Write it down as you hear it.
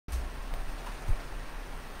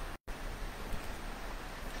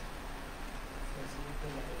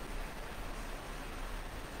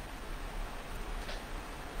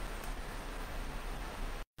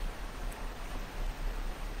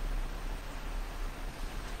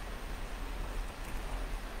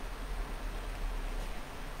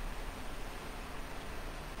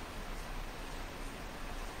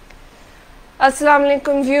Assalamu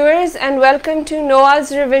alaikum viewers and welcome to Noah's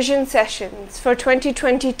revision sessions for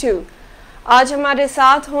 2022. आज हमारे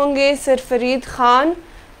साथ होंगे सर फरीद ख़ान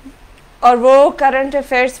और वो करंट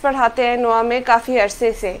अफेयर्स पढ़ाते हैं नोआ में काफ़ी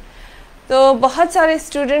अरसे से। तो बहुत सारे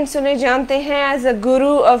स्टूडेंट्स उन्हें जानते हैं as a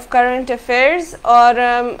Guru of current affairs और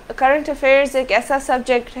करंट अफेयर्स एक ऐसा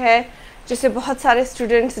सब्जेक्ट है जिससे बहुत सारे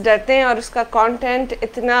स्टूडेंट्स डरते हैं और उसका कंटेंट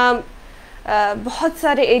इतना बहुत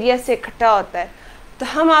सारे एरिया से इकट्ठा होता है। तो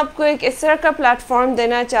हम आपको एक इस तरह का प्लेटफॉर्म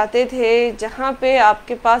देना चाहते थे जहाँ पे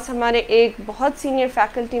आपके पास हमारे एक बहुत सीनियर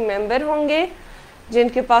फैकल्टी मेंबर होंगे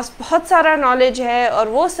जिनके पास बहुत सारा नॉलेज है और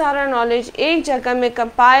वो सारा नॉलेज एक जगह में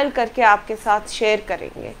कंपाइल करके आपके साथ शेयर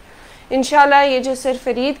करेंगे। इंशाल्लाह ये जो सर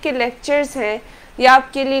फरीद के लेक्चर्स हैं ये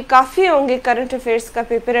आपके लिए काफ़ी होंगे करंट अफेयर्स का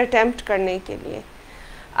पेपर अटैम्प्ट करने के लिए।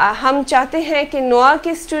 हम चाहते हैं कि नोआ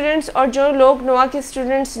के स्टूडेंट्स और जो लोग नोआ के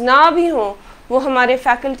स्टूडेंट्स ना भी हों वो हमारे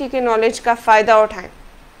फैकल्टी के नॉलेज का फ़ायदा उठाएं।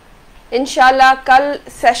 इंशाल्लाह कल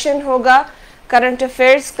सेशन होगा करंट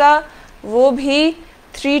अफेयर्स का, वो भी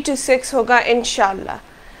 3 to 6 होगा इंशाल्लाह।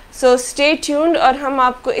 सो स्टे ट्यून्ड और हम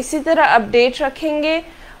आपको इसी तरह अपडेट रखेंगे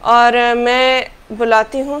और मैं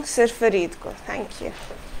बुलाती हूँ सर फरीद को। Thank you.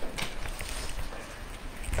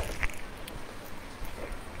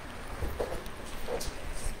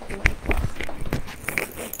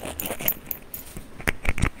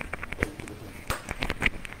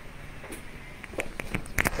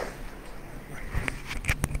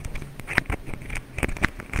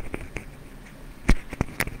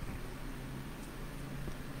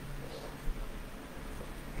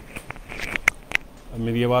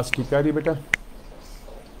 मेरी आवाज़ ठीक आ रही है बेटा?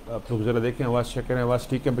 आप लोग ज़रा देखें, आवाज़ चेक करें, आवाज़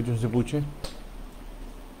ठीक है? बच्चों से पूछें।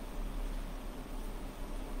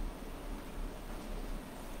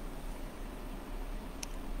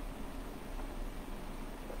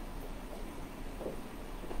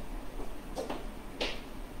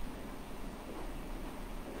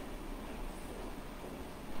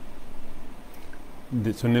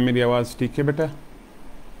 सुनने मेरी आवाज़ ठीक है बेटा?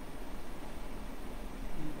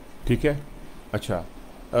 ठीक है, अच्छा।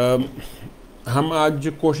 हम आज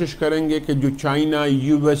कोशिश करेंगे कि जो चाइना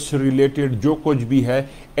यूएस रिलेटेड जो कुछ भी है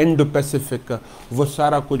इंडो पैसिफिक वो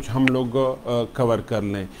सारा कुछ हम लोग कवर कर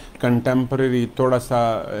लें। कंटेम्प्रेरी थोड़ा सा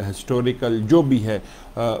हिस्टोरिकल जो भी है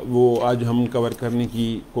वो आज हम कवर करने की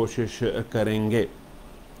कोशिश करेंगे।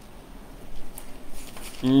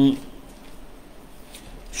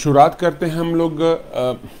 शुरुआत करते हैं हम लोग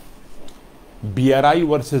BRI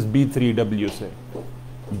वर्सेस B3W से।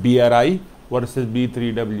 BRI versus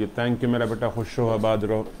B3W। Thank you मेरा बेटा, खुश रहो आबाद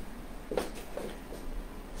रहो।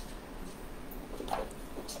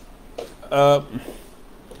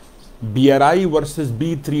 BRI वर्सेस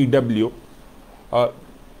B3W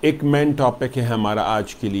एक मेन टॉपिक है हमारा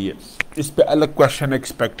आज के लिए। इस पे अलग क्वेश्चन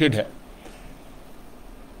एक्सपेक्टेड है।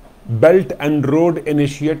 Belt and road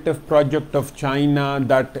initiative project of China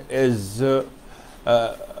that is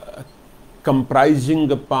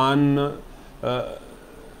comprising upon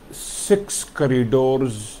 6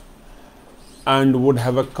 corridors and would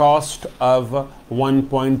have a cost of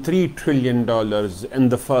 $1.3 trillion in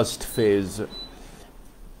the first phase.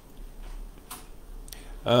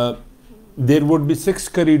 There would be 6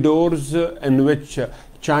 corridors in which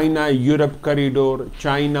China-Europe corridor,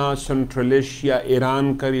 China-Central Asia,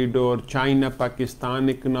 Iran corridor, China-Pakistan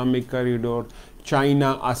economic corridor,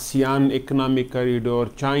 China-ASEAN economic corridor,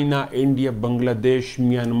 China-India-Bangladesh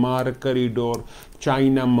Myanmar corridor,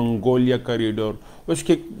 China-Mongolia corridor।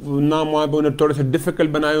 उसके नाम वहाँ पर उन्हें थोड़े से difficult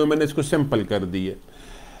बनाए हुए, मैंने इसको सिंपल कर दिए।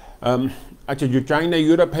 अच्छा, जो चाइना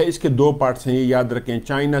यूरोप है इसके 2 पार्ट्स हैं, ये याद रखें।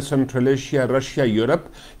 China central Asia Russia Europe,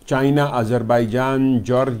 China Azerbaijan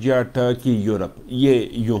Georgia Turkey Europe, ये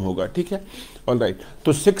यूँ होगा, ठीक है। ऑल राइट,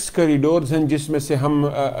 तो 6 कॉरिडोर्स हैं जिसमें से हम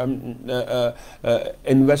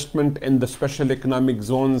investment in the special economic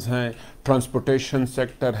zones हैं, ट्रांसपोर्टेशन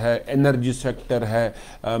सेक्टर है, एनर्जी सेक्टर है,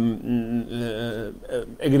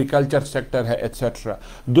 एग्रीकल्चर सेक्टर है, एट्सेट्रा।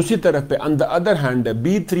 दूसरी तरफ पे on the other hand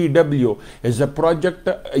B3W is a project.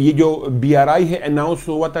 ये जो BRI है अनाउंस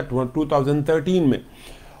हुआ था 2013 में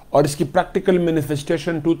और इसकी प्रैक्टिकल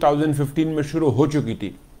मैनिफेस्टेशन 2015 में शुरू हो चुकी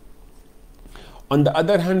थी। On the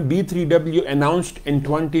other hand, B3W announced in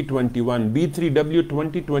 2021. B3W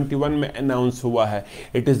 2021 में announce हुआ है।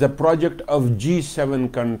 It is a project of G7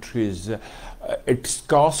 countries. Its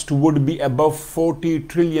cost would be above $40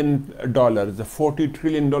 trillion. $40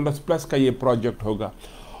 trillion plus का ये project होगा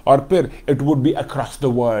और फिर it would be across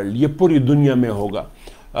the world. ये पूरी दुनिया में होगा।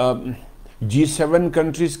 G7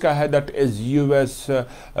 countries का है, that is US,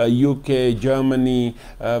 UK, Germany,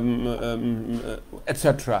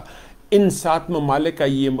 etc. इन 7 ममालिक का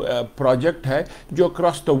ये प्रोजेक्ट है जो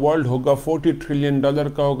अक्रॉस द वर्ल्ड होगा, $40 ट्रिलियन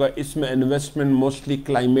का होगा। इसमें इन्वेस्टमेंट मोस्टली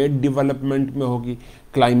क्लाइमेट डेवलपमेंट में होगी,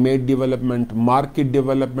 क्लाइमेट डेवलपमेंट, मार्केट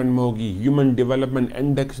डेवलपमेंट में होगी, ह्यूमन डेवलपमेंट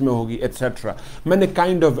इंडेक्स में होगी, एट्सेट्रा। मैंने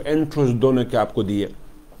काइंड ऑफ इंट्रोज दोनों के आपको दिए।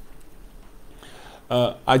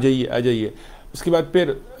 आ जाइए। उसके बाद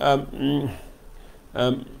फिर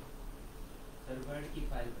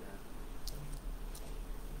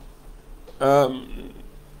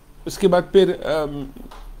उसके बाद फिर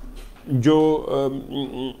जो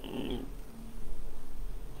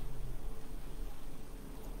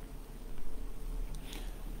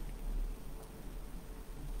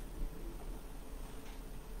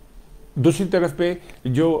दूसरी तरफ पे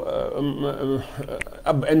जो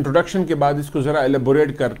अब इंट्रोडक्शन के बाद इसको ज़रा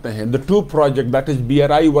एलेबोरेट करते हैं। The two project that is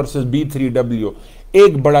BRI versus B3W,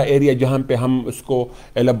 एक बड़ा एरिया जहाँ पे हम उसको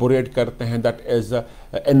एलेबोरेट करते हैं, that is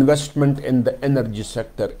investment in the energy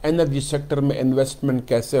sector. Energy sector में इन्वेस्टमेंट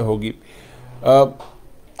कैसे होगी?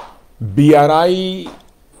 BRI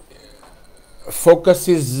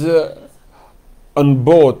focuses on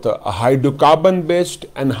both hydrocarbon based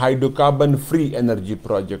and hydrocarbon free energy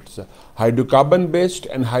projects, hydrocarbon based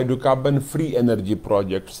and hydrocarbon free energy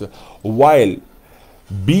projects, while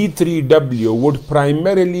B3W would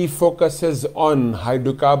primarily focuses on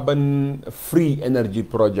hydrocarbon free energy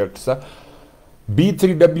projects.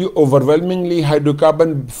 B3W overwhelmingly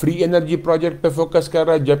hydrocarbon free energy project पे focus कर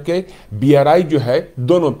रहा है, जबकि BRI जो है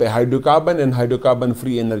दोनों पे, hydrocarbon and hydrocarbon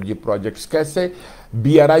free energy projects. कैसे?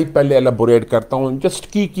 BRI पहले एलाबोरेट करता हूँ, जस्ट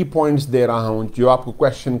की पॉइंट्स दे रहा हूँ जो आपको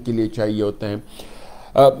क्वेश्चन के लिए चाहिए होते हैं।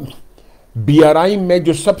 BRI में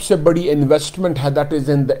जो सबसे बड़ी इन्वेस्टमेंट है that is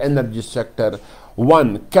in the energy sector.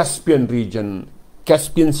 1 Caspian reason,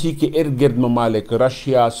 Caspian सी के इर्द गिर्द ममालिक,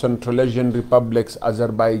 Russia, central Asian republics,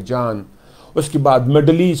 Azerbaijan. उसके बाद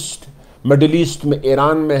मिडल ईस्ट में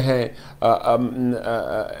ईरान में है,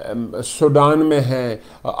 सूडान में है,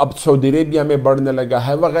 अब सऊदी अरेबिया में बढ़ने लगा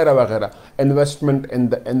है, वगैरह वगैरह, investment in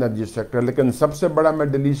the energy sector. लेकिन सबसे बड़ा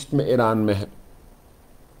मिडल ईस्ट में ईरान में है।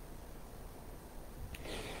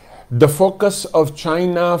 The focus of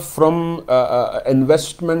China from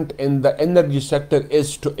investment in the energy sector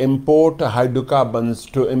is to import hydrocarbons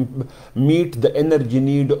to meet the energy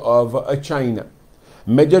need of China.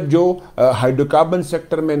 Major जो हाइड्रोकार्बन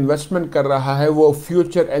सेक्टर में investment कर रहा है वो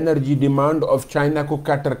future energy demand of China को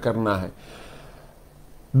cater करना है।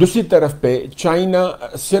 दूसरी तरफ पे चाइना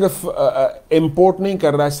सिर्फ इंपोर्ट नहीं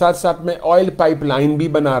कर रहा है, साथ साथ में ऑयल पाइपलाइन भी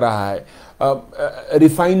बना रहा है,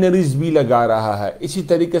 रिफाइनरीज भी लगा रहा है। इसी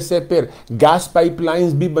तरीके से फिर गैस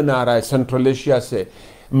पाइपलाइंस भी बना रहा है सेंट्रल एशिया से,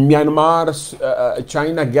 Myanmar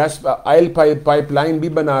China gas oil pipeline भी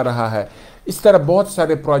बना रहा है। इस तरह बहुत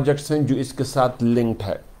सारे प्रोजेक्ट्स हैं जो इसके साथ लिंक्ड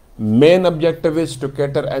है। Main objective is to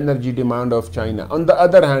cater energy demand of China. On the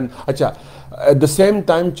other hand, अच्छा, at the same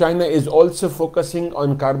time China is also focusing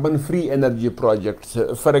on carbon free energy projects.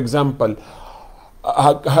 For example,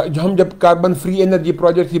 हम जब कार्बन फ्री एनर्जी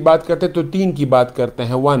प्रोजेक्ट की बात करते हैं तो 3 की बात करते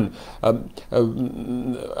हैं। 1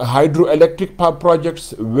 hydro electric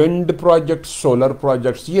projects, wind projects, solar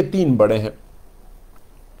projects, ये 3 बड़े हैं।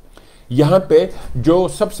 यहाँ पे जो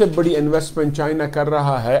सबसे बड़ी इन्वेस्टमेंट चाइना कर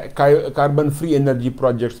रहा है कार्बन फ्री एनर्जी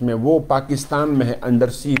प्रोजेक्ट्स में, वो पाकिस्तान में है अंडर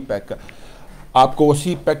CPEC। आपको वो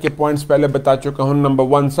CPEC के पॉइंट्स पहले बता चुका हूँ। नंबर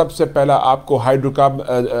 1 सबसे पहला आपको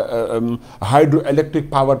हाइड्रो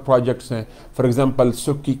इलेक्ट्रिक पावर प्रोजेक्ट्स हैं, फॉर एग्जांपल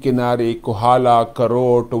सुक्की किनारे, कोहाला,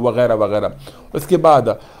 करोट वगैरह वगैरह। उसके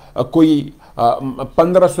बाद कोई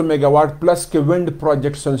 1500 मेगावाट प्लस के विंड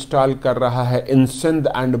प्रोजेक्ट्स इंस्टॉल कर रहा है इन सिंध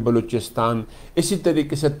एंड बलूचिस्तान। इसी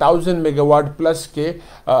तरीके से 1000 मेगावाट प्लस के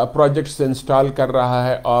प्रोजेक्ट्स इंस्टॉल कर रहा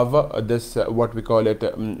है of this what we call it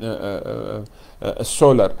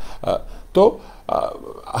solar. तो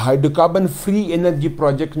हाइड्रोकार्बन फ्री एनर्जी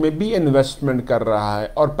प्रोजेक्ट में भी इन्वेस्टमेंट कर रहा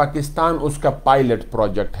है और पाकिस्तान उसका पायलट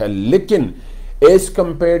प्रोजेक्ट है। लेकिन as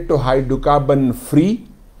compare to hydrocarbon free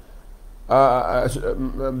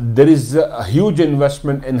there is a huge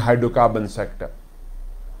investment in hydrocarbon sector.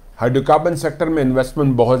 Hydrocarbon sector में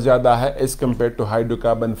इन्वेस्टमेंट बहुत ज़्यादा है as compare to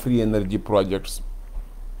hydrocarbon free energy projects.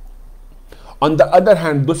 On the other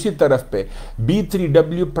hand, दूसरी तरफ पे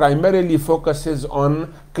B3W primarily focuses on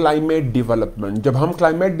climate development. जब हम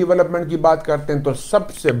climate development की बात करते हैं तो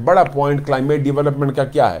सबसे बड़ा पॉइंट क्लाइमेट डेवलपमेंट का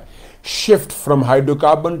क्या है? Shift from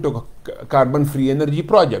hydrocarbon to carbon free energy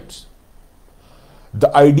projects. The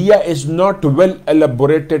idea is not well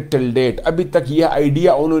elaborated till date, अभी तक यह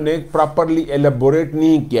आइडिया उन्होंने प्रॉपरली एलेबोरेट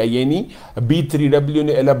नहीं किया, यानी B3W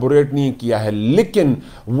ने एलेबोरेट नहीं किया है, लेकिन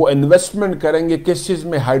वो इन्वेस्टमेंट करेंगे किस चीज़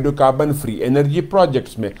में, हाइड्रोकार्बन फ्री एनर्जी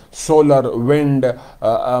प्रोजेक्ट्स में, solar, wind,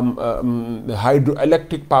 hydro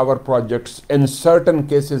electric power projects, in certain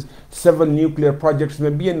cases civil nuclear projects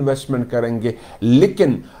में भी इन्वेस्टमेंट करेंगे,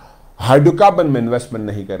 लेकिन हाइड्रोकार्बन में इन्वेस्टमेंट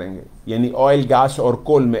नहीं करेंगे, यानी ऑयल, गैस और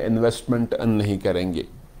कोल में इन्वेस्टमेंट नहीं करेंगे।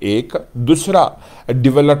 एक दूसरा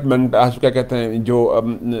डेवलपमेंट क्या कहते हैं, जो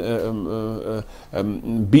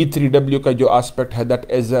B3W का जो एस्पेक्ट है दैट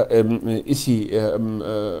इज इसी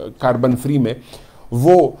कार्बन फ्री में,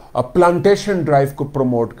 वो प्लांटेशन ड्राइव को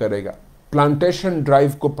प्रमोट करेगा, प्लांटेशन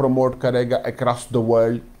ड्राइव को प्रमोट करेगा अक्रॉस द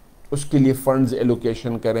वर्ल्ड, उसके लिए फंड्स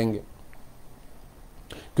एलोकेशन करेंगे,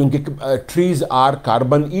 क्योंकि trees are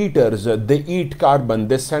carbon eaters, they eat carbon,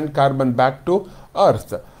 they send carbon back to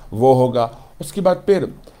earth, वो होगा। उसके बाद फिर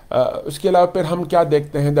उसके अलावा फिर हम क्या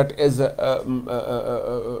देखते हैं, दैट इज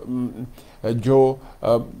जो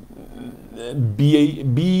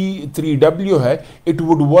B3W है, it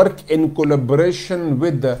would work in collaboration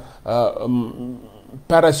with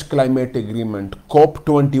Paris climate agreement,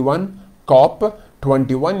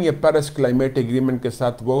 COP21 ये पेरिस क्लाइमेट एग्रीमेंट के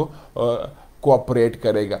साथ वो कोऑपरेट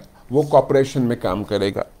करेगा, वो कोऑपरेशन में काम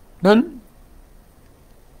करेगा। Done,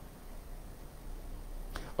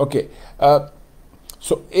 okay.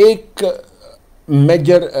 सो एक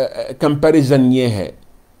मेजर कंपैरिजन ये है,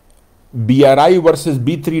 BRI versus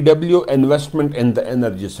B3W investment in the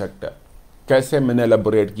energy sector, कैसे मैंने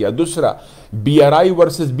एलेबोरेट किया। दूसरा, BRI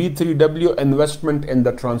versus B3W investment in the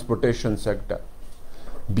transportation sector,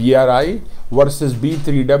 BRI versus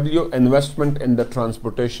B3W investment in the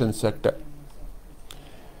transportation sector.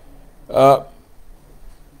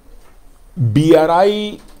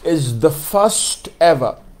 BRI is the first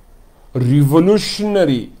ever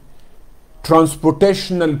revolutionary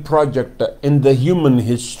transportational project in the human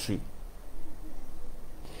history.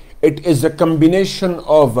 It is a combination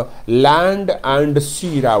of land and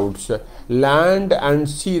sea routes. Land and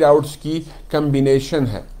sea routes की combination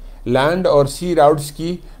है, land और sea routes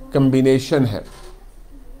की combination है।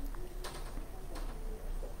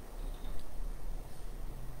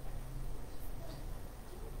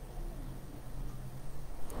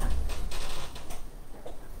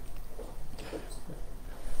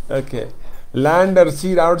 Okay, land और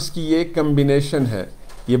सी routes की ये combination है।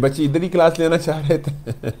 ये बच्चे इधर ही क्लास लेना चाह रहे थे।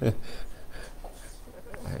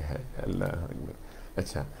 अल्लाह,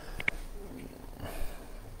 अच्छा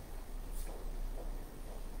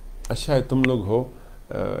अच्छा है तुम लोग हो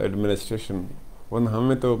एडमिनिस्ट्रेशन, वरना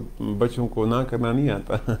हमें तो बच्चों को ना करना नहीं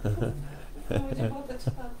आता।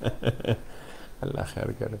 अल्लाह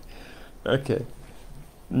खैर करे। ओके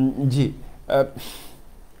जी,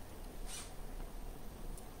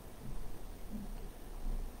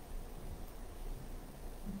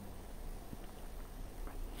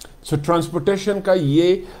 सो ट्रांसपोर्टेशन का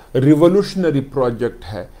ये रिवोल्यूशनरी प्रोजेक्ट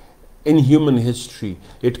है in human history.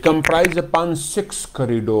 It comprise upon 6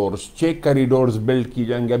 corridors, 6 corridors build की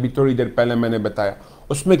जाएंगे। अभी थोड़ी देर पहले मैंने बताया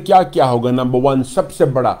उसमें क्या क्या होगा। नंबर 1 सबसे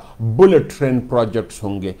बड़ा बुलेट ट्रेन प्रोजेक्ट्स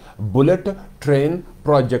होंगे, बुलेट ट्रेन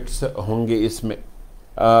प्रोजेक्ट्स होंगे इसमें।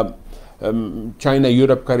 China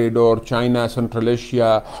Europe corridor, China central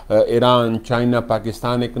Asia, Iran, China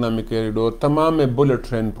Pakistan economic corridor, तमाम में बुलेट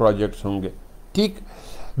ट्रेन प्रोजेक्ट्स होंगे। ठीक,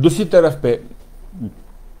 दूसरी तरफ पे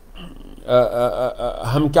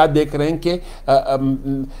हम क्या देख रहे हैं कि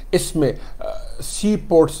इसमें सी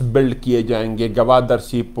पोर्ट्स बिल्ड किए जाएंगे। गवादर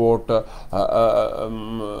सी पोर्ट,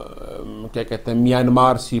 क्या कहते हैं,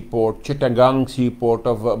 Myanmar C port, Chittagong C port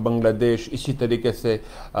of Bangladesh, इसी तरीके से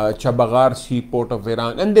चबगार सी port of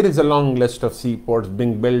Iran, and there is a long list of C ports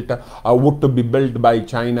being built would to be built by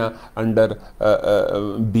China under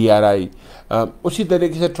BRI। उसी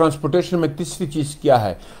तरीके से ट्रांसपोर्टेशन में तीसरी चीज़ क्या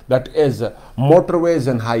है, that is motorways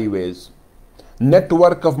and highways.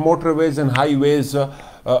 Network of motorways and highways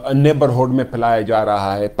neighbourhood में फैलाया जा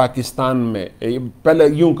रहा है, पाकिस्तान में, पहले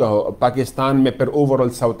यूं कहो पाकिस्तान में, फिर ओवरऑल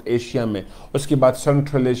साउथ एशिया में, उसके बाद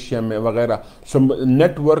सेंट्रल एशिया में वगैरह। So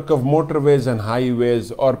network of motorways and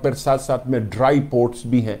highways, और फिर साथ साथ में ड्राई पोर्ट्स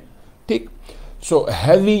भी हैं। ठीक, so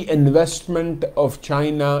heavy investment of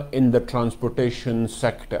China in the transportation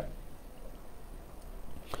sector.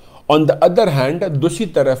 On the other hand, दूसरी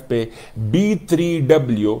तरफ पे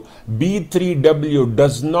B3W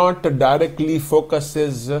does not directly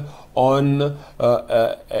focuses on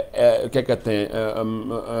क्या कहते हैं,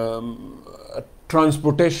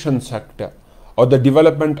 ट्रांसपोर्टेशन सेक्टर और the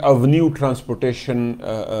development of new transportation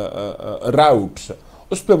routes.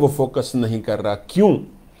 उस पर वो फोकस नहीं कर रहा। क्यों?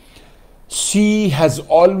 sea has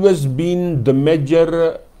always been the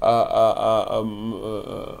major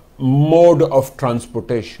mode of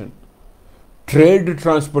transportation. Trade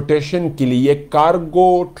transportation के लिए,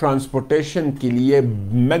 कार्गो ट्रांसपोर्टेशन के लिए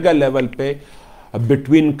मेगा लेवल पे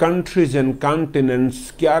बिटवीन कंट्रीज एंड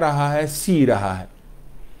कॉन्टिनेंट्स क्या रहा है? सी रहा है,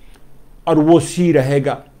 और वो सी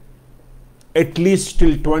रहेगा एटलीस्ट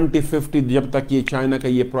टिल 2050। जब तक ये चाइना का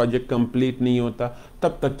ये प्रोजेक्ट कंप्लीट नहीं होता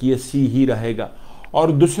तब तक ये सी ही रहेगा।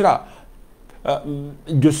 और दूसरा,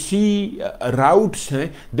 जो सी राउट्स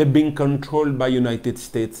हैं they being controlled by United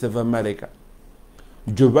states of America.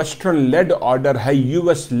 जो वेस्टर्न लेड ऑर्डर है,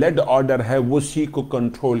 यूएस लेड ऑर्डर है, वो सी को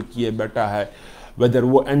कंट्रोल किए बैठा है, वेदर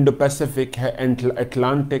वो इंडो पैसिफिक है,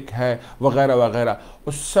 अटलांटिक है, वगैरह वगैरह।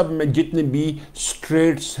 उस सब में जितने भी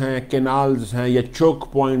स्ट्रेट्स हैं, कैनाल्स हैं या चोक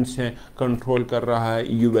पॉइंट्स हैं, कंट्रोल कर रहा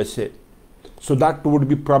है USA. So that would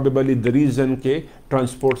be probably the reason के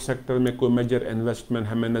ट्रांसपोर्ट सेक्टर में कोई मेजर इन्वेस्टमेंट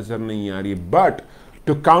हमें नजर नहीं आ रही। But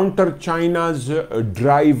to counter China's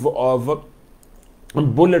drive of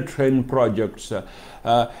bullet train projects,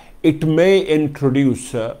 it may introduce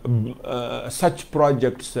such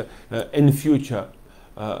projects in future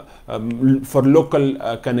for local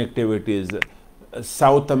connectivities.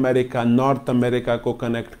 South America, north America को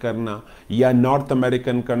connect करना, या नॉर्थ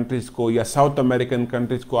अमेरिकन कंट्रीज को या साउथ अमेरिकन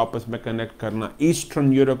कंट्रीज को आपस में कनेक्ट करना,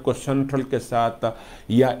 eastern Europe को सेंट्रल के साथ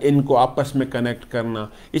या इनको आपस में कनेक्ट करना,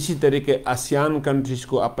 इसी तरीके आसियान कंट्रीज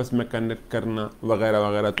को आपस में कनेक्ट करना, वगैरह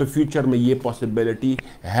वगैरह। तो फ्यूचर में ये पॉसिबिलिटी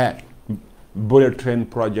है बुलेट ट्रेन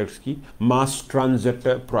प्रोजेक्ट्स की, मास ट्रांजिट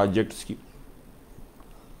प्रोजेक्ट्स की।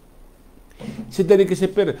 इसी तरीके से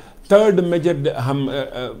फिर थर्ड मेजर हम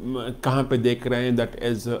कहाँ पे देख रहे हैं, that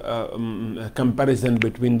is comparison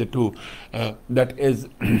between the two, that is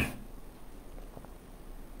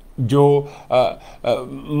जो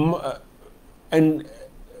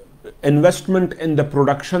investment in the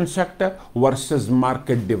production sector versus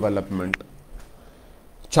market development.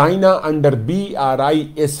 China under BRI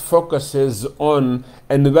is focuses on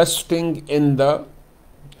investing in the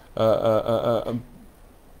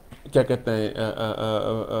क्या कहते हैं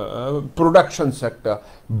production sector,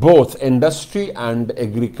 both industry and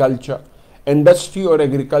agriculture. Industry और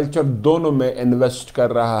agriculture दोनों में invest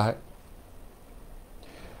कर रहा है।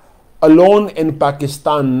 Alone in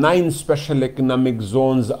Pakistan 9 special economic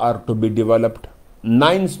zones are to be developed.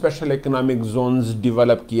 9 special economic zones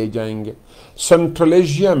develop किए जाएंगे। सेंट्रल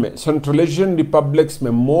एशिया में, सेंट्रल एशियन रिपब्लिक्स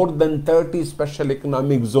में more than 30 special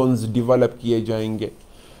economic zones develop किए जाएंगे।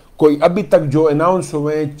 कोई अभी तक जो अनाउंस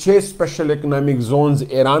हुए हैं 6 स्पेशल इकोनॉमिक जोन्स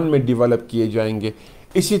ईरान में डेवलप किए जाएंगे।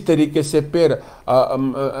 इसी तरीके से फिर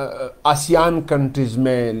आसियान कंट्रीज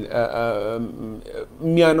में,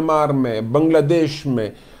 म्यांमार में, बांग्लादेश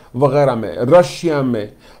में वगैरह में, रशिया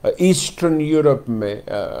में, ईस्टर्न यूरोप में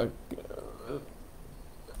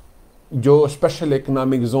जो स्पेशल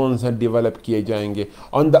इकोनॉमिक जोन्स हैं डेवलप किए जाएंगे।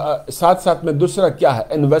 ऑन द साथ साथ में दूसरा क्या है,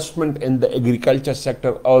 investment in the agriculture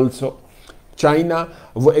sector also. China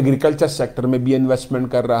वो एग्रीकल्चर सेक्टर में भी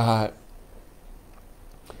इन्वेस्टमेंट कर रहा है।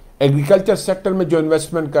 एग्रीकल्चर सेक्टर में जो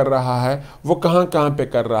इन्वेस्टमेंट कर रहा है वो कहां कहां पे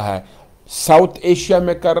कर रहा है? साउथ एशिया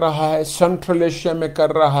में कर रहा है, सेंट्रल एशिया में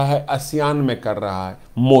कर रहा है, आसियान में कर रहा है।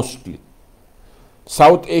 Mostly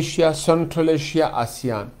south Asia, central Asia,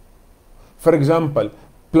 ASEAN. For example,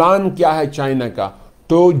 plan क्या है चाइना का?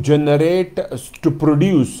 To generate, to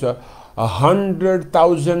produce 100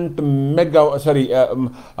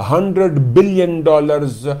 billion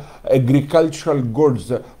dollars agricultural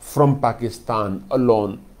goods from Pakistan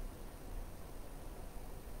alone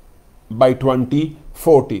by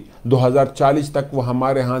 2040। 2040 तक वो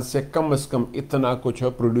हमारे हाथ से कम इतना कुछ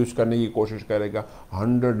प्रोड्यूस करने की कोशिश करेगा।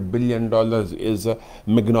 100 billion dollars इज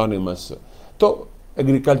मैग्नोनिमस। तो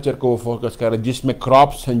एग्रीकल्चर को वो फोकस कर रहा है, जिसमें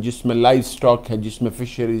क्रॉप्स हैं, जिसमें लाइव स्टॉक है, जिसमें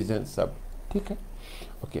फिशरीज हैं, सब ठीक है।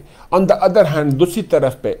 Okay, on the other hand दूसरी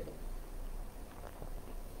तरफ पे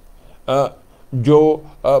जो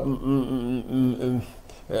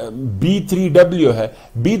B3W है,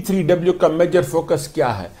 B3W का मेजर फोकस क्या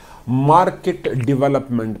है? मार्केट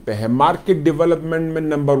डेवलपमेंट पे है। मार्केट डेवलपमेंट में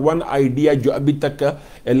नंबर 1 आइडिया जो अभी तक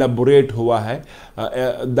एलाबोरेट हुआ है,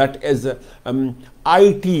 दैट इज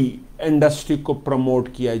आईटी इंडस्ट्री को प्रमोट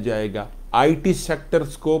किया जाएगा। आईटी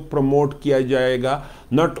सेक्टर्स को प्रमोट किया जाएगा,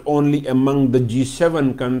 not only among the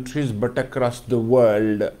G7 countries but across the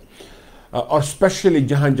world. और स्पेशली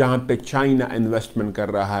जहां जहां पे चाइना इन्वेस्टमेंट कर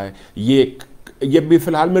रहा है। ये भी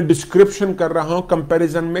फिलहाल मैं डिस्क्रिप्शन कर रहा हूं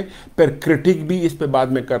कंपैरिजन में, पर क्रिटिक भी इस पे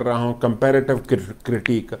बाद में कर रहा हूं, कंपैरेटिव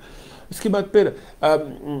क्रिटिक। इसके बाद फिर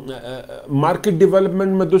मार्केट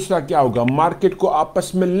डेवलपमेंट में दूसरा क्या होगा? मार्केट को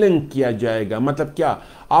आपस में लिंक किया जाएगा। मतलब क्या?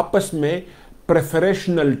 आपस में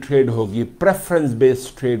प्रेफरेशनल ट्रेड होगी, प्रेफरेंस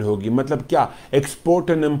बेस्ड ट्रेड होगी। मतलब क्या, export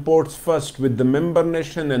and imports first with the member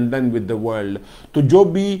nation and then with the world. तो जो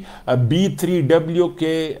भी B3W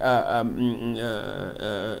के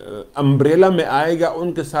अम्ब्रेला में आएगा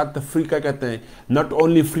उनके साथ फ्री, क्या कहते हैं, नॉट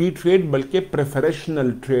ओनली फ्री ट्रेड बल्कि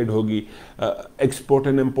प्रेफरेशनल ट्रेड होगी। Export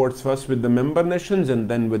and imports first with the member Nations and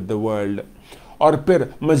then with the world. और फिर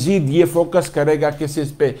मजीद ये फोकस करेगा किस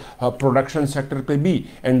इस पे, प्रोडक्शन सेक्टर पे भी,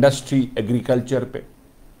 इंडस्ट्री, एग्रीकल्चर पे।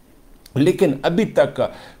 लेकिन अभी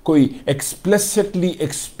तक कोई एक्सप्लिसिटली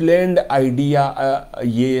एक्सप्लेन्ड आइडिया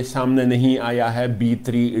ये सामने नहीं आया है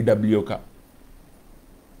B3W का,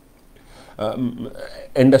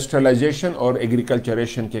 इंडस्ट्रियलाइजेशन और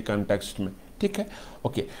एग्रीकल्चरेशन के कॉन्टेक्स्ट में। ठीक है,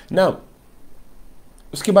 ओके। नाउ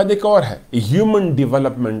उसके बाद एक और है ह्यूमन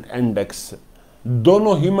डेवलपमेंट इंडेक्स।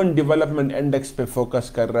 दोनों ह्यूमन डेवलपमेंट इंडेक्स पे फोकस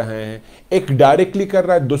कर रहे हैं, एक डायरेक्टली कर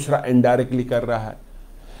रहा है, दूसरा इनडायरेक्टली कर रहा है।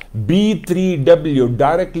 B3W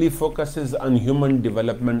directly focuses on human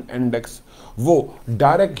development index. वो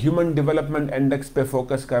डायरेक्ट ह्यूमन डेवलपमेंट इंडेक्स पे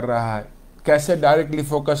फोकस कर रहा है। कैसे डायरेक्टली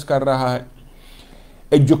फोकस कर रहा है?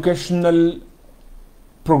 Educational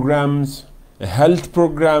programmes, health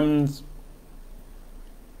programmes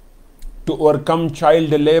to overcome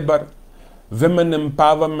child labour, women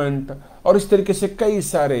empowerment और इस तरीके से कई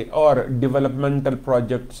सारे और developmental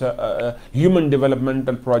projects, human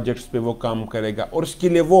developmental projects पे वो काम करेगा। और उसके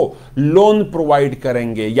लिए वो लोन प्रोवाइड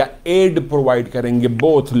करेंगे या एड प्रोवाइड करेंगे,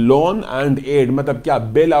 बोथ लोन एंड एड। मतलब क्या,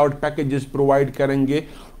 बेल आउट पैकेजेस प्रोवाइड करेंगे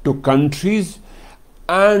टू कंट्रीज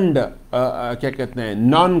एंड क्या कहते हैं,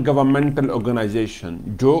 नॉन गवर्नमेंटल ऑर्गेनाइजेशन।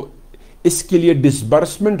 जो इसके लिए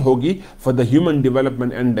डिसबर्समेंट होगी for the human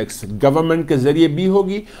development index, government के जरिए भी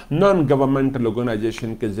होगी, नॉन गवर्नमेंटल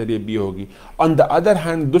ऑर्गेनाइजेशन के जरिए भी होगी। ऑन द अदर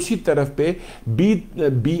हैंड दूसरी तरफ पे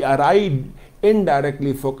BRI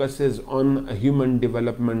indirectly focuses on human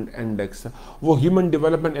development index. वो ह्यूमन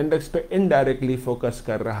डेवलपमेंट इंडेक्स पे इनडायरेक्टली फोकस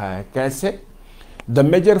कर रहा है। कैसे? The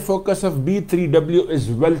major focus of B3W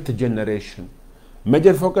is wealth generation.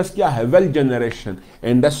 Major focus क्या है? Wealth generation.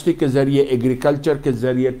 इंडस्ट्री के जरिए, एग्रीकल्चर के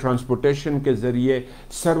जरिए, ट्रांसपोर्टेशन के जरिए,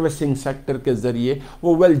 सर्विसिंग सेक्टर के जरिए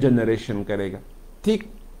वो वेल्थ जनरेशन करेगा। ठीक,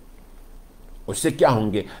 उससे क्या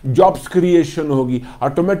होंगे? जॉब्स क्रिएशन होगी,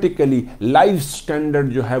 ऑटोमेटिकली लाइफ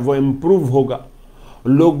स्टैंडर्ड जो है वो इंप्रूव होगा।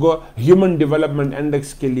 लोग ह्यूमन डेवलपमेंट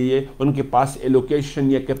इंडेक्स के लिए उनके पास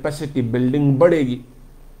एलोकेशन या कैपेसिटी बिल्डिंग बढ़ेगी।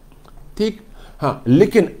 ठीक, हाँ।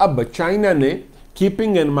 लेकिन अब चाइना ने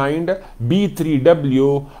कीपिंग इन माइंड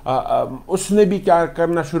B3W, उसने भी क्या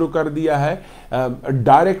करना शुरू कर दिया है?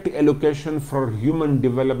 Direct allocation for human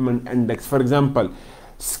development index. For example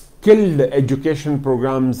skilled education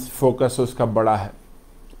programmes focus उसका बड़ा है।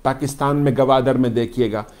 पाकिस्तान में गवादर में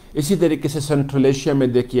देखिएगा, इसी तरीके से सेंट्रल एशिया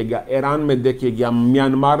में देखिएगा, ईरान में देखिएगा,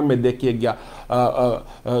 म्यांमार में देखिएगा,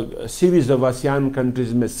 सीरीज ऑफ आसियान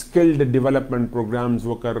कंट्रीज में स्किल्ड डेवलपमेंट प्रोग्राम्स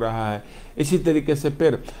वो कर रहा है। इसी तरीके से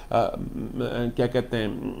फिर क्या कहते हैं,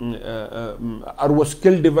 और वो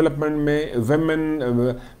स्किल डेवलपमेंट में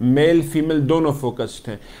वेमेन, मेल फीमेल दोनों फोकस्ड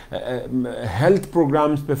हैं। हेल्थ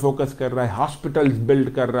प्रोग्राम्स पे फोकस कर रहा है, हॉस्पिटल्स बिल्ड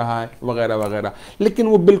कर रहा है, वगैरह वगैरह। लेकिन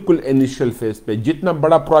वो बिल्कुल इनिशियल फेज पे। जितना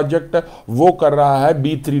बड़ा प्रोजेक्ट वो कर रहा है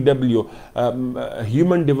B3W,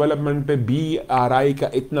 ह्यूमन डेवलपमेंट पे BRI का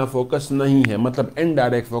इतना फोकस नहीं है। मतलब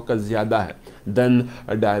इनडायरेक्ट फोकस ज्यादा है देन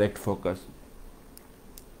डायरेक्ट फोकस।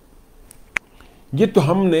 ये तो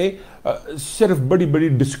हमने सिर्फ बड़ी बड़ी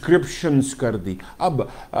डिस्क्रिप्शंस कर दी। अब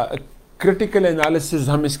क्रिटिकल एनालिसिस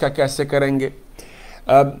हम इसका कैसे करेंगे?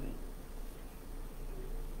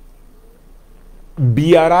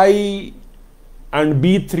 BRI and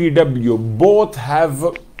B3W both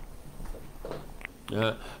have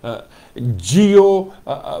Jio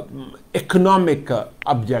economic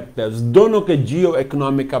objectives. दोनों के जियो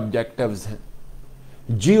इकोनॉमिक ऑब्जेक्टिव्स हैं।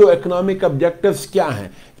 जियो इकोनॉमिक ऑब्जेक्टिव्स क्या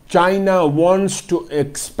हैं? China wants to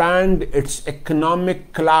expand its economic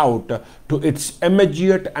clout to its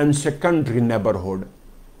immediate and secondary neighborhood.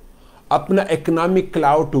 अपना इकोनॉमिक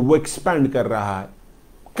क्लाउट वो एक्सपैंड कर रहा है।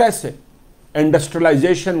 कैसे?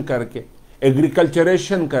 इंडस्ट्रियलाइजेशन करके,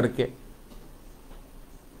 एग्रीकल्चरेशन करके।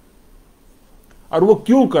 और वो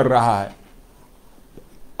क्यों कर रहा है?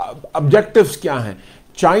 ऑब्जेक्टिव्स क्या हैं?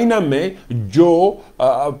 चाइना में जो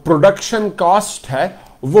प्रोडक्शन कॉस्ट है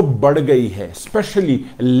वो बढ़ गई है, स्पेशली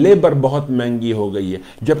लेबर बहुत महंगी हो गई है,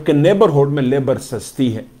 जबकि नेबरहुड में लेबर सस्ती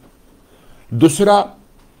है। दूसरा,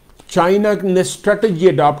 चाइना ने स्ट्रेटजी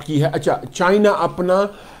अडॉप्ट की है। अच्छा, चाइना अपना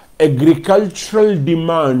एग्रीकल्चरल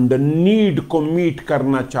डिमांड, नीड को मीट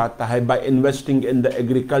करना चाहता है by investing in the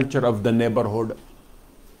agriculture of the neighbourhood.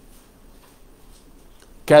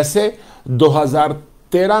 कैसे?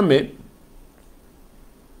 2013 में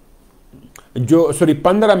जो सॉरी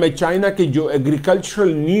 15 में चाइना की जो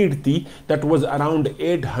एग्रीकल्चरल नीड थी that was around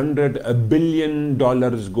 $800 billion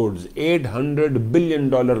goods, $800 billion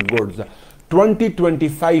goods.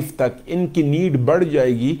 2025 तक इनकी नीड बढ़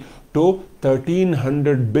जाएगी to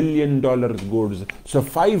 $1300 billion goods. So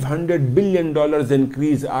 $500 billion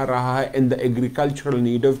increase आ रहा है in the agricultural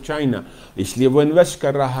need of China. इसलिए वो इन्वेस्ट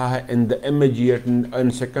कर रहा है in the immediate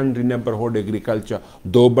and secondary neighborhood agriculture.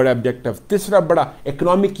 दो बड़े ऑब्जेक्टिव। तीसरा बड़ा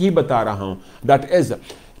इकोनॉमिक ही बता रहा हूं, that is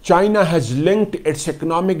China has linked its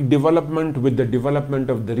economic development with the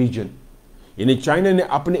development of the region. यानी चाइना ने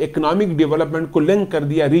अपने इकोनॉमिक डेवलपमेंट को लिंक कर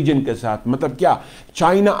दिया रीजन के साथ। मतलब क्या,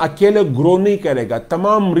 चाइना अकेले ग्रो नहीं करेगा,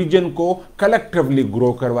 तमाम रीजन को कलेक्टिवली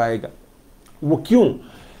ग्रो करवाएगा। वो क्यों?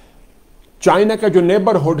 चाइना का जो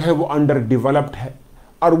नेबरहुड है वो अंडर डेवलप्ड है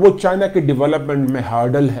और वो चाइना के डेवलपमेंट में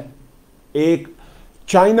हार्डल है। एक,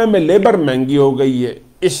 चाइना में लेबर महंगी हो गई है,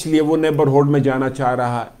 इसलिए वो नेबरहुड में जाना चाह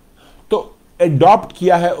रहा है। तो एडॉप्ट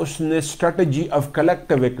किया है उसने strategy of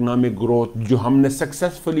collective economic growth, जो हमने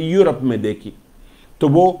सक्सेसफुली यूरोप में देखी, तो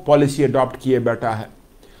वो पॉलिसी एडॉप्ट किए बैठा है।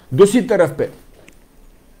 दूसरी तरफ पे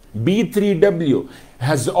B3W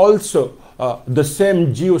has also the same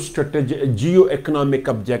Jio economic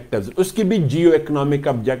objectives. उसकी भी जियो इकोनॉमिक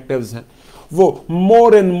ऑब्जेक्टिव्स हैं। वो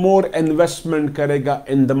मोर एंड मोर इन्वेस्टमेंट करेगा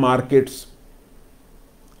इन द मार्केट्स,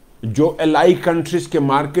 जो एलआई कंट्रीज के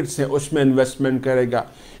मार्केट्स हैं उसमें इन्वेस्टमेंट करेगा,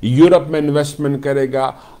 यूरोप में इन्वेस्टमेंट करेगा,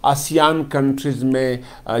 आसियान कंट्रीज में,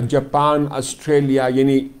 जापान, ऑस्ट्रेलिया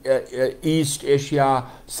यानी east Asia,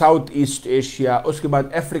 south east Asia, उसके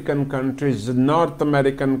बाद African countries, north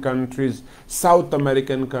American countries, south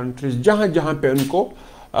American countries, जहां जहां पे उनको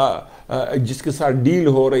जिसके साथ डील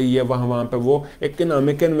हो रही है वहां पे वो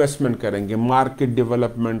इकोनॉमिक इन्वेस्टमेंट करेंगे, मार्केट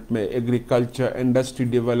डेवलपमेंट में, एग्रीकल्चर इंडस्ट्री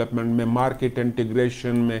डेवलपमेंट में, मार्केट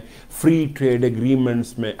इंटीग्रेशन में, फ्री ट्रेड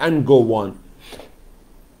एग्रीमेंट्स में, एंड गो ऑन।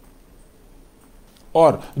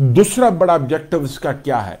 और दूसरा बड़ा ऑब्जेक्टिव इसका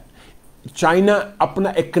क्या है? चाइना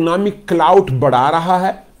अपना इकोनॉमिक क्लाउट बढ़ा रहा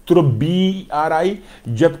है थ्रू BRI,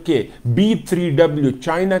 जबकि B3W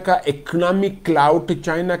चाइना का इकोनॉमिक क्लाउट,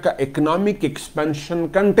 चाइना का इकोनॉमिक एक्सपेंशन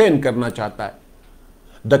कंटेन करना चाहता है,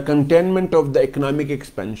 the containment of the economic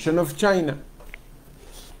expansion of China.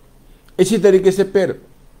 इसी तरीके से फिर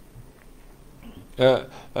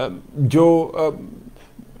जो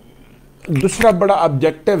दूसरा बड़ा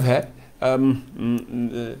ऑब्जेक्टिव है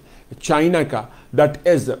चाइना का, that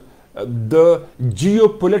is the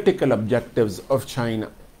geopolitical objectives of China.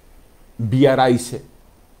 BRI से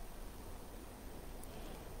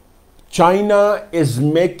China is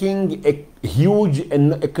making a huge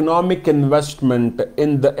economic investment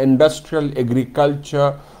in the industrial, agriculture,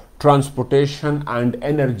 transportation and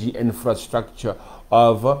energy infrastructure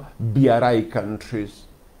of BRI countries,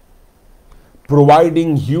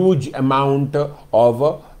 providing huge amount of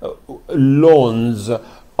loans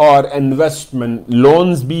और investment,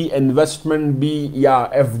 loans भी, investment भी, या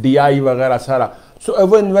FDI वगैरह सारा। सो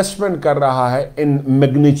वो investment कर रहा है इन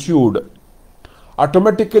मैग्नीट्यूड।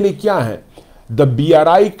 ऑटोमेटिकली क्या है, the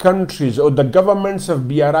BRI countries or the governments of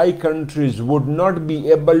BRI countries would not be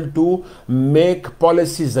able to make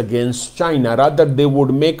policies against China. Rather, they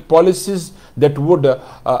would make policies that would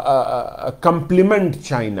complement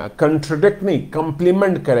China. Contradict नहीं,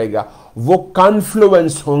 complement करेगा, वो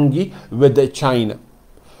confluence होंगी with China.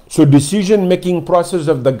 So decision making process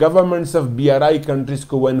of the governments of BRI countries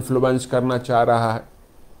को वो influence करना चाह रहा है।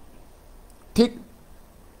 ठीक।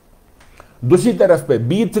 दूसरी तरफ पे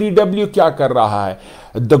B3W क्या कर रहा है,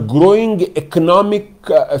 the growing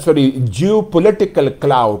economic geopolitical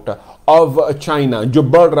cloud of China जो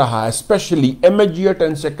बढ़ रहा है, specially immediate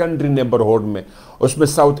and secondary neighbourhood में, उसमें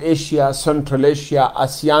south Asia, central Asia,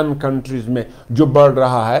 ASEAN countries में जो बढ़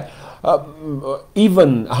रहा है।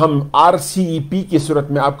 इवन हम RCEP की सूरत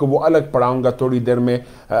में, आपको वो अलग पढ़ाऊंगा थोड़ी देर में,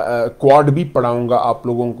 क्वाड भी पढ़ाऊंगा आप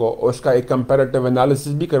लोगों को, उसका एक कंपैरेटिव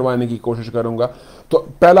एनालिसिस भी करवाने की कोशिश करूंगा। तो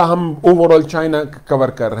पहला हम ओवरऑल चाइना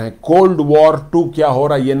कवर कर रहे हैं, कोल्ड वॉर 2 क्या हो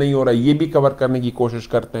रहा है, ये नहीं हो रहा है, ये भी कवर करने की कोशिश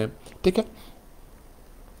करते हैं। ठीक है।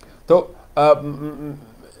 तो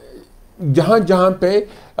जहां जहां पे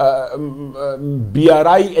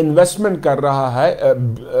BRI इन्वेस्टमेंट कर रहा है,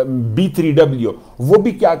 B3W वो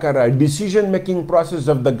भी क्या कर रहा है, decision making process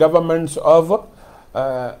of the governments of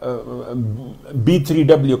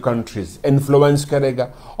B3W countries influence करेगा,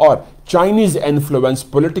 और चाइनीज इन्फ्लुएंस,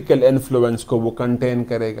 पॉलिटिकल इन्फ्लुएंस को वो कंटेन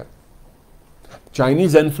करेगा,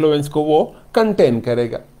 चाइनीज इन्फ्लुएंस को वो कंटेन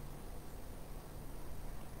करेगा।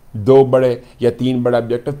 दो बड़े या तीन बड़ा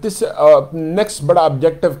ऑब्जेक्टिव। नेक्स्ट बड़ा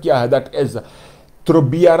ऑब्जेक्टिव क्या है, that is through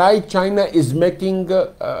BRI China is making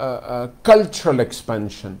cultural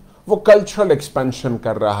expansion. वो कल्चरल एक्सपेंशन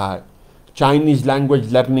कर रहा है। Chinese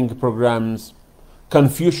language learning programmes,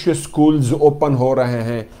 Confucius schools open हो रहे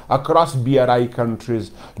हैं अक्रॉस BRI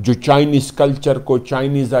कंट्रीज, जो चाइनीज़ कल्चर को,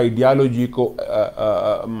 चाइनीज़ आइडियालॉजी को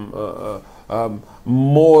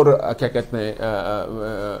मोर क्या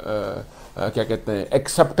कहते हैं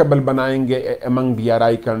एक्सेप्टेबल बनाएंगे अमंग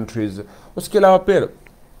BRI कंट्रीज। उसके अलावा फिर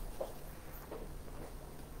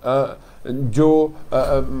जो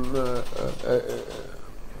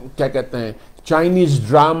क्या कहते हैं चाइनीज़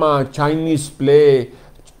ड्रामा, चाइनीज़ प्ले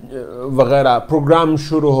वगैरह प्रोग्राम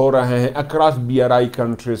शुरू हो रहे हैं across BRI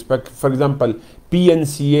countries. For example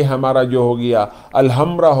PNCA हमारा जो हो गया,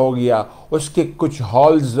 अलहम्रा हो गया, उसके कुछ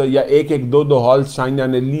हॉल्स या एक दो हॉल्स चाइना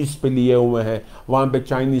ने लीज पे लिए हुए हैं, वहाँ पे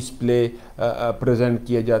चाइनीज़ प्ले प्रेजेंट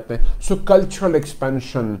किए जाते हैं। सो कल्चरल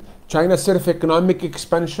एक्सपेंशन, चाइना सिर्फ इकोनॉमिक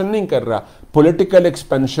एक्सपेंशन नहीं कर रहा, पॉलिटिकल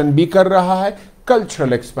एक्सपेंशन भी कर रहा है,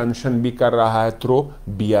 कल्चरल एक्सपेंशन भी कर रहा है through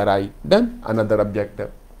BRI। Then another objective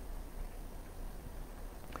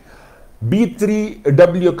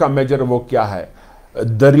B3W का मेजर वो क्या है?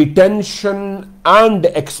 The retention and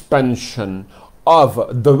expansion of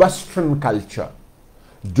the western culture.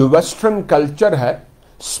 जो वेस्टर्न कल्चर है,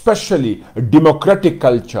 स्पेशली डेमोक्रेटिक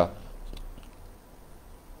कल्चर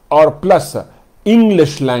और प्लस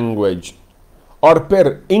इंग्लिश लैंग्वेज और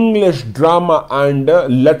फिर इंग्लिश ड्रामा एंड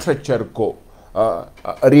लिटरेचर को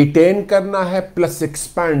रिटेन करना है, प्लस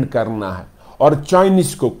एक्सपैंड करना है और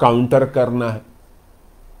चाइनीज को काउंटर करना है।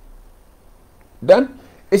 डन।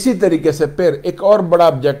 इसी तरीके से फिर एक और बड़ा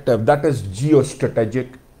objective, that is geo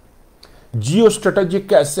strategic. Geo strategic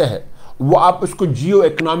कैसे है? वो आप उसको जियो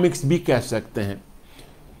इकोनॉमिक्स भी कह सकते हैं।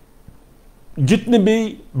 जितने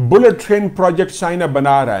भी बुलेट ट्रेन प्रोजेक्ट चाइना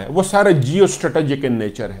बना रहा है वो सारे जियो स्ट्रेटेजिक इन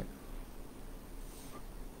नेचर है।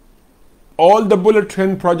 All the bullet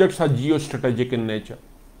train projects are geo strategic in nature.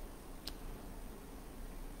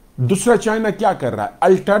 दूसरा, चाइना क्या कर रहा है?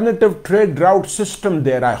 अल्टरनेटिव ट्रेड राउट सिस्टम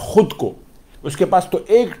दे रहा है खुद को। उसके पास तो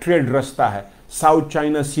एक ट्रेड रास्ता है, south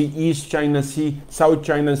China C, east China C, south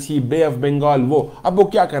China C, bay of Bengal, वो अब वो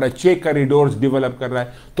क्या कर रहा है? 6 कॉरिडोर्स डेवलप कर रहा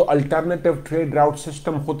है। तो अल्टरनेटिव ट्रेड राउट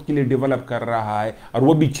सिस्टम खुद के लिए डेवलप कर रहा है और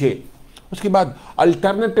वो भी 6। उसके बाद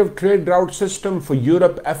alternative trade route system for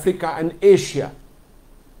Europe, Africa and Asia,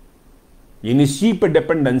 यानी सी पे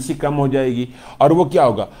डिपेंडेंसी कम हो जाएगी। और वो क्या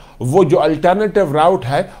होगा? वो जो अल्टरनेटिव राउट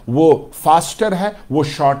है वो फास्टर है, वो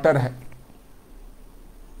शॉर्टर है।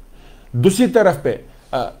 दूसरी तरफ पे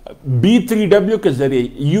B3W के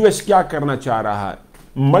जरिए यूएस क्या करना चाह रहा है?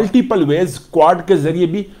 मल्टीपल वेज, क्वाड के जरिए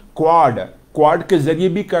भी, क्वाड के जरिए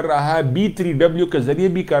भी कर रहा है, B3W के जरिए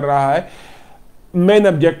भी कर रहा है, मेन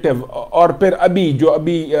ऑब्जेक्टिव। और फिर अभी जो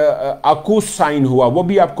AUKUS साइन हुआ, वो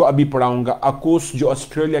भी आपको अभी पढ़ाऊंगा, AUKUS जो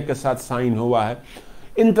ऑस्ट्रेलिया के साथ साइन हुआ है।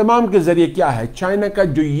 इन तमाम के जरिए क्या है? चाइना का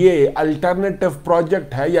जो ये अल्टरनेटिव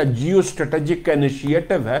प्रोजेक्ट है या जियो स्ट्रेटेजिक का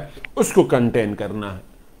इनिशिएटिव है, उसको कंटेन करना है,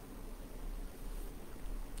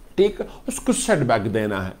 ठीक, उसको सेटबैक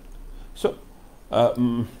देना है। सो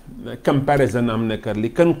कंपैरिजन हमने कर ली।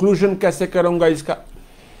 कंक्लूजन कैसे करूंगा इसका?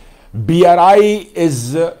 BRI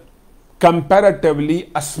is comparatively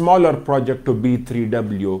a smaller project to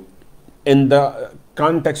B3W in the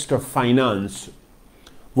context of finance।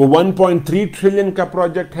 वो 1.3 ट्रिलियन का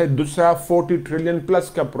प्रोजेक्ट है, दूसरा 40 ट्रिलियन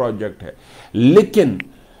प्लस का प्रोजेक्ट है। लेकिन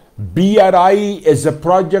BRI is a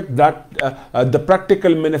project that the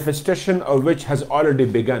practical manifestation of which has already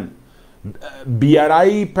begun।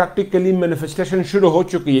 BRI practically manifestation शुरू हो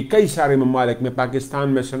चुकी है कई सारे ममालिक में, पाकिस्तान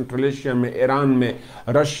में, सेंट्रल एशिया में, ईरान में,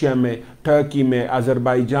 रशिया में, टर्की में,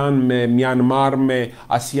 अजरबैजान में, म्यांमार में,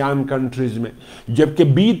 आसियान कंट्रीज में। जबकि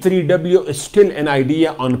B3W is still an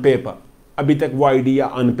idea on paper, अभी तक वो आइडिया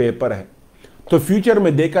ऑन पेपर है। तो फ्यूचर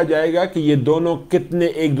में देखा जाएगा कि ये दोनों कितने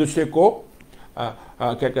एक दूसरे को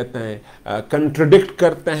क्या कहते हैं कंट्रडिक्ट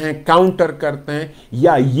करते हैं, काउंटर करते हैं,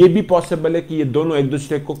 या ये भी पॉसिबल है कि ये दोनों एक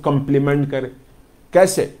दूसरे को कंप्लीमेंट करें।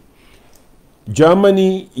 कैसे?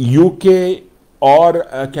 जर्मनी, यूके और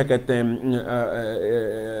क्या कहते हैं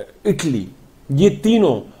इटली, ये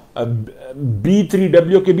तीनों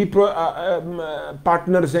B3W के भी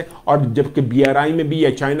पार्टनर्स हैं, और जबकि BRI में भी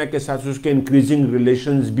या चाइना के साथ उसके इंक्रीजिंग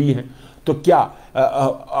रिलेशंस भी हैं। तो क्या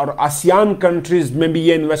और आसियान कंट्रीज में भी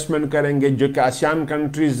ये इन्वेस्टमेंट करेंगे, जो कि आसियान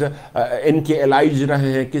कंट्रीज इनके एलाइज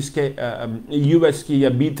रहे हैं किसके? यूएस की या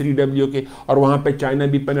B3W के, और वहाँ पे चाइना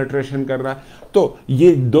भी पेनिट्रेशन कर रहा है। तो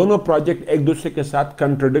ये दोनों प्रोजेक्ट एक दूसरे के साथ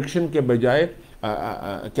कंट्रोडिक्शन के बजाय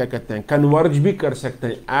क्या कहते हैं कन्वर्ज भी कर सकते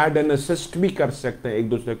हैं, ऐड एंड असिस्ट भी कर सकते हैं एक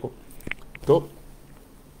दूसरे को। तो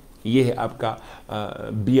ये है आपका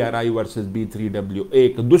BRI वर्सेस B3W।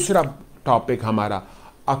 एक दूसरा टॉपिक हमारा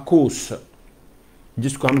AUKUS,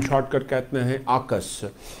 जिसको हम शॉर्टकट कहते हैं AUKUS,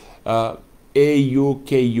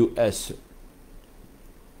 AUKUS।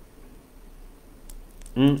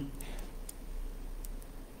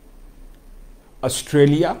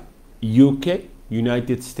 Australia, UK,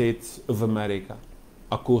 United States of America.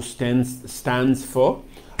 ACO stands for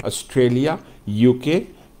Australia, UK,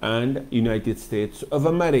 and United States of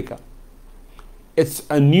America. It's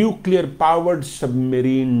a nuclear powered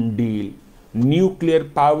submarine deal. Nuclear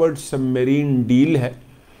powered submarine deal है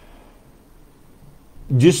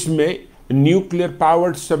जिसमें nuclear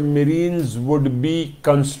powered submarines would be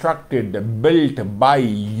constructed, built by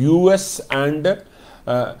US and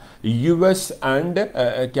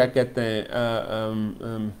क्या कहते हैं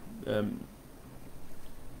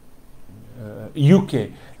UK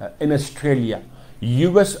in Australia.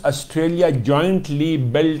 US Australia jointly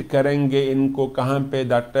build करेंगे इनको कहाँ पे?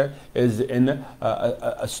 That is in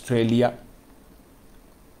Australia.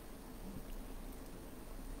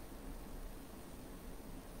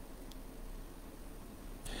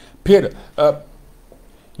 फिर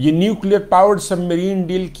ये न्यूक्लियर पावर्ड सबमरीन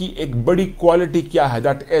डील की एक बड़ी क्वालिटी क्या है?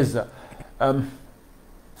 दैट इज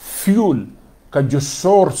फ्यूल का जो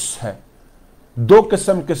सोर्स है, दो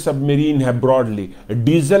किस्म के सबमरीन है broadly.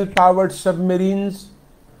 Diesel powered submarines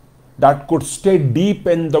that could stay deep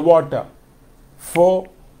in the water for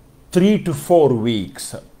 3 to 4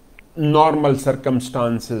 weeks normal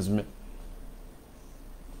circumstances में.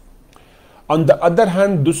 On the other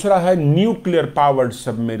hand, दूसरा है nuclear powered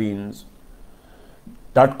submarines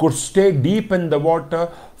that could stay deep in the water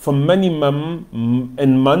for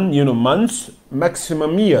months,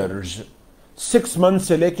 maximum years. 6 months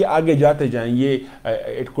से लेके आगे जाते जाएं ये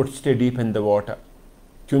it could stay deep in the water,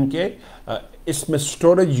 क्योंकि इसमें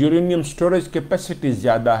स्टोरेज, यूरेनियम स्टोरेज कैपेसिटी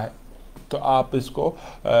ज़्यादा है, तो आप इसको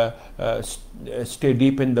stay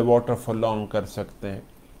deep in the water for long कर सकते हैं.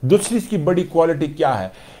 दूसरी इसकी बड़ी क्वालिटी क्या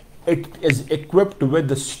है? It is equipped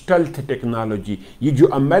with stealth technology. ये जो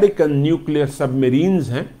अमेरिकन न्यूक्लियर सबमरीन्स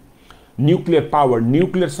हैं, न्यूक्लियर पावर्ड,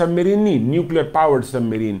 न्यूक्लियर सबमरीन नहीं, nuclear powered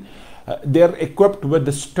submarine, they are equipped with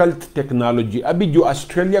stealth technology. अभी जो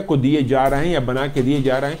ऑस्ट्रेलिया को दिए जा रहे हैं या बना के दिए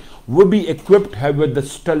जा रहे हैं वो भी इक्विप्ड है विद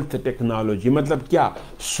स्टेल्थ टेक्नोलॉजी. मतलब क्या?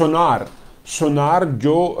 सोनार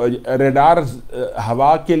जो रेडार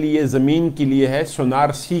हवा के लिए, ज़मीन के लिए है,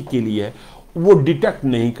 सोनार सी के लिए है, वो डिटेक्ट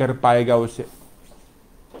नहीं कर पाएगा उसे.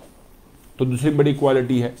 तो दूसरी बड़ी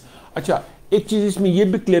क्वालिटी है. अच्छा, एक चीज इसमें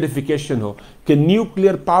यह भी क्लेरिफिकेशन हो कि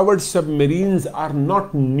nuclear powered submarines are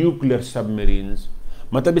not nuclear submarines.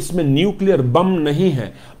 मतलब इसमें न्यूक्लियर बम नहीं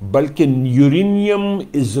है, बल्कि uranium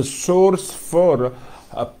is a source for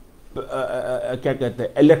क्या कहते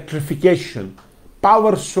हैं, इलेक्ट्रिफिकेशन.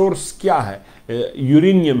 पावर सोर्स क्या है?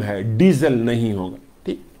 यूरेनियम है, डीजल नहीं होगा.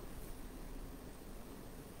 ठीक.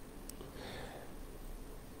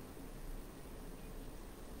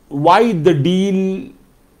 Why the deal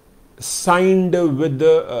signed with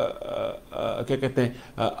क्या कहते हैं,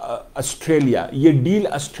 ऑस्ट्रेलिया? ये डील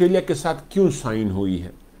ऑस्ट्रेलिया के साथ क्यों साइन हुई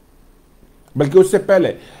है? बल्कि उससे पहले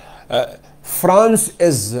France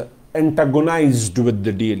is एंटागोनाइज्ड with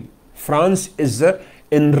the deal. France is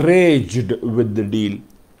enraged with the deal.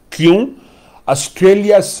 क्यों?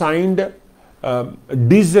 Australia signed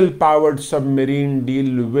diesel powered submarine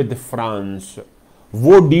deal with France.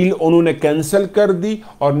 वो डील उन्होंने कैंसिल कर दी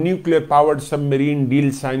और nuclear powered submarine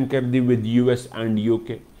deal sign कर दी विद यूएस एंड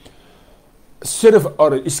यूके. सिर्फ,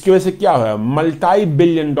 और इसकी वजह से क्या हुआ? Multi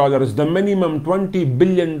billion dollars, the minimum $20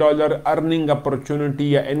 billion earning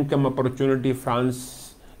opportunity या इनकम अपॉर्चुनिटी फ्रांस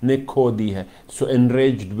ने खो दी है. सो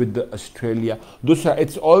एनरेज्ड विद ऑस्ट्रेलिया. दूसरा,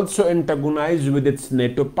 it's also एंटागोनाइज्ड with its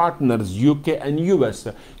NATO partners UK and US,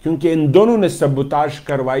 क्योंकि इन दोनों ने सबुताश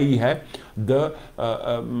करवाई है द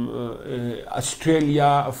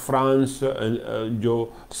ऑस्ट्रेलिया फ्रांस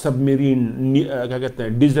जो सबमरीन क्या कहते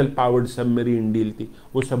हैं, डीजल पावर्ड सबमरीन डील थी,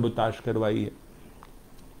 वो सबुताश करवाई है.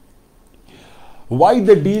 Why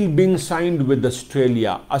the deal being signed with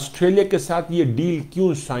Australia? Australia के साथ ये डील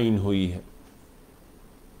क्यों साइन हुई है?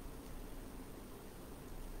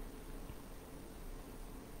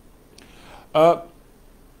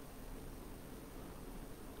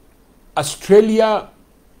 Australia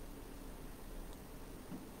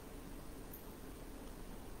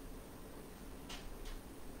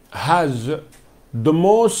has the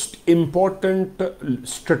most important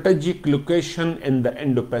strategic location in the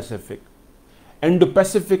Indo-Pacific.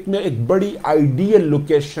 Indo-Pacific में एक बड़ी आइडियल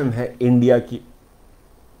लोकेशन है इंडिया की,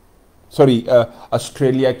 सॉरी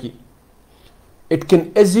ऑस्ट्रेलिया की. It can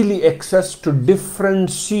easily access to different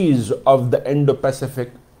seas of the Indo-Pacific.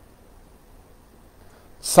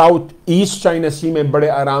 South east China सी में बड़े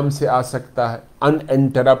आराम से आ सकता है,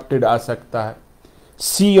 अनइंटरप्टेड आ सकता है.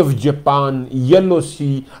 सी ऑफ जापान, येलो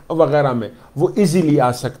सी वगैरह में वो इजीली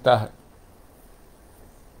आ सकता है.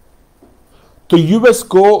 तो यूएस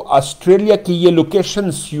को ऑस्ट्रेलिया की ये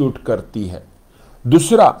लोकेशन सूट करती है।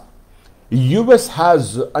 दूसरा, US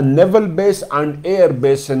has a naval base and air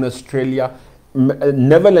base in Australia.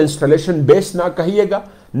 Naval installation base ना कहिएगा,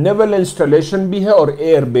 नेवल इंस्टॉलेशन भी है और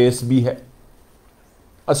एयर बेस भी है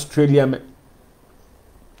ऑस्ट्रेलिया में।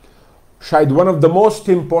 शायद one of the most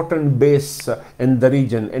important base in the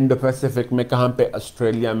reason, Indo Pacific में कहां पे?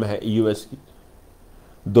 ऑस्ट्रेलिया में है यूएस की।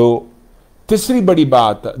 दो, तीसरी बड़ी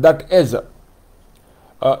बात दैट इज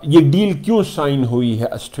ये डील क्यों साइन हुई है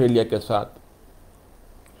ऑस्ट्रेलिया के साथ?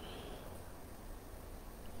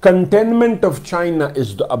 Containment of China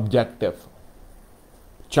is the objective.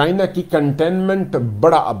 China की कंटेनमेंट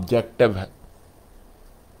बड़ा ऑब्जेक्टिव है।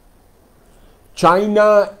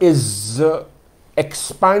 China is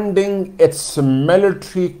expanding it's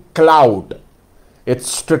military cloud, its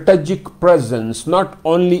strategic presence not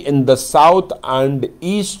only in the South and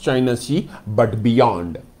East China Sea but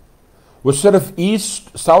beyond. वो सिर्फ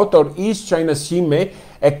east, south और east China सी में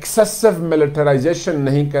excessive militarisation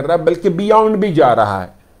नहीं कर रहा बल्कि बियॉन्ड भी जा रहा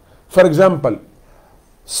है। For example,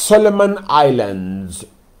 Solomon islands,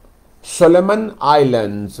 Solomon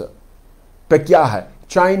islands पे क्या है?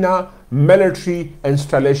 चाइना मिलिट्री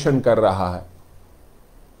इंस्टॉलेशन कर रहा है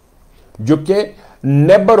जो कि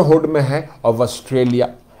नेबरहुड में है of Australia,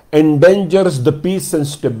 endangers the piece and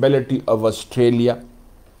stability of Australia.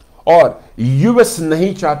 और यूएस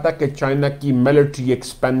नहीं चाहता कि चाइना की मिलिट्री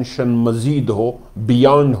एक्सपेंशन मजीद हो,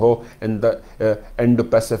 बियॉन्ड हो in the Indo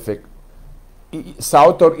Pacific.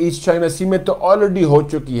 South और ईस्ट चाइना सी में तो ऑलरेडी हो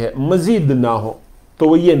चुकी है, मजीद ना हो, तो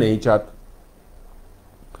वो ये नहीं चाहता।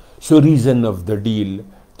 सो रीजन ऑफ द डील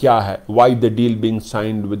क्या है? Why the deal being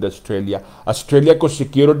signed with Australia? Australia को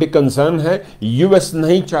सिक्योरिटी कंसर्न है, यूएस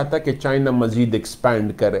नहीं चाहता कि चाइना मजीद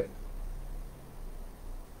एक्सपैंड करे,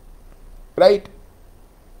 right?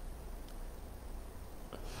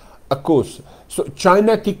 Of course, so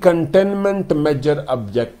China की कंटेनमेंट मेजर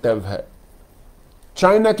ऑब्जेक्टिव है।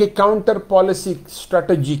 चाइना की काउंटर पॉलिसी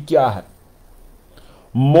स्ट्रेटजी क्या है?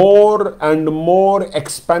 More and more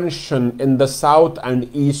expansion in the south and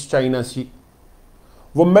east China सी।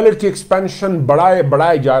 वो मिलिट्री एक्सपेंशन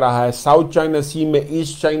बढ़ाए जा रहा है साउथ चाइना सी में,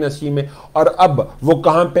 ईस्ट चाइना सी में, और अब वो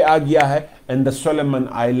कहां पे आ गया है? इन द सोलोमन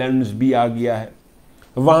आइलैंड्स भी आ गया है।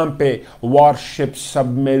 वहां पे वॉरशिप,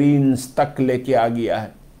 सबमरीन्स तक लेके आ गया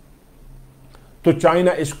है। तो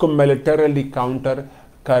चाइना इसको मिलिटरली काउंटर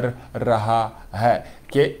कर रहा है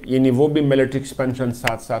कि यानी वो भी मिलिट्री एक्सपेंशन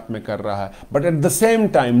साथ साथ में कर रहा है। But at the same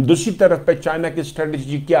time दूसरी तरफ पे चाइना की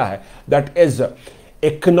स्ट्रेटजी क्या है? That is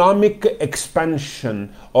economic expansion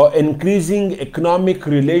or increasing economic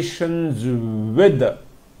relations with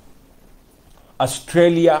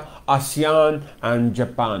Australia, ASEAN and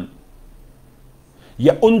Japan,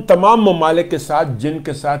 या उन तमाम ममालिक के साथ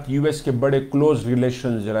जिनके साथ यूएस के बड़े क्लोज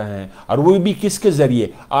रिलेशंस रहे हैं, और वो भी किसके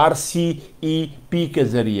जरिए? RCEP के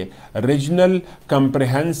जरिए, रीजनल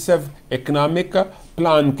कंप्रिहेंसिव इकोनॉमिक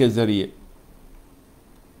प्लान के जरिए।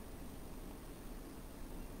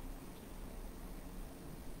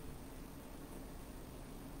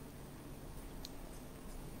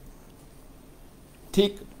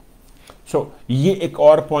 ठीक, सो ये एक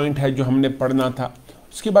और पॉइंट है जो हमने पढ़ना था।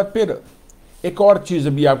 उसके बाद फिर एक और चीज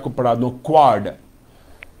अभी आपको पढ़ा दूं,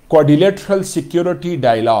 क्वाड्रिलेटरल सिक्योरिटी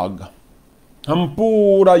डायलॉग। हम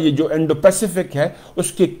पूरा ये जो इंडो पैसिफिक है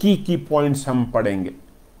उसके की पॉइंट्स हम पढ़ेंगे,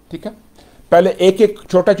 ठीक है? पहले एक एक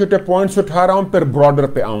छोटे पॉइंट्स उठा रहा हूं, फिर ब्रॉडर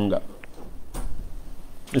पे आऊंगा।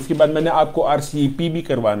 इसके बाद मैंने आपको RCEP भी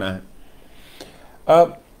करवाना है।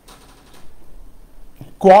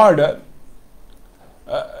 क्वाड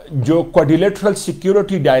जो क्वाड्रिलेटरल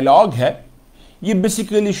सिक्योरिटी डायलॉग है, ये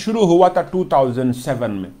बेसिकली शुरू हुआ था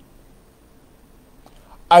 2007 में।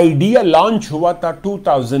 आइडिया लॉन्च हुआ था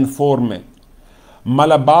 2004 में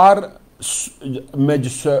मलाबार में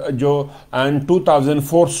जो एंड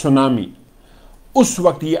 2004 सुनामी, उस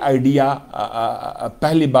वक्त ये आइडिया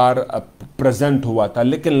पहली बार प्रेजेंट हुआ था,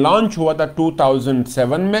 लेकिन लॉन्च हुआ था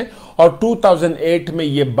 2007 में और 2008 में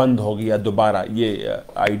ये बंद हो गया दोबारा। ये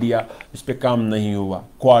आइडिया इस पे काम नहीं हुआ,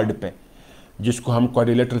 क्वाड पे, जिसको हम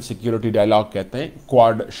क्वाड्रिलेटरल सिक्योरिटी डायलॉग कहते हैं,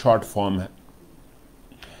 क्वाड शॉर्ट फॉर्म है।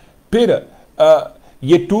 फिर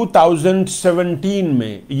ये 2017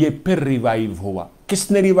 में ये फिर रिवाइव हुआ।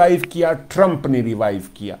 किसने रिवाइव किया? ट्रंप ने रिवाइव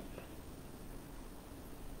किया,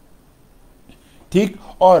 ठीक?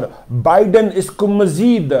 और बाइडेन इसको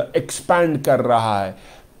मजीद एक्सपैंड कर रहा है।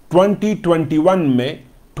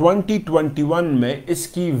 2021 में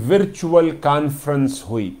इसकी वर्चुअल कॉन्फ्रेंस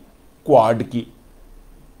हुई क्वाड की।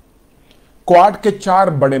 क्वाड के 4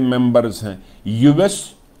 बड़े मेंबर्स हैं,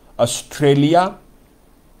 US, Australia,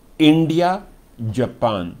 India,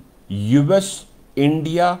 Japan. US,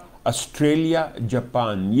 India, Australia,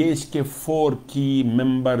 Japan, ये इसके 4 की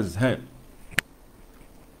मेंबर्स हैं.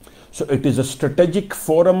 So it is a strategic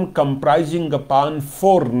forum comprising upon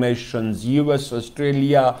 4 nations, US,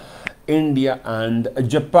 Australia, India and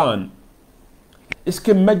Japan.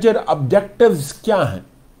 इसके मेजर ऑब्जेक्टिव्स क्या हैं?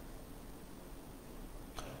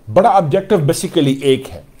 बड़ा ऑब्जेक्टिव बेसिकली एक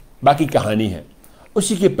है, बाकी कहानी है.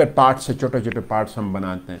 उसी के पर पार्ट से छोटे छोटे पार्ट्स हम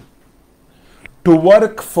बनाते हैं. To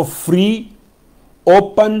work for free,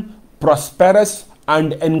 open, prosperous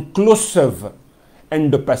and inclusive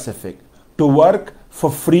Indo-Pacific. To work for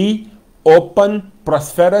free, open,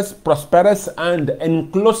 prosperous and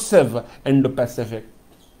inclusive Indo-Pacific.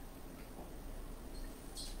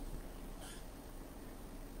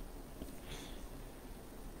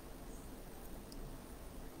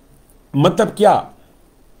 मतलब क्या?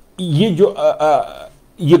 ये जो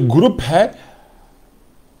ये ग्रुप है,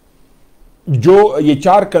 जो ये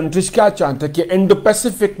 4 कंट्रीज क्या चाहते हैं कि इंडो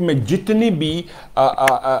पैसिफिक में जितनी भी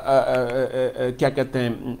क्या कहते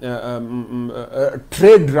हैं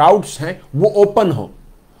ट्रेड राउट्स हैं वो ओपन हो,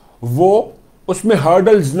 वो उसमें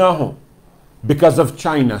हर्डल्स ना हो because of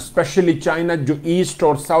China. Specially China जो ईस्ट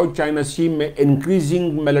और साउथ चाइना सी में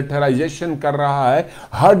इंक्रीजिंग मिलिटराइजेशन कर रहा है,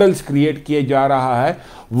 हर्डल्स क्रिएट किए जा रहा है.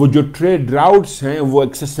 वो जो ट्रेड राउट्स हैं, वो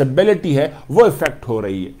एक्सेसिबिलिटी है, वो इफेक्ट हो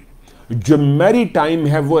रही है. जो मैरी टाइम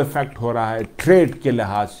है वो इफेक्ट हो रहा है ट्रेड के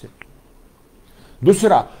लिहाज से.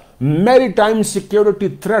 दूसरा, मैरी टाइम सिक्योरिटी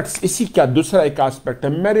थ्रेट्स, इसी का दूसरा एक एस्पेक्ट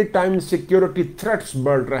है. मैरी टाइम सिक्योरिटी थ्रेट्स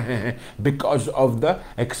बढ़ रहे हैं because of the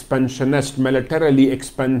expansionist, militarily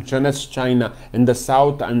expansionist China in the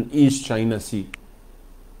south and east China C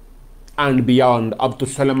and beyond. अब तो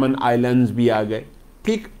सोलोमन आइलैंड्स भी आ गए.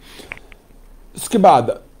 ठीक. इसके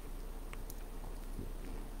बाद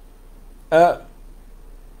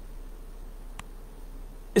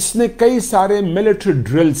इसने कई सारे मिलिट्री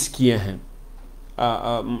ड्रिल्स किए हैं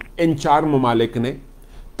इन 4 ममालिक ने,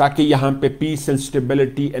 ताकि यहां पे पीस एंड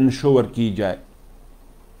स्टेबिलिटी इंश्योर की जाए.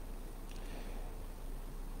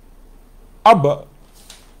 अब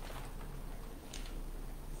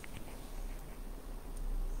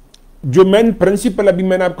जो मेन प्रिंसिपल अभी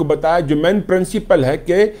मैंने आपको बताया, जो मेन प्रिंसिपल है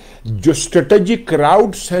कि जो स्ट्रेटेजिक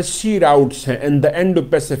राउट्स हैं, सी राउट्स हैं इन द इंडो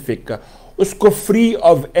पैसिफिक, उसको free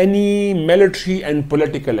of any military and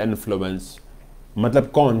political influence. मतलब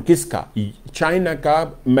कौन किसका? चाइना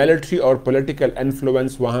का मिलिट्री और पॉलिटिकल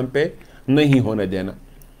इन्फ्लुएंस वहां पे नहीं होने देना.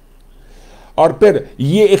 और फिर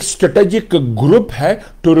ये एक स्ट्रेटेजिक ग्रुप है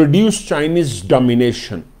to reduce Chinese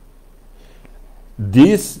domination.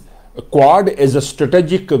 This quad is a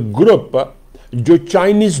strategic group जो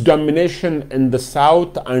Chinese domination in the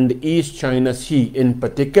south and east China C in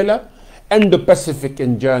particular, Indo Pacific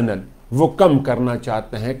in general, वो कम करना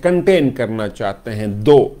चाहते हैं, कंटेन करना चाहते हैं.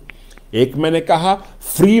 2, एक मैंने कहा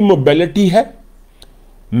फ्री मोबिलिटी है,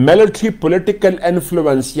 मिलिट्री पॉलिटिकल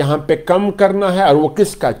इन्फ्लुएंस यहां पे कम करना है, और वो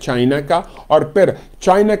किसका? चाइना का. और फिर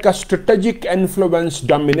चाइना का स्ट्रेटेजिक इन्फ्लुएंस,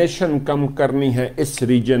 डोमिनेशन कम करनी है इस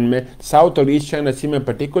रीजन में, साउथ और ईस्ट चाइना सी में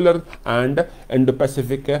particular and Indo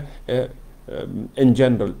Pacific in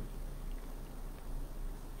general.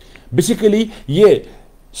 Basically ये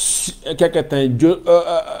क्या कहते हैं, जो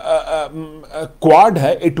क्वाड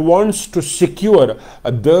है, it wants to secure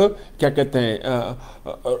the क्या कहते हैं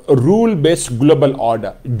रूल बेस्ड ग्लोबल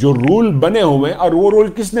ऑर्डर. जो रूल बने हुए हैं, और वो रूल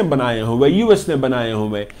किसने बनाए हुए? यूएस ने बनाए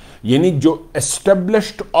हुए. यानी जो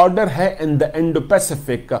एस्टेब्लिश्ड ऑर्डर है इन द इंडो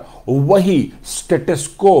पैसिफिक, वही स्टेटस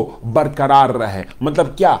को बरकरार रहे.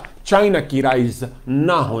 मतलब क्या? चाइना की राइज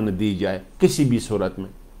ना होने दी जाए किसी भी सूरत में.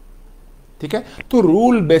 ठीक है. तो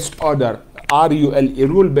rule based order, RULE,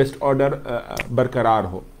 rule based order बरकरार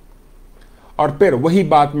हो. और फिर वही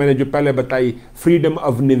बात मैंने जो पहले बताई, फ्रीडम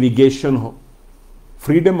ऑफ नेविगेशन हो,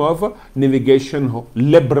 फ्रीडम ऑफ नेविगेशन हो,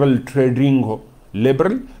 लिबरल ट्रेडिंग हो,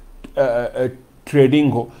 लिबरल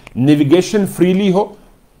ट्रेडिंग हो, नेविगेशन फ्रीली हो.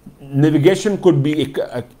 Navigation could be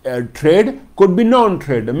trade, could be non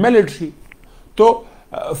trade, military. तो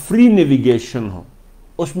फ्री नेविगेशन हो,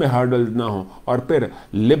 उसमें हर्डल ना हो. और फिर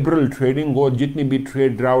लिबरल ट्रेडिंग हो, जितनी भी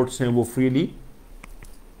ट्रेड राउट्स हैं वो फ्रीली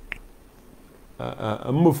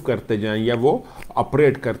मूव करते जाएं या वो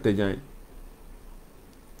ऑपरेट करते जाएं.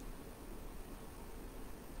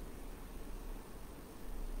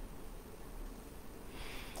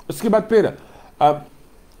 उसके बाद फिर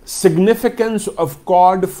significance of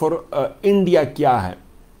quad for India क्या है?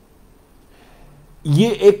 ये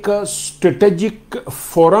एक स्ट्रेटेजिक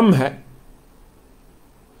फोरम है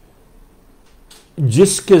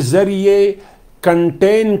जिसके जरिए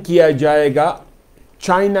कंटेन किया जाएगा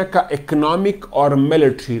चाइना का इकोनॉमिक और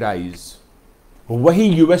मिलिट्री राइज. वही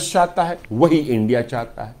यूएस चाहता है, वही इंडिया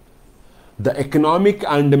चाहता है. the economic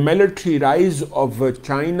and military rise of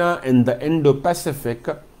China in the Indo-Pacific,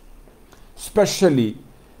 especially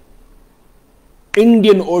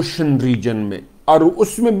Indian ocean reason में, और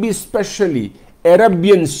उसमें भी स्पेशली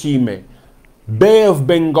अरेबियन सी में, बे ऑफ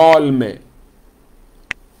बंगाल में,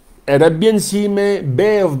 अरेबियन सी में,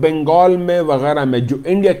 बे ऑफ बंगाल में वगैरह में जो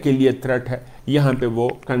इंडिया के लिए थ्रेट है, यहां पे वो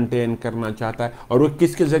कंटेन करना चाहता है। और वो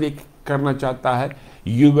किसके जरिए करना चाहता है?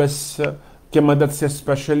 यूएस के मदद से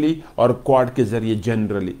स्पेशली, और क्वाड के जरिए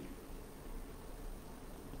generally.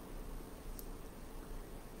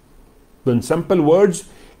 In simple words,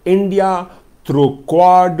 India through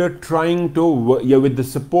Quad trying to, with the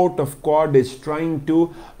support of Quad, is trying to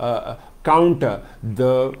counter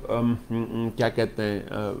the क्या कहते हैं,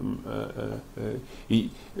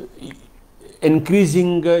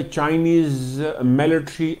 increasing Chinese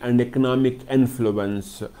military and economic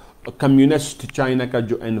influence, communist China का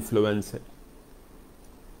जो इन्फ्लुएंस है।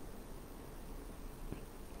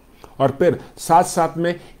 और फिर साथ साथ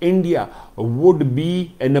में India would be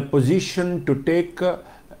in a position to take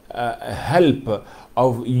help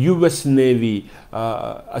of US navy,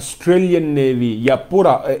 Australian navy, या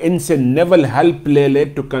पूरा इनसे नेवल हेल्प ले ले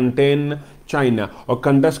टू कंटेन चाइना और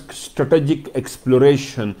conduct strategic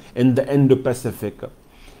exploration in the Indo Pacific.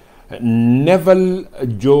 Naval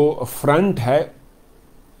जो फ्रंट है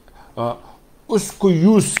उसको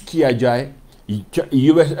यूज किया जाए,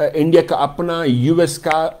 यूएस, इंडिया का अपना, यूएस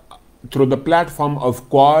का through the platform of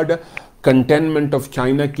quad containment of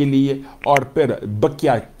China के लिए, और फिर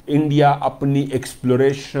बकिया इंडिया अपनी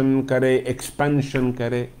एक्सप्लोरेशन करे, एक्सपेंशन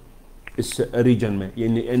करे इस रीजन में,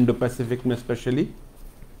 यानी इंडो पैसिफिक में स्पेशली।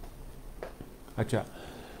 अच्छा,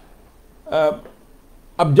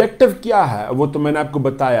 ऑब्जेक्टिव क्या है वो तो मैंने आपको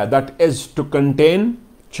बताया, that is to contain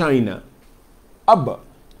China. अब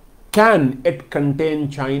कैन इट कंटेन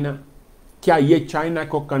चाइना? क्या ये चाइना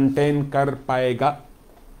को कंटेन कर पाएगा?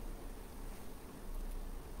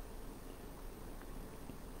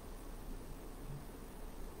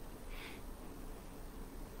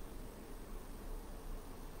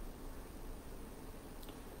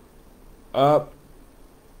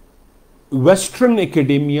 Western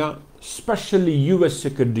academia, especially US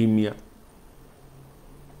academia,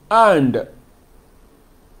 and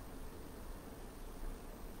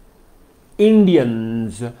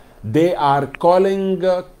Indians, they are calling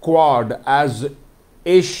Quad as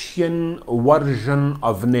Asian version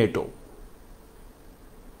of NATO,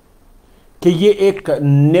 कि ये एक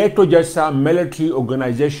नेटो जैसा मिलिट्री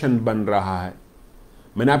ऑर्गेनाइजेशन बन रहा है।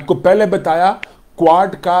 मैंने आपको पहले बताया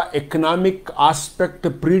क्वाड का इकोनॉमिक एस्पेक्ट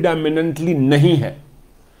प्रीडोमिनेंटली नहीं है,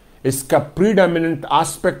 इसका प्रीडोमिनेंट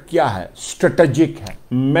एस्पेक्ट क्या है? स्ट्रेटेजिक है,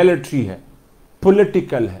 मिलिट्री है,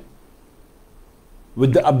 पॉलिटिकल है,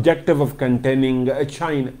 with the objective of containing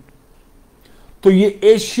China. तो ये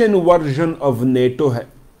एशियन वर्जन ऑफ नेटो है।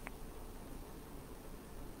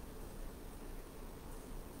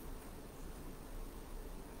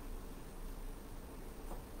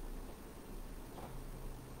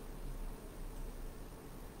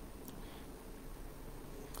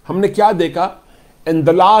 हमने क्या देखा इन द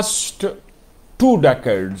लास्ट 2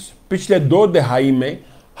 डेकेड्स, पिछले 2 दहाई में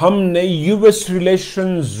हमने यूएस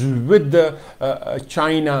रिलेशंस विद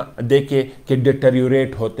चाइना देखे कि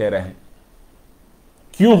डिटेरियोरेट होते रहे।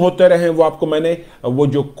 क्यों होते रहे वो आपको मैंने वो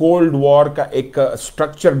जो कोल्ड वॉर का एक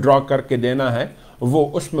स्ट्रक्चर ड्रॉ करके देना है, वो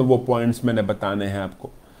उसमें वो पॉइंट्स मैंने बताने हैं आपको।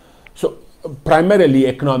 सो प्राइमरीली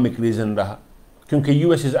इकोनॉमिक रीजन रहा, क्योंकि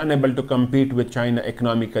US is unable to compete with China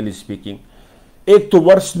economically speaking. एक तो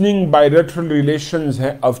वर्सनिंग बायलैटरल रिलेशंस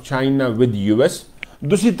है ऑफ चाइना विद यूएस,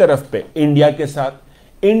 दूसरी तरफ पे इंडिया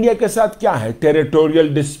के साथ क्या है?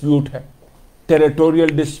 टेरिटोरियल डिस्प्यूट है, टेरिटोरियल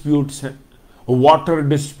डिस्प्यूट्स हैं, वाटर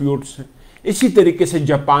डिस्प्यूट्स हैं। इसी तरीके से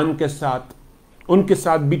जापान के साथ, उनके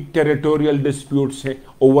साथ भी टेरिटोरियल डिस्प्यूट्स हैं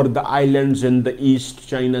over the islands in the east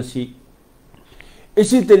China सी।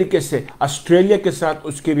 इसी तरीके से ऑस्ट्रेलिया के साथ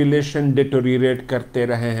उसके रिलेशन डिटोरिएट करते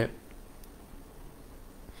रहे हैं,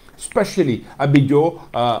 स्पेशली अभी जो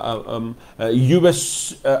US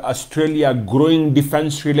Australia growing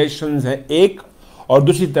defence relations है एक, और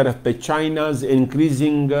दूसरी तरफ पे China's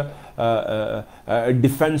increasing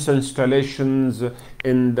defence installations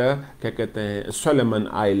in the क्या कहते हैं सोलोमन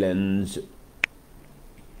आइलैंड्स।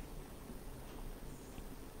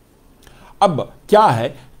 अब क्या है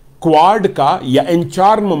क्वाड का या इन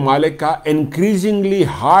 4 ममालिक का इंक्रीजिंगली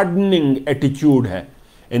हार्डनिंग एटीट्यूड है,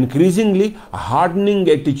 इंक्रीजिंगली हार्डनिंग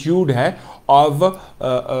एटीट्यूड है ऑफ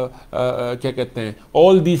क्या कहते हैं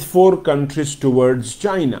all these 4 countries towards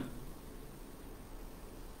China.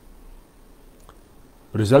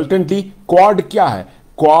 Resultantly quad क्या है?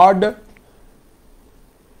 Quad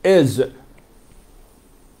is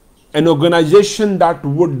an organization that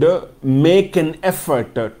would make an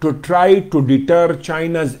effort to try to deter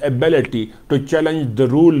China's ability to challenge the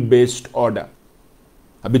rule-based order.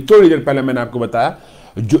 अभी थोड़ी देर पहले मैंने आपको बताया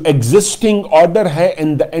जो एग्जिस्टिंग ऑर्डर है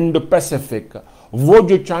इन द इंडो पैसिफिक, वो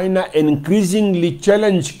जो चाइना इंक्रीजिंगली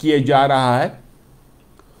चैलेंज किए जा रहा है,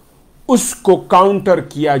 उसको काउंटर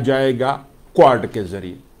किया जाएगा क्वाड के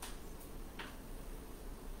जरिए।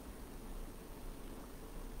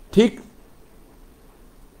 ठीक,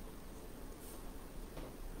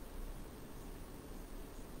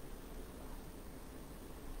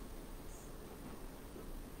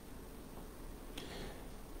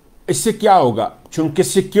 इससे क्या होगा? चूंकि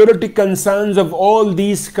security concerns of all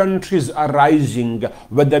these countries are rising,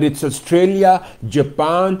 whether it's Australia,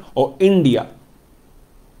 Japan और इंडिया,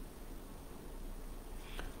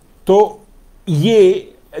 तो ये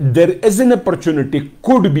there is an opportunity,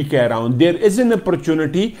 could be कह रहा हूं, there is an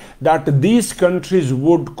opportunity that these countries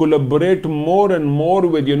would collaborate more and more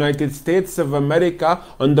with United States of America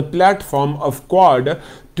on the platform of Quad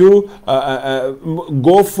to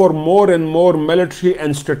go for more and more military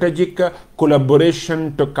and strategic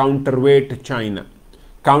collaboration to counterweight China,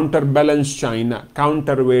 counterbalance China,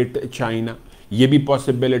 counterweight China. ये भी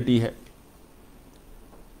possibility है।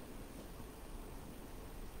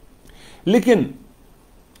 लेकिन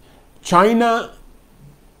China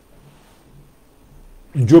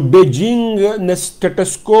जो Beijing ने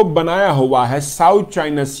status को बनाया हुआ है साउथ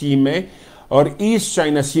चाइना सी में और ईस्ट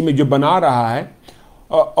चाइना सी में जो बना रहा है,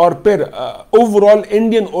 और फिर ओवरऑल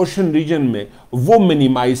इंडियन ओशन रीजन में, वो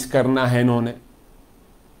मिनिमाइज करना है इन्होंने।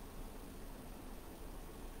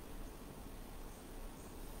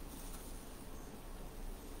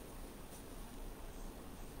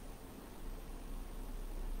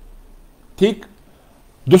 ठीक,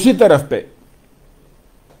 दूसरी तरफ पे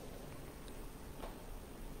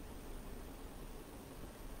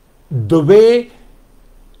the way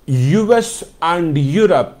US and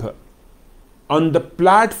Europe on the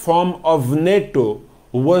platform of NATO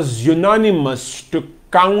was unanimous to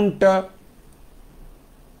counter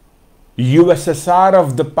USSR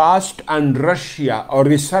of the past and Russia or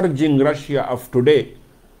resurging Russia of today,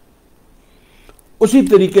 उसी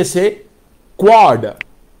तरीके से क्वाड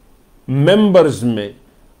members में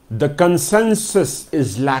the consensus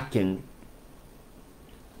is lacking.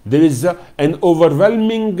 There is an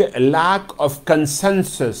overwhelming lack of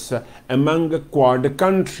consensus among Quad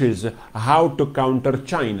countries how to counter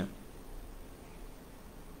China.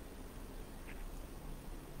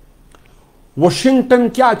 Washington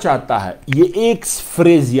क्या चाहता है? ये एक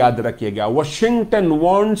phrase याद रखिएगा, Washington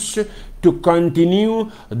wants to continue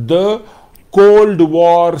the Cold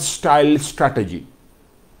War style strategy.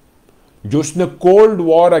 जो उसने कोल्ड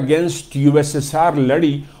वॉर अगेंस्ट यूएसएसआर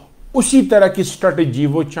लड़ी, उसी तरह की स्ट्रेटेजी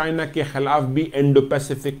वो चाइना के खिलाफ भी इंडो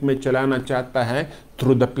पैसिफिक में चलाना चाहता है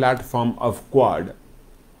through the platform of quad.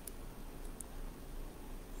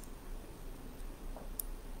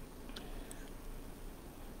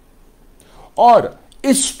 और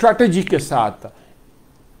इस स्ट्रेटेजी के साथ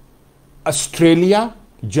Australia,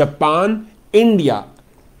 Japan, India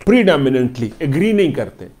predominantly agree नहीं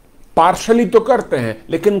करते, पार्शली तो करते हैं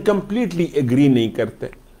लेकिन कंप्लीटली एग्री नहीं करते।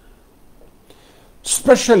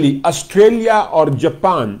 स्पेशली ऑस्ट्रेलिया और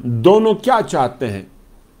जापान दोनों क्या चाहते हैं?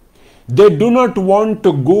 They do not want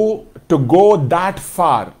to go that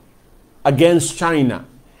far against China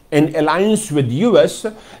in alliance with US.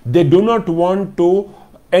 They do not want to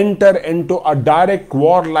enter into a direct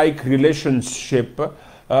war like relationship,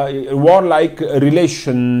 war like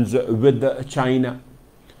relations with China.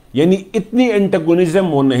 यानी इतनी antagonism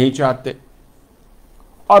वो नहीं चाहते।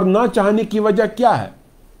 और ना चाहने की वजह क्या है?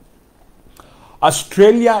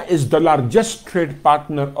 Australia is the largest trade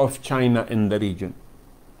partner of China in the reason,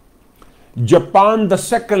 Japan the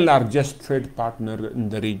second largest trade partner in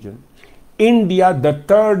the reason, India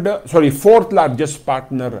the fourth largest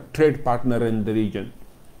partner, trade partner in the reason.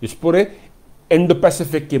 इस पूरे इंडो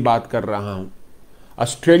पैसिफिक की बात कर रहा हूं।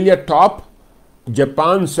 Australia top,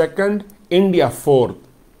 Japan second, India fourth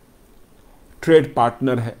trade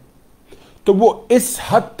partner है। तो वो इस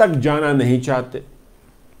हद तक जाना नहीं चाहते।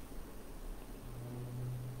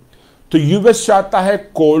 तो यूएस चाहता है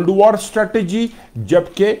कोल्ड वॉर स्ट्रेटेजी,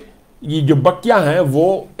 जबकि ये जो बकिया हैं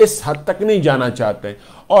वो इस हद तक नहीं जाना चाहते।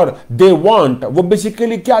 और दे वांट, वो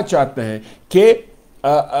बेसिकली क्या चाहते हैं कि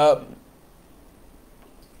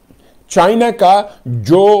चाइना का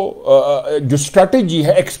जो स्ट्रेटेजी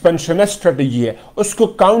है, एक्सपेंशनिस्ट स्ट्रेटेजी है, उसको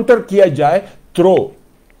काउंटर किया जाए थ्रू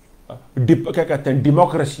क्या कहते हैं,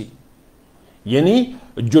 डेमोक्रेसी। यानी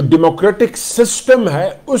जो डेमोक्रेटिक सिस्टम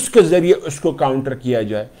है उसके जरिए उसको काउंटर किया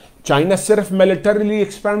जाए। चाइना सिर्फ मिलिटरीली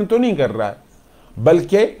एक्सपैंड तो नहीं कर रहा है,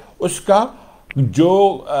 बल्कि उसका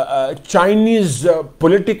जो चाइनीज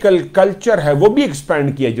पॉलिटिकल कल्चर है वो भी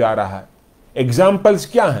एक्सपैंड किया जा रहा है। एग्जाम्पल्स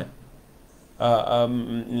क्या हैं?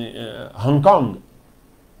 हांगकांग,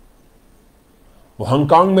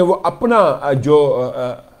 हांगकांग में वो अपना जो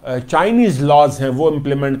चाइनीज लॉज हैं वो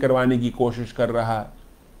इंप्लीमेंट करवाने की कोशिश कर रहा है।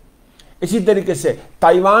 इसी तरीके से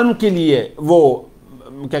ताइवान के लिए वो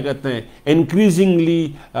क्या कहते हैं, इंक्रीजिंगली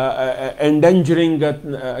एंडेंजरिंग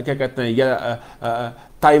क्या कहते हैं, या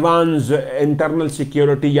ताइवान्स इंटरनल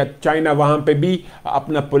सिक्योरिटी, या चाइना वहाँ पे भी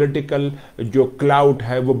अपना पॉलिटिकल जो क्लाउड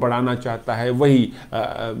है वो बढ़ाना चाहता है, वही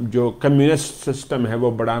जो कम्युनिस्ट सिस्टम है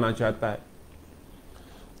वो बढ़ाना चाहता है।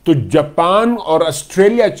 तो जापान और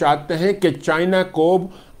ऑस्ट्रेलिया चाहते हैं कि चाइना को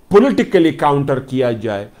पॉलिटिकली काउंटर किया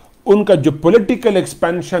जाए, उनका जो पॉलिटिकल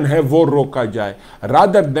एक्सपेंशन है वो रोका जाए,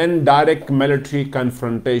 rather than direct military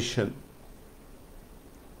confrontation.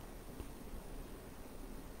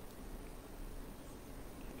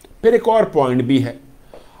 फिर एक और पॉइंट भी है,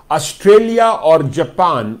 ऑस्ट्रेलिया और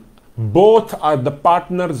Japan both are the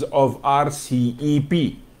partners of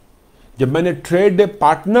RCEP। जब मैंने ट्रेड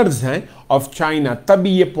पार्टनर्स हैं ऑफ चाइना, तभी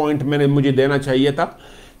ये पॉइंट मुझे देना चाहिए था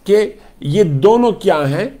कि ये दोनों क्या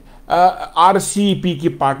हैं, RCEP की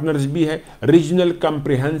पार्टनर्स भी है। रीजनल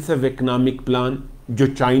कम्प्रिहेंसिव इकोनॉमिक प्लान जो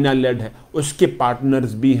चाइना लेड है उसके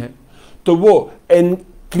पार्टनर्स भी हैं। तो वो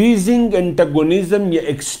इंक्रीजिंग एंटागोनिज्म या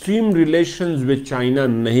एक्सट्रीम रिलेशंस विद चाइना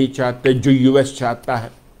नहीं चाहते, जो US चाहता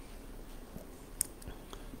है।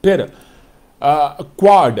 फिर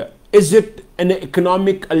quad, is it an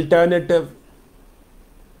economic alternative?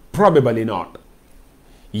 Probably not.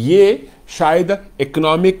 ये शायद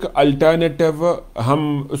इकोनॉमिक अल्टरनेटिव,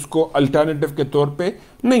 हम उसको अल्टरनेटिव के तौर पे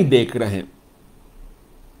नहीं देख रहे हैं।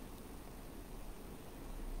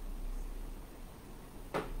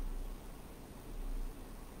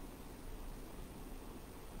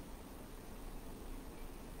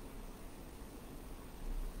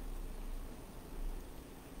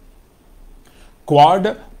 Quad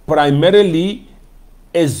primarily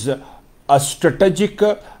is a strategic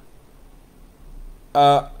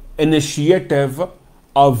initiative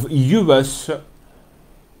of US,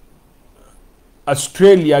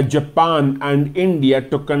 Australia, Japan and India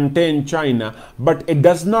to contain China, but it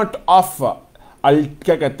does not offer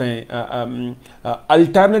क्या कहते हैं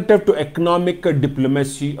alternative to economic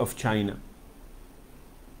diplomacy of China.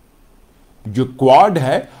 जो क्वाड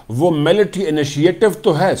है वो मिलिट्री इनिशिएटिव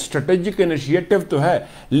तो है, स्ट्रेटेजिक इनिशिएटिव तो है,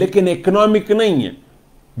 लेकिन इकोनॉमिक नहीं है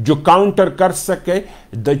जो काउंटर कर सके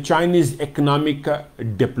the Chinese economic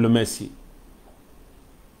diplomacy.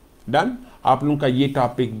 Done, आप लोगों का ये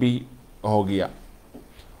टॉपिक भी हो गया।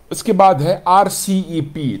 उसके बाद है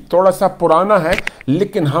RCEP, थोड़ा सा पुराना है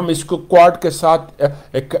लेकिन हम इसको क्वाड के साथ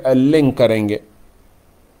एक लिंक करेंगे।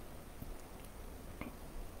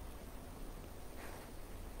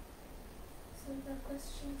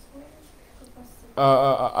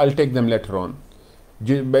 I'll take them later on.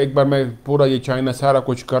 एक बार मैं पूरा ये चाइना सारा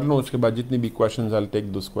कुछ कर लूँ, उसके बाद जितनी भी questions I'll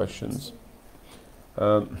take those questions.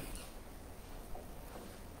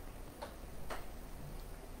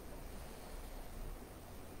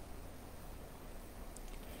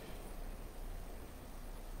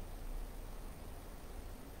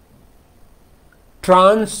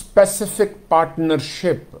 Trans-Pacific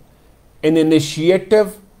Partnership, an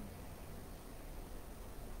initiative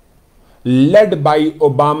led by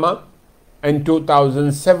Obama in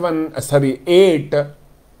 8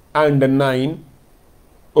 and 9,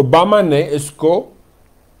 Obama ने इसको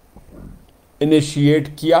इनिशिएट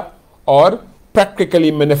किया और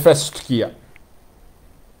प्रैक्टिकली मैनिफेस्ट किया।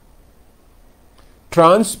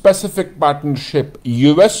 Trans Pacific partnership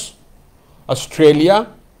US, Australia,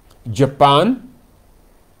 Japan,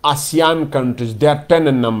 ASEAN countries, they are 10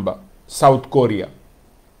 in number, south Korea,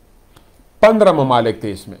 15 ममालिक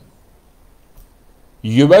थे इसमें,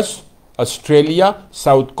 US, Australia,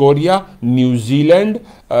 south Korea, New Zealand,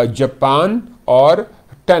 Japan और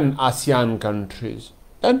 10 ASEAN countries.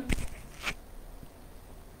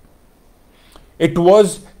 It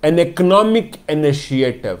was an economic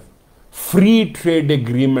initiative, free trade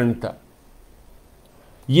agreement था।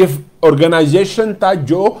 ये organisation था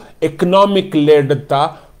जो economic lead था,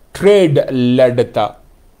 trade lead था।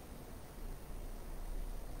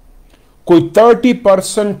 कोई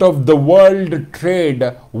 30% of the world trade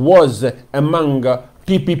was among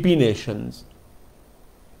TPP Nations.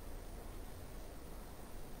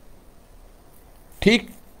 ठीक,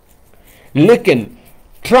 लेकिन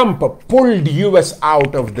Trump pulled US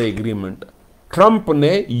out of the agreement. Trump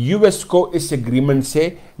ने US को इस एग्रीमेंट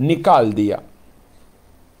से निकाल दिया।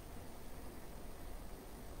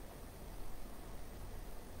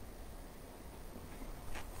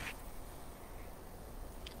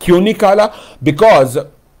 क्यों निकाला? Because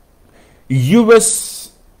US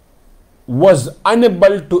was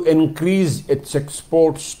unable to increase its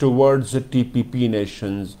exports towards the TPP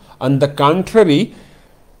nations. On the contrary,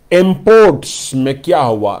 imports में क्या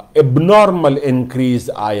हुआ? Abnormal increase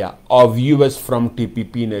आया of US from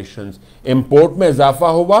TPP nations. Import में इजाफा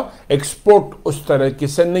हुआ, export उस तरह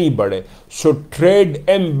से नहीं बढ़े. So trade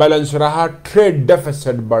imbalance रहा, trade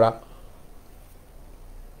deficit बढ़ा.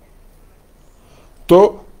 तो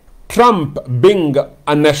Trump being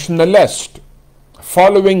a nationalist,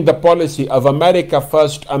 following the policy of America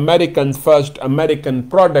first, American first, American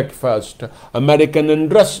product first, American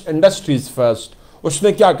industries first,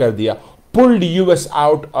 उसने क्या कर दिया? Pulled US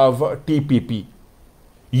out of TPP.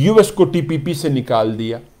 US को TPP से निकाल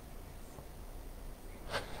दिया.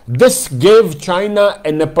 This gave China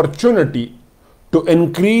an opportunity to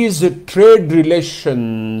increase trade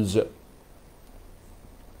relations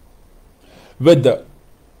with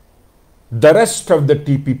the rest of the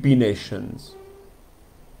TPP nations.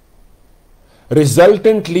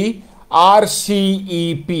 Resultantly,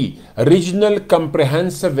 RCEP, Regional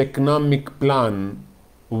Comprehensive Economic Plan,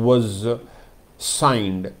 was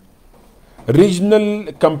signed.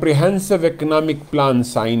 Regional Comprehensive Economic Plan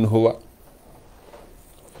sign हुआ.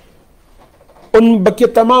 उन बके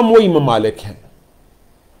तमाम वही ममालिक हैं,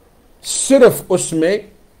 सिर्फ उसमें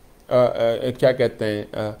क्या कहते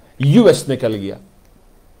हैं, यूएस निकल गया.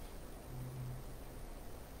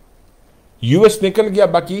 यूएस निकल गया,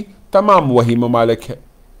 बाकी तमाम वही ममालिक है.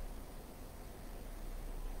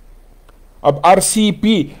 अब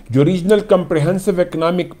आरसीपी जो रीजनल कंप्रिहेंसिव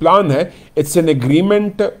इकोनॉमिक प्लान है, इट्स एन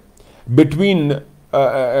एग्रीमेंट बिटवीन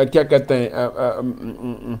क्या कहते हैं,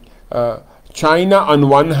 China on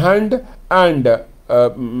one hand and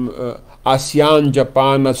ASEAN,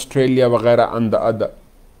 Japan, Australia वगैरह ऑन द अदर.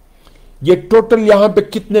 ये टोटल यहां पे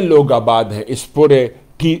कितने लोग आबाद हैं इस पूरे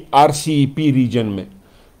आरसीपी रीजन में?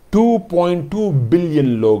 2.2 बिलियन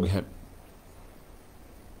लोग हैं,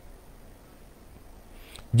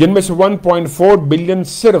 जिनमें से 1.4 बिलियन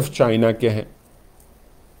सिर्फ चाइना के हैं.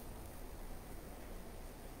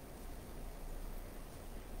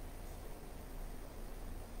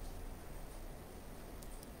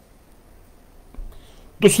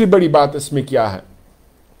 दूसरी बड़ी बात इसमें क्या है?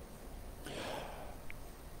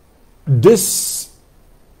 This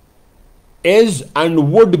is and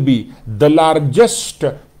would be the largest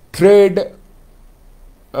trade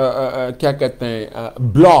क्या कहते हैं,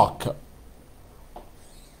 block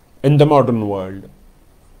in the modern world.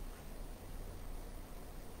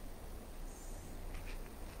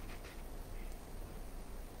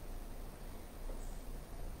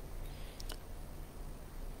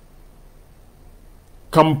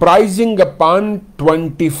 Comprising upon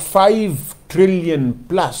 25 trillion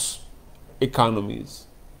plus economies.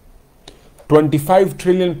 25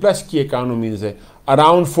 trillion plus की economies है.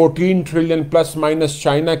 Around 14 trillion plus minus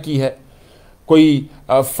China की है. कोई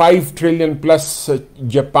 5 ट्रिलियन प्लस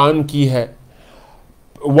जापान की है,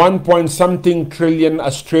 1 पॉइंट समथिंग ट्रिलियन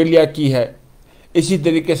ऑस्ट्रेलिया की है, इसी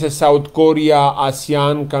तरीके से साउथ कोरिया,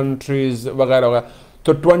 आसियान कंट्रीज वगैरह वगैरह.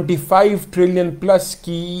 तो 25 ट्रिलियन प्लस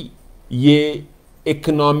की ये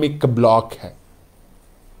इकोनॉमिक ब्लॉक है.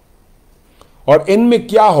 और इनमें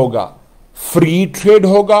क्या होगा? फ्री ट्रेड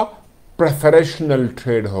होगा, प्रेफरेंशियल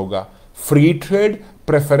ट्रेड होगा. फ्री ट्रेड,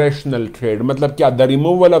 प्रेफरेंशियल ट्रेड मतलब क्या? The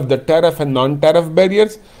removal of the tariff and non tariff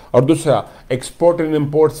barriers. और दूसरा, export and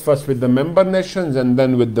imports first with the member Nations and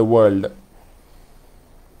then with the world.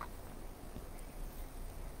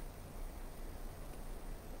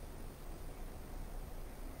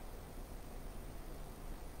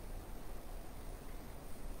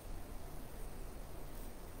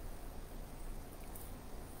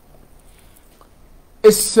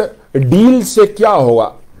 इस डील से क्या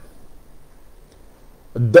होगा?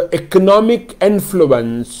 The economic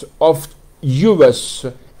influence of US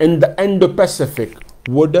in the Indo-Pacific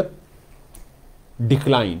would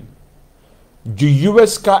decline. जो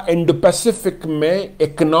US का Indo-Pacific में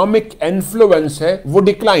economic influence है वो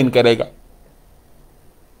डिक्लाइन करेगा.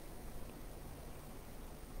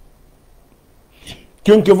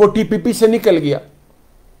 क्योंकि वो टीपीपी से निकल गया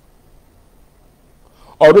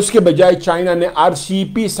और उसके बजाय चाइना ने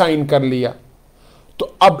आरसीपी साइन कर लिया. तो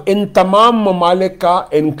अब इन तमाम ममालिक का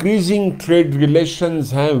इंक्रीजिंग ट्रेड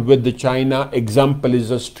रिलेशंस हैं with China. Example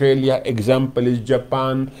is Australia, example is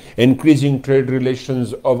Japan. Increasing trade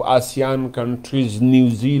relations of ASEAN countries,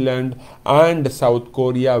 New Zealand and south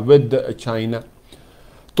Korea with China.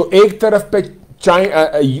 तो एक तरफ पे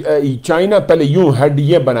चाइना पहले यूं हेड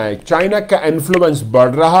ये बनाए, चाइना का इन्फ्लुएंस बढ़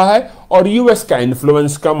रहा है और यूएस का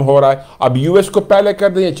इन्फ्लुएंस कम हो रहा है. अब यूएस को पहले कर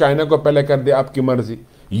दे या चाइना को पहले कर दे, आपकी मर्जी.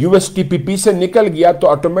 यूएस टीपीपी से निकल गया तो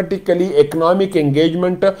automatically economic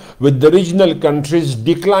engagement with the regional countries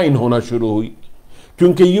decline होना शुरू हुई,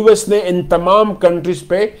 क्योंकि यूएस ने इन तमाम कंट्रीज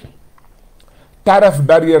पे टैरिफ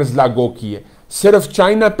बैरियर्स लागू किए। सिर्फ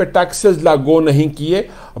चाइना पे टैक्सेस लागू नहीं किए,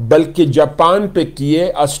 बल्कि जापान पे किए,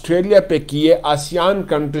 ऑस्ट्रेलिया पे किए, आसियान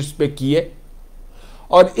कंट्रीज पे किए,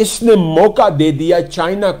 और इसने मौका दे दिया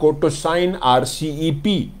चाइना को to sign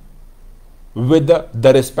RCEP with the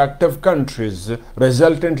respective countries.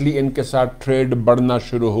 Resultantly इनके साथ ट्रेड बढ़ना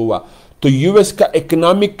शुरू हुआ। तो यूएस का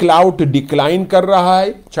इकोनॉमिक क्लाउड डिक्लाइन कर रहा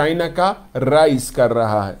है, चाइना का राइज कर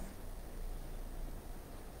रहा है।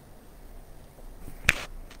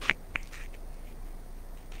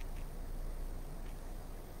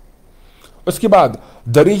 उसके बाद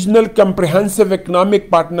the regional comprehensive economic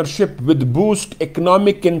partnership with boost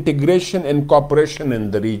economic integration and cooperation in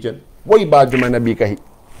the reason. वही बात जो मैंने अभी कही,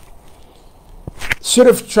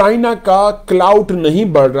 सिर्फ चाइना का क्लाउड नहीं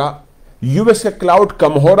बढ़ रहा, यूएस का क्लाउड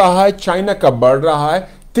कम हो रहा है, चाइना का बढ़ रहा है।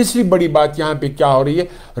 तीसरी बड़ी बात यहां पे क्या हो रही है,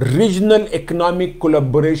 रीजनल इकोनॉमिक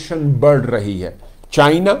कोलैबोरेशन बढ़ रही है।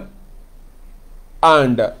 China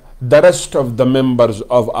and the rest of the members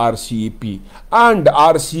of RCEP and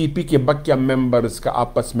RCEP के बाकी members का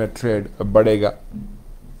आपस में ट्रेड बढ़ेगा।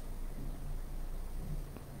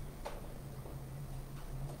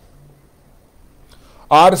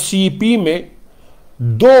 RCEP में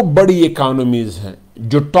दो बड़ी इकोनॉमीज हैं,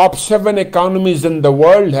 जो top 7 economies in the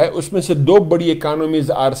world है, उसमें से दो बड़ी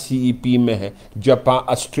इकोनॉमीज RCEP में है,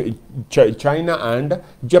 चाइना एंड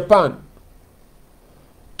जापान।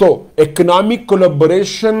 तो इकोनॉमिक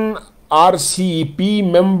कोलैबोरेशन आरसीईपी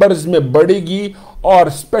मेंबर्स में बढ़ेगी, और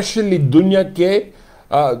स्पेशली दुनिया के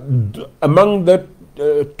among the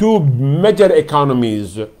 2 major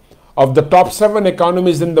economies of the top 7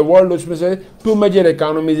 economies in the world, उसमें से 2 मेजर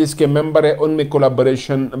इकोनॉमीज इसके मेंबर है, उनमें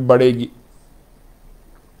कोलैबोरेशन बढ़ेगी।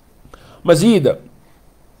 मजीद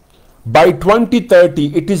बाय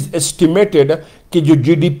 2030 इट इज एस्टिमेटेड कि जो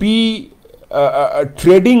जीडीपी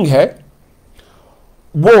ट्रेडिंग है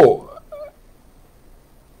वो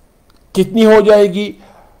कितनी हो जाएगी,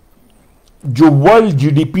 जो वर्ल्ड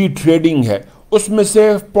जीडीपी ट्रेडिंग है उसमें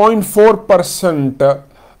से 0.4%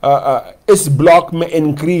 इस ब्लॉक में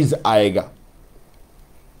इंक्रीज आएगा।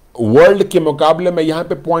 वर्ल्ड के मुकाबले में यहां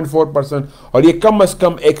पे 0.4%, और ये कम से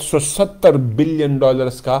कम $170 बिलियन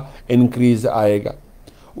का इंक्रीज आएगा,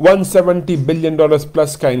 $170 बिलियन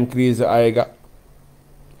प्लस का इंक्रीज आएगा,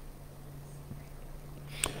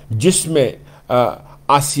 जिसमें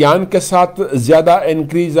आसियान के साथ ज्यादा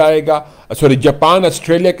इंक्रीज आएगा। सॉरी, जापान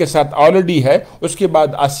ऑस्ट्रेलिया के साथ ऑलरेडी है, उसके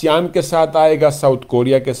बाद आसियान के साथ आएगा, साउथ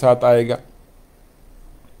कोरिया के साथ आएगा।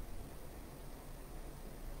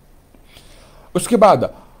 उसके बाद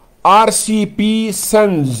RCEP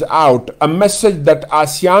sends out a message that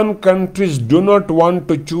ASEAN countries do not want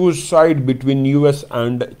to choose side between US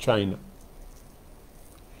and China।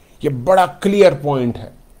 ये बड़ा क्लियर पॉइंट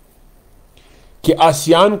है कि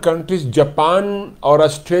आसियान कंट्रीज, जापान और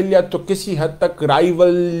ऑस्ट्रेलिया तो किसी हद तक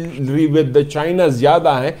राइवलरी विद चाइना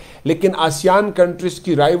ज्यादा है, लेकिन आसियान कंट्रीज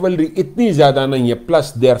की राइवलरी इतनी ज्यादा नहीं है,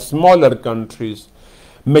 plus they are smaller countries.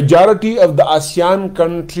 Majority of the ASEAN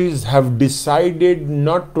countries have decided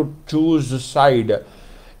not to choose side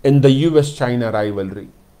in the US-China rivalry।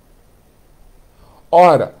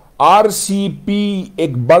 और RCEP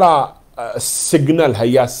एक बड़ा सिग्नल है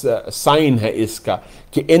या साइन है इसका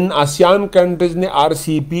कि इन आसियान कंट्रीज ने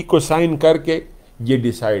RCEP को साइन करके ये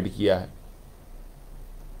डिसाइड किया है।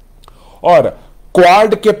 और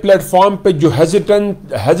क्वाड के प्लेटफॉर्म पे जो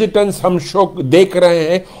हेजिटेंस हम शो देख रहे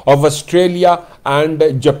हैं ऑफ ऑस्ट्रेलिया एंड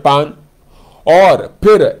जापान, और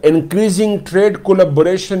फिर increasing trade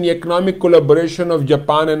collaboration, economic collaboration of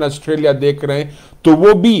Japan and Australia देख रहे हैं, तो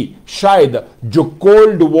वो भी शायद जो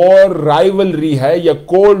कोल्ड वॉर राइवलरी है या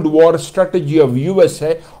cold war strategy of US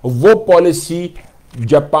है, वो पॉलिसी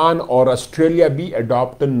जापान और ऑस्ट्रेलिया भी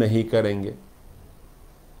अडॉप्ट नहीं करेंगे।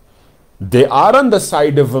 They are on the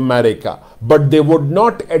side of America, but they would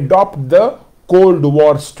not adopt the Cold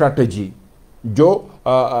War strategy जो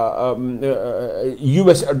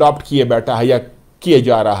यूएस अडॉप्ट किए बैठा है या किए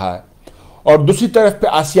जा रहा है। और दूसरी तरफ पे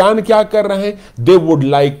आसियान क्या कर रहे हैं, they would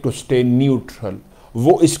like to stay neutral,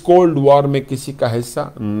 वो इस कोल्ड वॉर में किसी का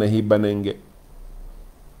हिस्सा नहीं बनेंगे।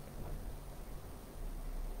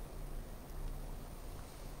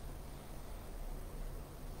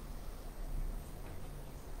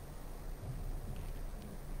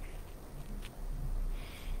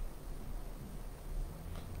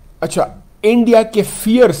 अच्छा, इंडिया के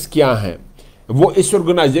फियर्स क्या हैं, वो इस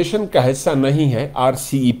ऑर्गेनाइजेशन का हिस्सा नहीं है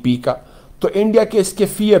RCEP का, तो इंडिया के इसके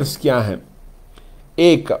फियर्स क्या हैं।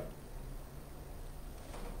 एक,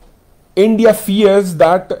 India fears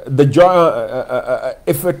that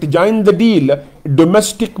if it joined the deal,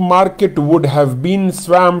 domestic market would have been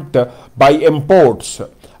swamped by imports.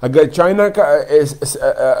 अगर चाइना का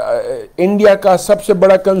इंडिया का सबसे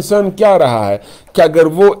बड़ा कंसर्न क्या रहा है कि अगर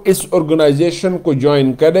वो इस ऑर्गेनाइजेशन को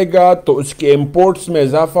ज्वाइन करेगा तो उसके इंपोर्ट्स में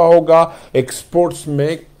इजाफा होगा, एक्सपोर्ट्स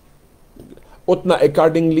में उतना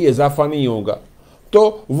अकॉर्डिंगली इजाफा नहीं होगा,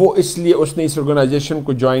 तो वो इसलिए उसने इस ऑर्गेनाइजेशन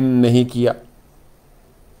को ज्वाइन नहीं किया।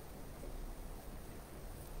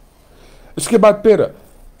 उसके बाद फिर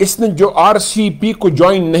इसने जो आरसीईपी को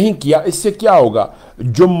ज्वाइन नहीं किया, इससे क्या होगा?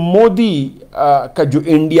 जो मोदी का जो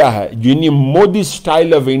इंडिया है, जो मोदी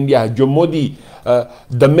स्टाइल ऑफ इंडिया है, जो Modi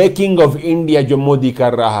the making of India जो मोदी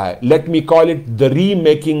कर रहा है, let me call it the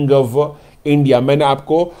remaking of India. मैंने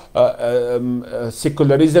आपको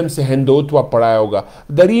सेकुलरिज्म से हिंदुत्व पढ़ाया होगा।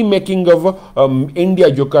 द रीमेकिंग ऑफ इंडिया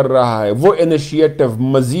जो कर रहा है, वो इनिशिएटिव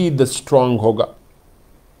मजीद स्ट्रांग होगा।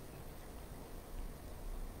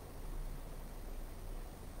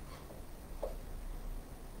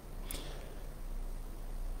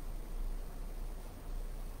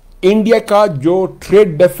 इंडिया का जो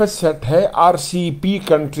ट्रेड डेफिसिट है आरसीईपी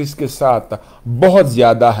कंट्रीज के साथ बहुत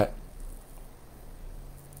ज्यादा है,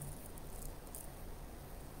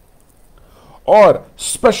 और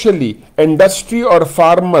स्पेशली इंडस्ट्री और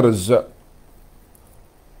फार्मर्स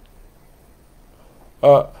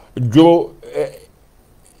जो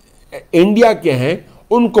इंडिया के हैं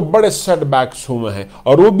उनको बड़े सेटबैक्स हुए हैं,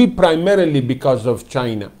 और वो भी primarily because of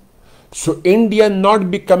China. So India not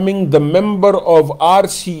becoming the member of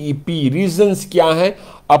RCEP, reasons क्या हैं?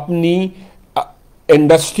 अपनी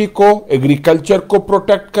इंडस्ट्री को, एग्रीकल्चर को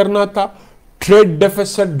प्रोटेक्ट करना था, ट्रेड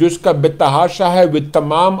डेफिसिट जो इसका बेतहाशा है विद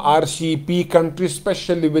तमाम RCEP country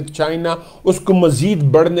specially with China, उसको मजीद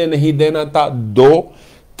बढ़ने नहीं देना था। दो,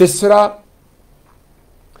 तीसरा,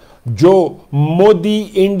 जो मोदी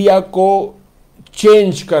इंडिया को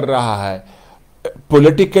चेंज कर रहा है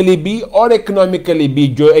पॉलिटिकली भी और इकोनॉमिकली भी,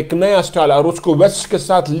 जो एक नया स्टाइल और उसको वेस्ट के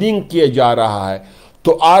साथ लिंक किया जा रहा है,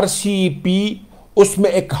 तो आरसीईपी उसमें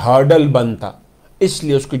एक हर्डल बनता,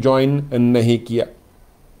 इसलिए उसको ज्वाइन नहीं किया।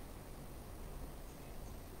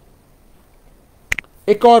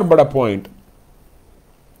 एक और बड़ा point,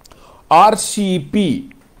 RCEP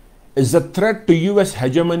is a threat to US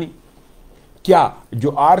hegemony. क्या जो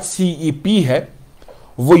आरसीईपी है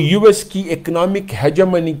वो यूएस की इकोनॉमिक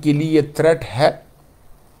हेजेमनी के लिए थ्रेट है?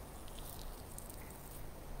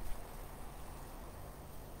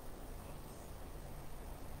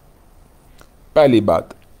 पहली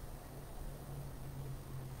बात,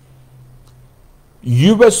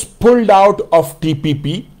 US pulled out of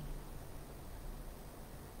TPP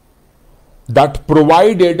that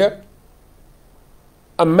provided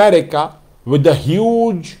America with a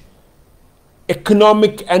huge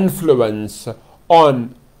economic influence on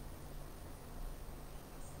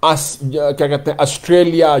क्या कहते हैं,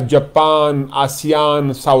 Australia, Japan,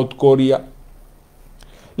 ASEAN, south Korea.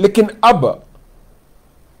 लेकिन अब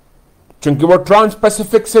चूंकि वो ट्रांस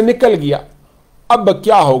पैसिफिक से निकल गया, अब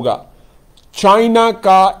क्या होगा? चाइना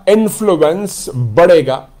का इन्फ्लुएंस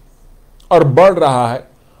बढ़ेगा और बढ़ रहा है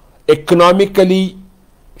इकोनॉमिकली।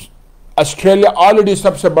 ऑस्ट्रेलिया ऑलरेडी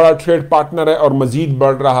सबसे बड़ा ट्रेड पार्टनर है और मजीद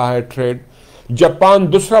बढ़ रहा है ट्रेड। जापान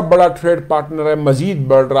दूसरा बड़ा ट्रेड पार्टनर है, मजीद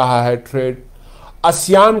बढ़ रहा है ट्रेड।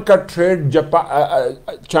 आसियान का ट्रेड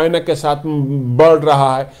चाइना के साथ बढ़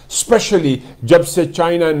रहा है, स्पेशली जब से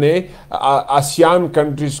चाइना ने आसियान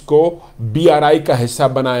कंट्रीज को बीआरआई का हिस्सा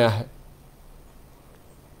बनाया है।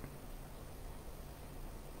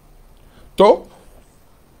 तो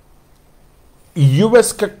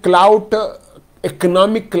यूएस का क्लाउट,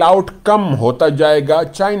 इकोनॉमिक क्लाउट कम होता जाएगा,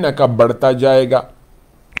 चाइना का बढ़ता जाएगा।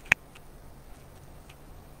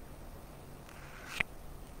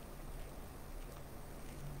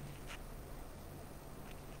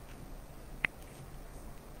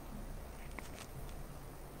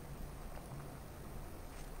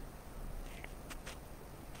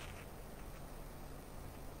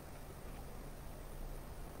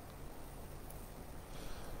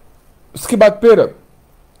 उसके बाद फिर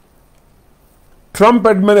ट्रंप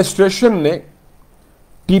एडमिनिस्ट्रेशन ने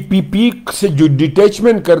टीपीपी से जो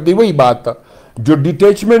डिटैचमेंट कर दी, वही बात जो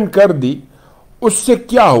डिटैचमेंट कर दी, उससे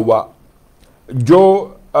क्या हुआ? जो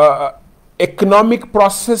इकोनॉमिक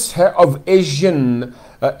प्रोसेस है ऑफ एशियन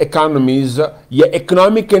इकोनॉमीज या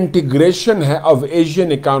इकोनॉमिक इंटीग्रेशन है ऑफ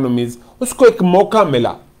एशियन इकोनॉमीज, उसको एक मौका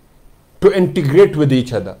मिला to integrate with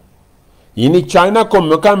each other. यानी चाइना को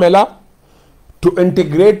मौका मिला to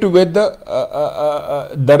integrate with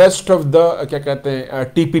the rest of the क्या कहते हैं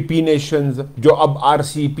टीपीपी नेशंस, जो अब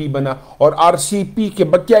आरसीईपी बना, और आरसीईपी के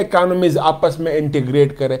बकिया इकोनॉमीज आपस में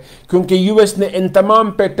इंटीग्रेट करें, क्योंकि यूएस ने इन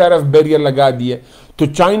तमाम पे टैरिफ बैरियर लगा दिए। तो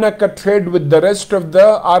चाइना का trade with the rest of the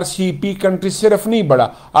RCEP countries सिर्फ नहीं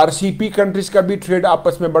बढ़ा, आरसीईपी कंट्रीज का भी ट्रेड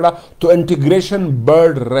आपस में बढ़ा, तो इंटीग्रेशन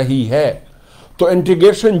बढ़ रही है। तो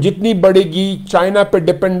इंटीग्रेशन जितनी बढ़ेगी, चाइना पे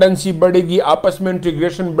डिपेंडेंसी बढ़ेगी, आपस में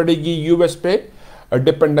इंटीग्रेशन बढ़ेगी, यूएस पे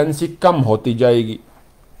डिपेंडेंसी कम होती जाएगी।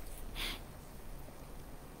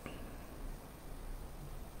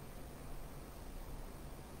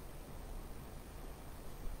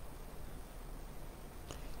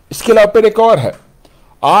 इसके अलावा फिर एक और है,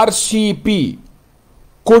 RCEP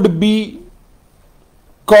could be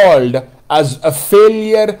called as a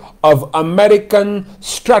failure of American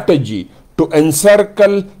strategy to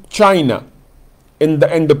encircle China in the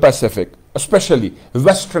Indo-Pacific, especially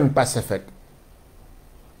Western Pacific.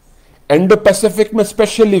 Indo-Pacific में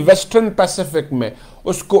स्पेशली वेस्टर्न पैसिफिक में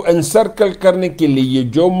उसको एनसर्कल करने के लिए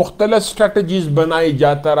जो मुख्तलिफ स्ट्रेटजीज बनाई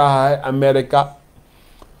जाता रहा है अमेरिका,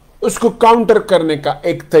 उसको काउंटर करने का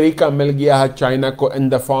एक तरीका मिल गया है चाइना को in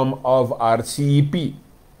the form of RCEP.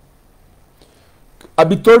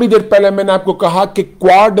 अभी थोड़ी देर पहले मैंने आपको कहा कि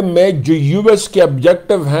क्वाड में जो यूएस के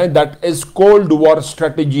ऑब्जेक्टिव हैं, that is cold war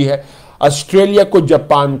strategy है। ऑस्ट्रेलिया को,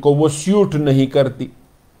 जापान को वो सूट नहीं करती,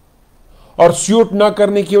 और सूट ना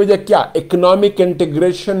करने की वजह क्या? इकोनॉमिक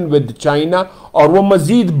इंटीग्रेशन विद चाइना, और वो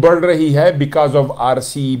मजीद बढ़ रही है बिकॉज ऑफ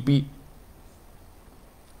आरसीईपी।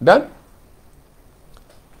 डन?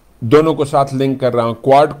 दोनों को साथ लिंक कर रहा हूं,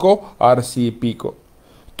 क्वाड को, आरसीईपी को।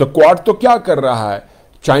 तो क्वाड तो क्या कर रहा है?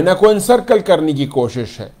 चाइना को एनसर्कल करने की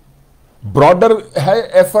कोशिश है, ब्रॉडर है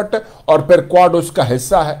एफर्ट, और फिर क्वाड उसका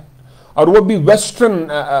हिस्सा है, और वो भी वेस्टर्न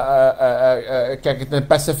क्या कहते हैं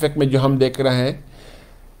पैसिफिक में जो हम देख रहे हैं।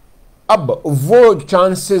 अब वो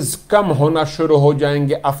चांसेस कम होना शुरू हो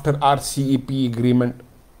जाएंगे after RCEP agreement.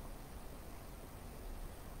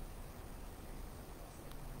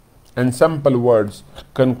 In simple words,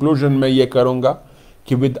 conclusion में ये करूंगा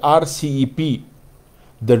कि with RCEP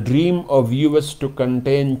the dream of US to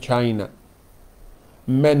contain China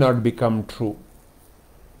may not become true,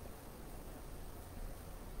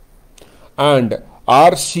 and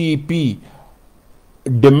RCEP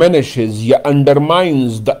diminishes or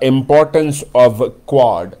undermines the importance of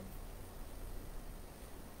Quad.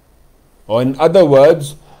 Or in other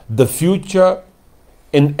words, the future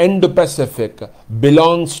in Indo-Pacific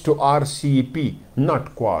belongs to RCEP,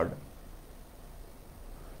 not Quad.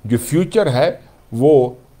 जो future है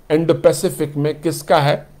वो Indo Pacific में किसका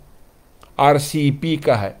है? RCEP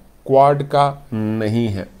का है, quad का नहीं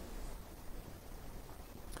है।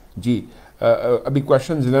 जी अभी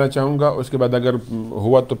क्वेश्चंस लेना चाहूँगा, उसके बाद अगर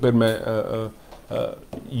हुआ तो फिर मैं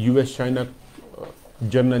यूएस चाइना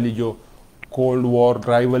जनरली जो कोल्ड वॉर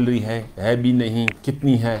राइवलरी है भी नहीं,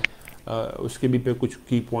 कितनी है, उसके भी पे कुछ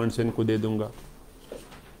की पॉइंट्स इनको दे दूंगा।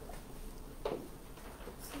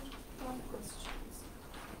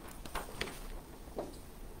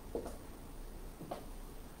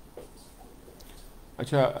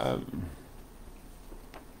 अच्छा,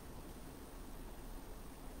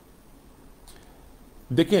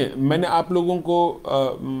 देखें, मैंने आप लोगों को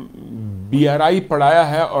बीआरआई पढ़ाया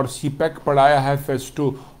है और सीपैक पढ़ाया है फेज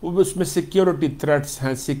 2, उसमें सिक्योरिटी थ्रेट्स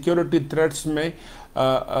हैं। सिक्योरिटी थ्रेट्स में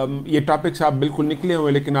ये टॉपिक्स आप बिल्कुल निकले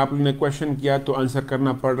हुए, लेकिन आप लोगों ने क्वेश्चन किया तो आंसर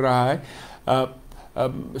करना पड़ रहा है।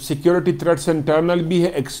 सिक्योरिटी थ्रेट्स इंटरनल भी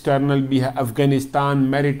है, एक्सटर्नल भी है। Afghanistan,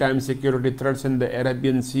 maritime security threats in the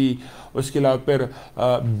Arabian सी, उसके अलावा फिर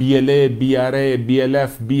बीएलए, बीआरए,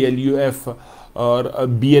 बीएलएफ, बीएलयूएफ, और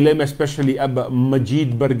बीएलए में स्पेशली अब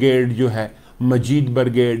मजीद ब्रिगेड जो है, मजीद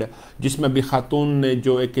ब्रिगेड, जिसमें अभी खातून ने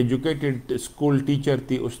जो एक एजुकेटेड स्कूल टीचर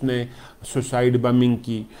थी उसने सुसाइड बमिंग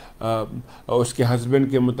की। उसके हस्बैंड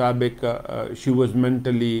के मुताबिक she was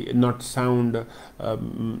mentally not sound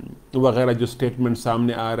वगैरह जो स्टेटमेंट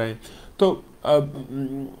सामने आ रहे हैं। तो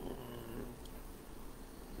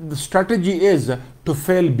the strategy is to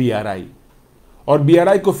fail BRI, और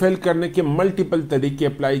बीआरआई को फेल करने के मल्टीपल तरीके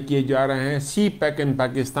अप्लाई किए जा रहे हैं। सी पैक इन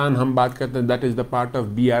पाकिस्तान हम बात करते हैं, that is the part of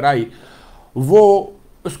BRI. वो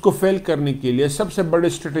उसको फेल करने के लिए सबसे बड़ी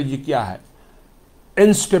स्ट्रेटेजी क्या है?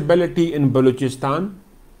 इंस्टेबिलिटी इन बलूचिस्तान,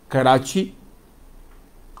 कराची,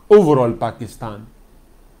 ओवरऑल पाकिस्तान।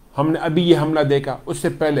 हमने अभी ये हमला देखा, उससे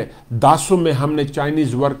पहले दासू में हमने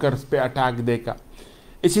चाइनीज वर्कर्स पे अटैक देखा,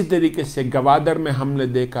 इसी तरीके से गवादर में हमला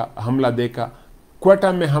देखा,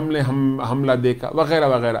 क्वेटा में हमला देखा, वगैरह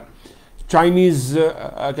वगैरह। चाइनीज़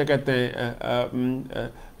क्या कहते हैं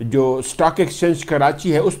जो स्टॉक एक्सचेंज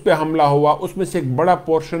कराची है उस पर हमला हुआ, उसमें से एक बड़ा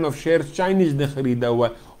पोर्शन ऑफ शेयर चाइनीज़ ने ख़रीदा हुआ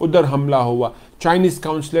है, उधर हमला हुआ। चाइनीज़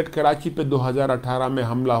काउंसलेट कराची पे 2018 में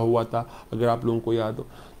हमला हुआ था, अगर आप लोगों को याद हो।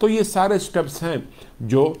 तो ये सारे स्टेप्स हैं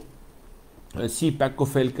जो सी पैक को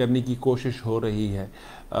फेल करने की कोशिश हो रही है।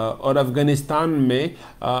 और अफ़गानिस्तान में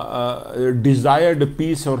डिज़ायर्ड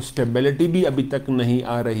पीस और स्टेबिलिटी भी अभी तक नहीं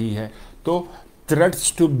आ रही है। तो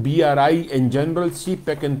threats to BRI in general, C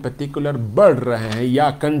pack in particular बढ़ रहे हैं या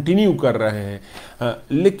कंटिन्यू कर रहे हैं,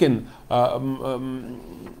 लेकिन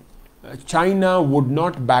China would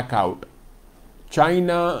not back out.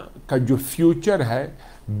 China का जो फ्यूचर है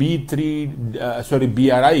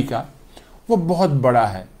BRI का, वो बहुत बड़ा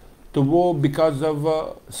है। तो वो because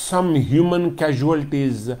of some human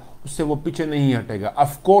casualties उससे वो पीछे नहीं हटेगा।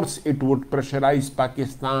 Of course it would pressurise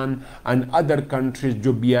Pakistan and other countries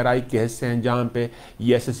जो BRI के हिस्से हैं, जहाँ पे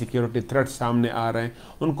ये ऐसे सिक्योरिटी थ्रेट सामने आ रहे हैं,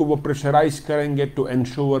 उनको वो प्रेशराइज करेंगे to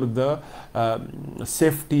ensure the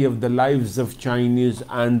safety of the lives of Chinese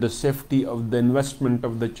and the safety of the investment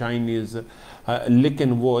of the Chinese.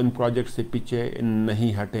 लेकिन वो इन प्रोजेक्ट से पीछे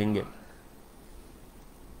नहीं हटेंगे।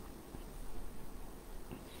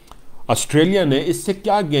 ऑस्ट्रेलिया ने इससे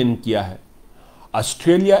क्या गेन किया है?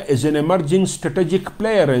 Australia is an emerging strategic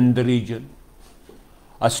player in the region.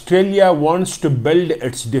 Australia wants to build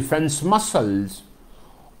its defense muscles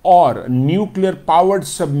or nuclear powered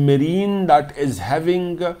submarine that is having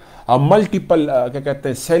multiple क्या कहते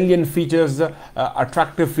हैं salient features,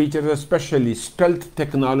 attractive features, especially stealth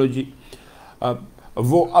technology.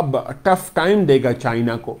 वो अब tough time देगा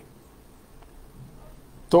China को।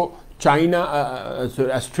 तो China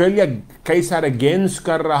Australia कई सारे गेन्स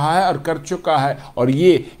कर रहा है और कर चुका है, और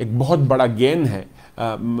ये एक बहुत बड़ा गेन है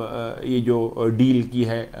ये जो डील की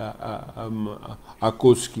है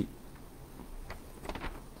आकोस की।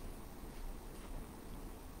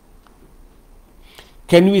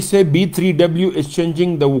 कैन वी से B3W is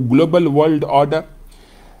changing the global world order?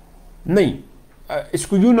 नहीं,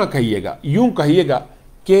 इसको यूं ना कहिएगा, यूं कहिएगा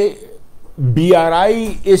कि BRI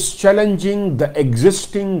is challenging the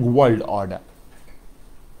existing world order.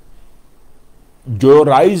 जो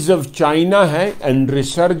राइज ऑफ चाइना है एंड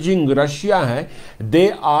रिसर्जिंग रशिया है, they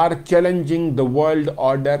are challenging the world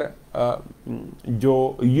order.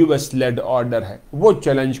 जो US लेड ऑर्डर है वो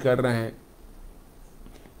चैलेंज कर रहे हैं,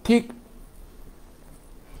 ठीक।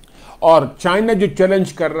 और चाइना जो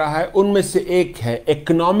चैलेंज कर रहा है उनमें से एक है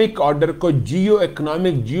इकोनॉमिक ऑर्डर को, जियो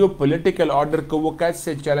इकोनॉमिक जियो पॉलिटिकल ऑर्डर को वो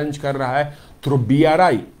कैसे चैलेंज कर रहा है? Through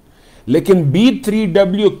BRI। लेकिन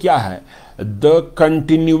B3W क्या है? The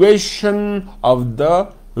continuation of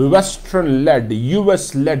the western lead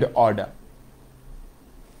US lead order.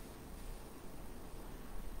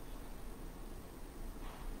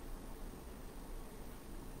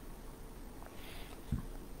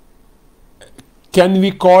 Can we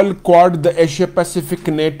call quad the Asia Pacific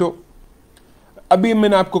NATO? अभी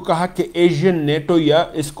मैंने आपको कहा कि एशियन नेटो या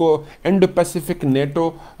इसको इंडो पैसिफिक नेटो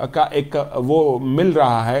का एक वो मिल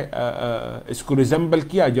रहा है, इसको रिजेंबल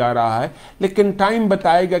किया जा रहा है, लेकिन टाइम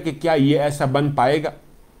बताएगा कि क्या ये ऐसा बन पाएगा,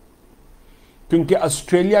 क्योंकि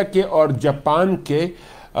ऑस्ट्रेलिया के और जापान के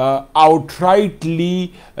outrightly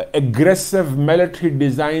aggressive military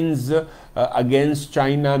designs against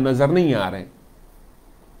China नजर नहीं आ रहे।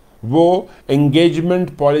 वो एंगेजमेंट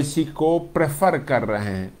पॉलिसी को प्रेफर कर रहे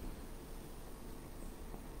हैं।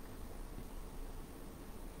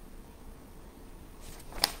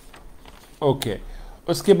 ओके,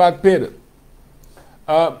 उसके बाद फिर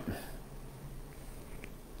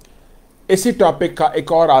इसी टॉपिक का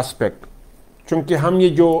एक और एस्पेक्ट, चूंकि हम ये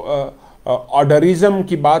जो ऑर्डरिज्म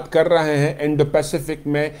की बात कर रहे हैं इंडो पैसिफिक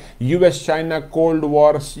में, US चाइना कोल्ड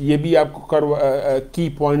वॉर्स, ये भी आपको की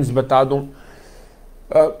पॉइंट्स बता दूं।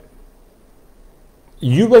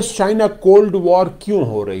 US चाइना कोल्ड वॉर क्यों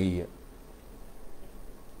हो रही है?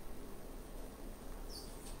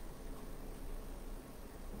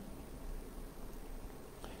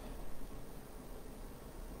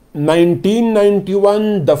 In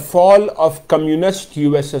 1991, the fall of communist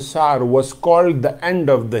USSR was called the end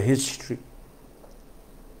of the history,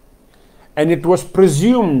 and it was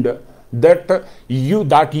presumed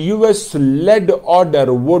that US-led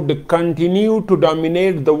order would continue to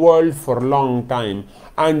dominate the world for a long time,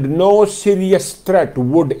 and no serious threat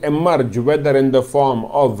would emerge, whether in the form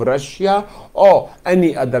of Russia or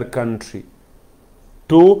any other country,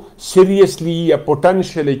 to seriously or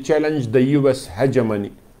potentially challenge the US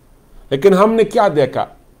hegemony. लेकिन हमने क्या देखा?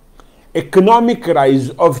 Economic rise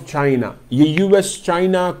of China, ये US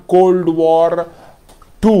China cold war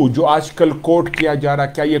 2 जो आजकल coat किया जा रहा,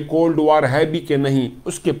 क्या ये कोल्ड वॉर है भी कि नहीं,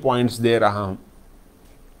 उसके पॉइंट्स दे रहा हूं।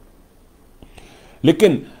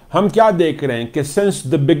 लेकिन हम क्या देख रहे हैं कि since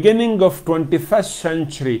the beginning of 21st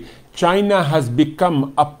century China has become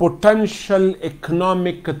a potential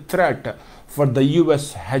economic threat for the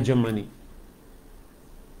US hegemony.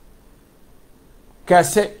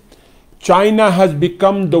 कैसे? China has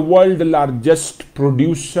become the world's largest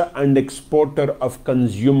producer and exporter of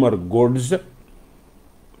consumer goods.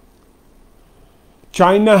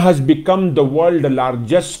 China has become the world's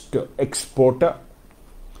largest exporter.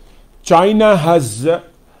 China has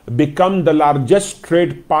become the largest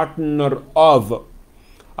trade partner of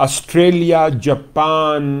Australia,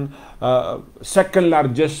 Japan, second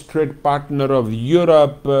largest trade partner of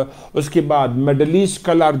Europe, उसके बाद middle east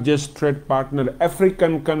का largest trade partner,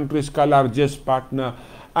 African countries का largest partner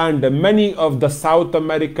and many of the south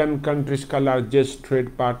American countries का largest trade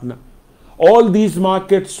partner. All these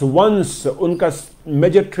markets once उनका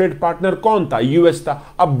major trade partner कौन था? US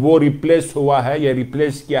था। अब वो रिप्लेस हुआ है या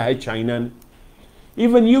रिप्लेस किया है चाइना ने।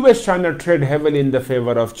 Even US China trade heavily in the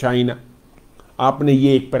favour of China. आपने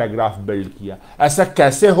ये एक पैराग्राफ बिल्ड किया। ऐसा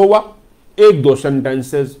कैसे हुआ? एक दो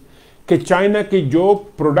सेंटेंसेस कि चाइना की जो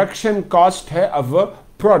प्रोडक्शन कॉस्ट है ऑफ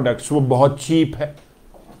प्रोडक्ट्स वो बहुत चीप है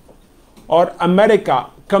और अमेरिका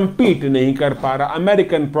कंपीट नहीं कर पा रहा,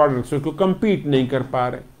 अमेरिकन प्रोडक्ट्स उसको कंपीट नहीं कर पा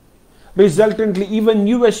रहे। Resultantly even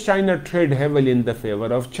US China trade heavily in the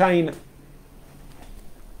favour of China.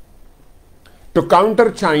 To counter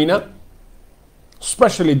China,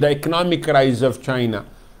 specially the economic rise of China,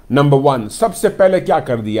 number one, सबसे पहले क्या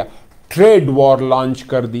कर दिया? ट्रेड वॉर लॉन्च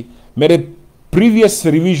कर दी। मेरे प्रीवियस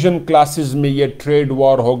रिवीजन क्लासेस में ये ट्रेड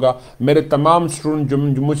वॉर होगा। मेरे तमाम स्टूडेंट जो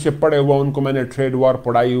मुझसे पढ़े हुए उनको मैंने ट्रेड वॉर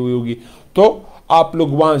पढ़ाई हुई होगी, तो आप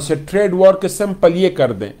लोग वहां से ट्रेड वॉर के सिंपल ये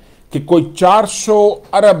कर दें कि कोई 400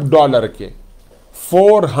 अरब डॉलर के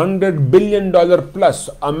 400 billion dollar plus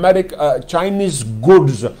America Chinese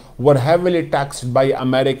goods were heavily taxed by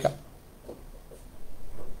America.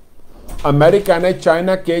 America ने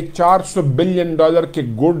चाइना के 400 बिलियन डॉलर के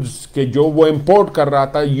गुड्स के जो वो इंपोर्ट कर रहा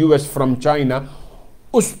था यूएस फ्रॉम चाइना,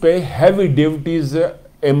 उस पे हैवी ड्यूटीज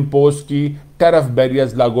इंपोज की, टैरिफ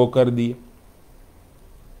बैरियर्स लागू कर दिए।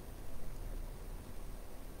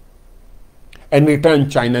 एंड रिटर्न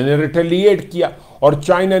चाइना ने रिटेलिएट किया और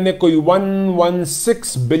चाइना ने कोई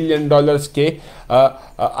 116 बिलियन डॉलर्स के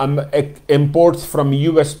इंपोर्ट्स फ्रॉम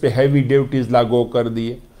यूएस पे हैवी ड्यूटीज लागू कर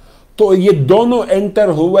दिए। तो ये दोनों एंटर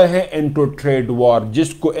हुए हैं इनटू ट्रेड वॉर,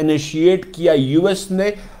 जिसको इनिशिएट किया यूएस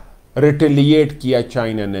ने, रिटेलिएट किया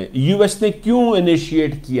चाइना ने। यूएस ने क्यों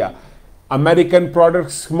इनिशिएट किया? अमेरिकन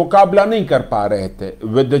प्रोडक्ट्स मुकाबला नहीं कर पा रहे थे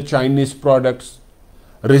with the Chinese products.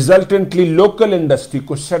 Resultantly local industry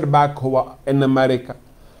को सेटबैक हुआ इन अमेरिका।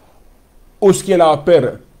 उसके अलावा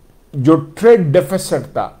फिर जो ट्रेड डेफिसिट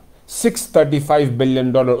था 635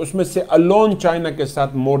 बिलियन डॉलर, उसमें से अलोन चाइना के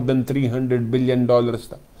साथ मोर देन 300 बिलियन डॉलर्स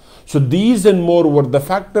था। So these and more were the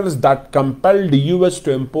factors that compelled US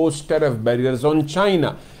to impose tariff barriers on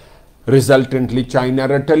China. Resultantly, China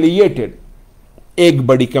retaliated. एक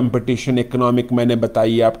बड़ी कंपटीशन इकोनॉमिक मैंने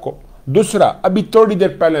बताई आपको। दूसरा, अभी थोड़ी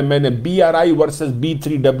देर पहले मैंने BRI वर्सेस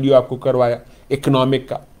B3W आपको करवाया इकोनॉमिक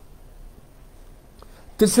का।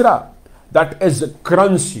 तीसरा, दैट इज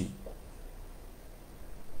करेंसी।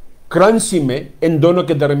 करेंसी में इन दोनों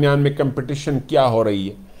के दरमियान में कंपटीशन क्या हो रही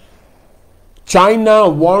है? China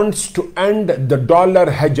wants to end the dollar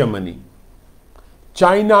hegemony.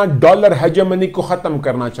 China dollar hegemony को खत्म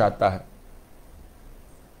करना चाहता है।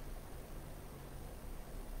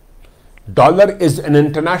 Dollar is an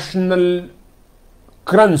international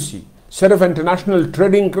currency, सिर्फ इंटरनेशनल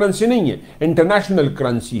ट्रेडिंग करेंसी नहीं है, इंटरनेशनल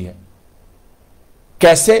करेंसी है।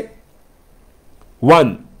 कैसे?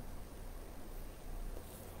 One,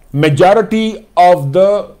 majority of the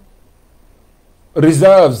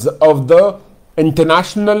reserves of the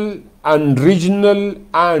international and regional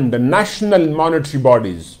and national monetary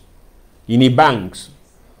bodies यानी बैंक्स,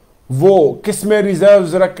 वो किस में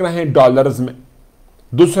रिजर्व्स रख रहे हैं? डॉलर्स में।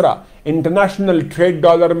 दूसरा, इंटरनेशनल ट्रेड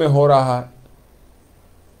डॉलर में हो रहा है।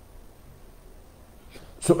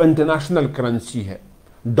 सो इंटरनेशनल करेंसी है,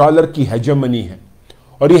 डॉलर की हेजेमनी है।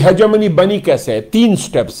 और ये हेजेमनी बनी कैसे है? 3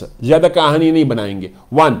 स्टेप्स, ज्यादा कहानी नहीं बनाएंगे।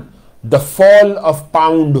 1, द फॉल ऑफ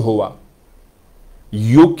पाउंड हुआ।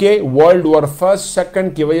 UK world war first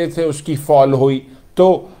second की वजह से उसकी फॉल हुई,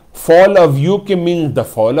 तो fall of UK means the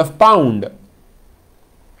fall of pound.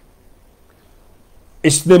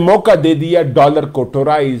 इसने मौका दे दिया डॉलर को टू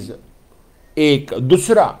राइज। एक।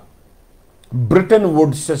 दूसरा, Britain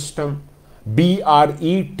would system,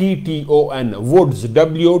 BRETTON, woods,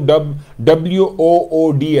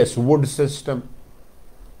 WOODS, would system.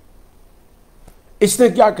 इसने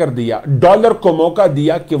क्या कर दिया? डॉलर को मौका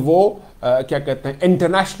दिया कि वो क्या कहते हैं,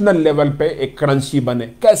 इंटरनेशनल लेवल पे एक करेंसी बने।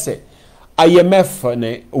 कैसे? IMF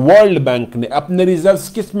ने, वर्ल्ड बैंक ने अपने रिजर्व्स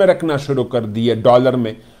किस में रखना शुरू कर दिए? डॉलर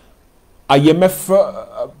में। IMF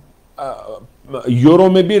यूरो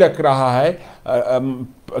में भी रख रहा है,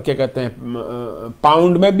 क्या कहते हैं,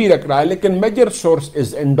 पाउंड में भी रख रहा है, लेकिन major source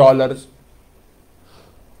is in dollars.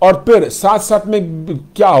 और फिर साथ साथ में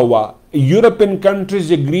क्या हुआ? यूरोपियन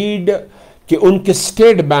कंट्रीज एग्रीड कि उनके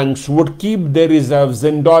state banks would keep their reserves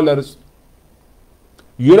in dollars.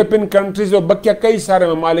 European countries और बकिया कई सारे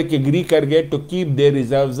ममालिक एग्री कर गए टू कीप देयर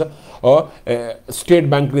रिजर्व्स और state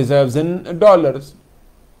bank reserves in dollars.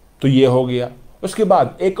 तो ये हो गया। उसके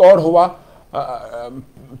बाद एक और हुआ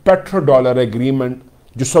पेट्रो डॉलर एग्रीमेंट,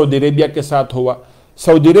 जो सऊदी अरेबिया के साथ हुआ।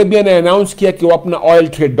 सऊदी अरेबिया ने अनाउंस किया कि वो अपना ऑयल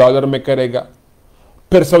ट्रेड डॉलर में करेगा।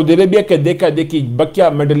 फिर सऊदी अरेबिया के देखा देखी बकिया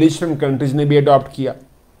मिडिल ईस्टर्न कंट्रीज ने भी अडॉप्ट किया।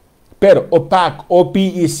 फिर OPEC,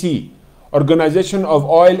 OPEC, organisation of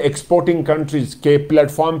oil exporting countries के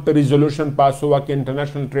प्लेटफॉर्म पर रिजोल्यूशन पास हुआ कि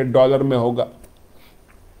इंटरनेशनल ट्रेड डॉलर में होगा।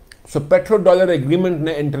 सो पेट्रो डॉलर एग्रीमेंट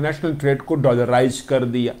ने इंटरनेशनल ट्रेड को डॉलराइज कर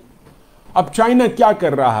दिया। अब चाइना क्या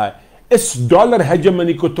कर रहा है? इस डॉलर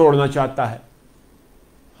हेजेमनी को तोड़ना चाहता है।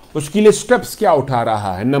 उसके लिए स्टेप्स क्या उठा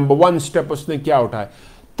रहा है? नंबर 1 स्टेप उसने क्या उठाया?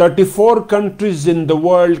 34 कंट्रीज इन द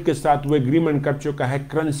वर्ल्ड के साथ वो एग्रीमेंट कर चुका है,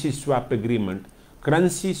 currency swap agreement.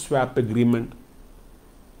 Currency swap agreement.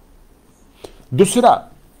 दूसरा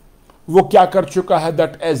वो क्या कर चुका है?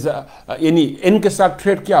 दैट एज यानी इनके साथ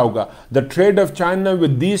ट्रेड क्या होगा? The trade off China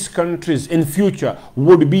with these countries in future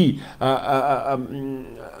would be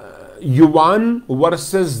yuan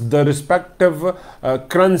versus the respective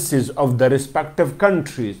currencies of the respective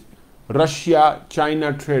countries. Russia China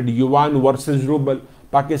trade yuan versus ruble,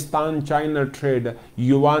 Pakistan China trade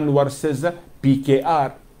yuan versus PKR.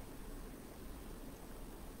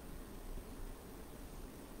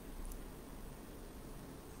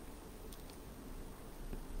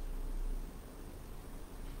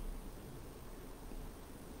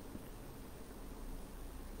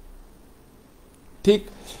 ठीक।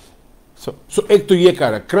 सो एक तो ये कर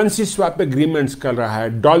रहा है, currency swap agreements कर रहा है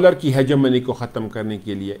डॉलर की हेजेमनी को खत्म करने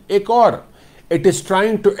के लिए। एक और, it is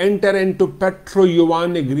trying to enter into petro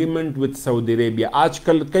yuan agreement with Saudi Arabia.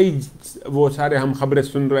 आजकल कई वो सारे हम खबरें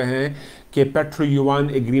सुन रहे हैं कि पेट्रो युआन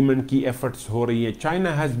एग्रीमेंट की एफर्ट्स हो रही है।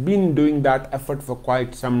 China has been doing that effort for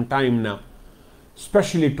quite some time now,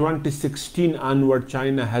 especially 2016 onward.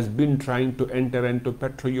 China has been trying to enter into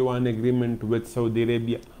petro yuan agreement with Saudi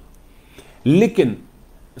Arabia, लेकिन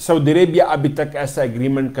सऊदी अरेबिया अभी तक ऐसा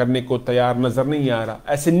agreement करने को तैयार नजर नहीं आ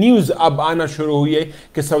रहा। ऐसे न्यूज़ अब आना शुरू हुई है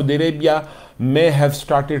कि Saudi Arabia may have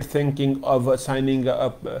started thinking of signing a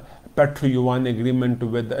petro yuan agreement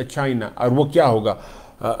with China। और वो क्या होगा?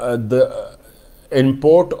 The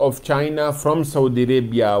import of China from Saudi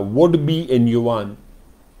Arabia would be in yuan।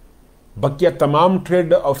 बकिया तमाम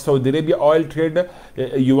trade off Saudi Arabia oil trade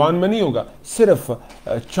yuan में नहीं होगा, सिर्फ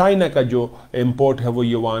China का जो इंपोर्ट है वो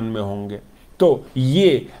युआन में होंगे। तो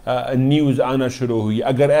ये न्यूज़ आना शुरू हुई।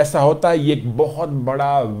 अगर ऐसा होता है ये एक बहुत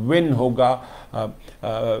बड़ा विन होगा,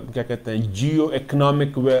 क्या कहते हैं, जियो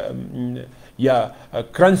इकोनॉमिक या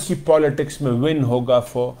करेंसी पॉलिटिक्स में विन होगा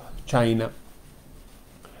फॉर चाइना।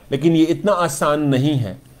 लेकिन ये इतना आसान नहीं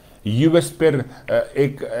है। यूएस पर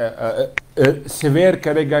एक सिवियर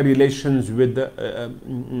करेगा रिलेशंस विद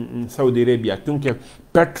सऊदी अरेबिया, क्योंकि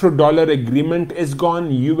petro dollar agreement is gone,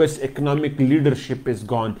 US economic leadership is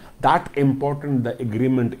gone, that important the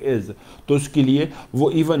agreement is. तो उसके लिए वो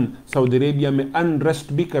इवन सऊदी अरेबिया में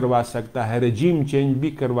अनरेस्ट भी करवा सकता है, रेजीम चेंज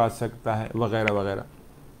भी करवा सकता है, वगैरह वगैरह।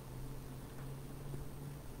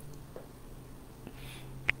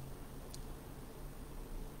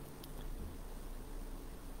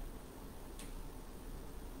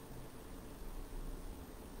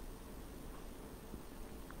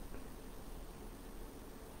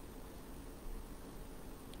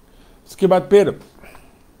 उसके बाद फिर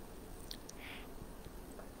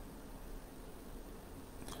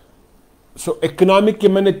इकोनॉमिक की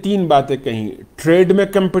मैंने 3 बातें कही। ट्रेड में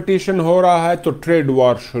कंपटीशन हो रहा है तो ट्रेड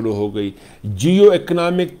वॉर शुरू हो गई। जियो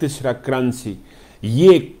इकोनॉमिक, तीसरा करेंसी।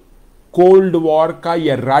 ये कोल्ड वॉर का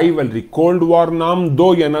या राइवलरी, कोल्ड वॉर नाम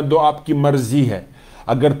दो या ना दो आपकी मर्जी है।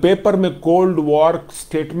 अगर पेपर में कोल्ड वॉर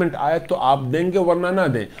स्टेटमेंट आए तो आप देंगे, वरना ना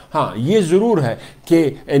दें। हाँ, ये जरूर है कि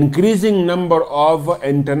increasing number of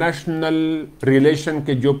international relation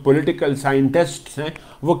के जो पॉलिटिकल साइंटिस्ट्स हैं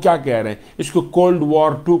वो क्या कह रहे हैं, इसको कोल्ड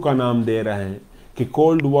वॉर 2 का नाम दे रहे हैं कि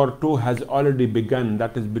cold war 2 has already begin,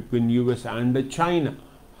 that is between US and China.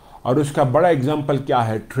 और उसका बड़ा एग्जांपल क्या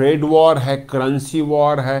है? ट्रेड वॉर है, करेंसी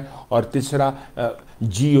वॉर है, और तीसरा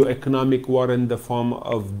जियो economic war in the form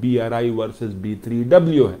of BRI versus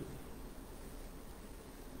B3W है।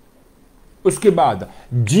 उसके बाद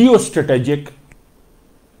जियो स्ट्रेटेजिक,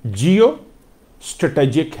 जियो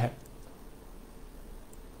स्ट्रेटेजिक है।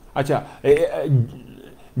 अच्छा,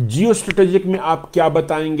 जियो स्ट्रेटेजिक में आप क्या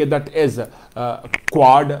बताएंगे? दैट इज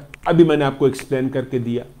क्वाड, अभी मैंने आपको एक्सप्लेन करके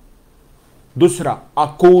दिया। दूसरा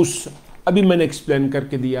आकूस, अभी मैंने एक्सप्लेन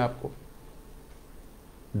करके दिया आपको,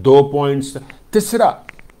 2 पॉइंट्स। तीसरा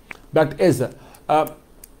that is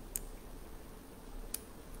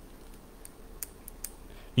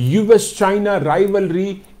US China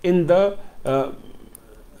rivalry in the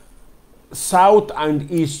south and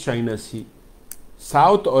east China C.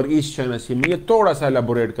 South और ईस्ट चाइना सी में ये थोड़ा सा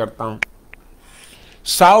एलेबोरेट करता हूं।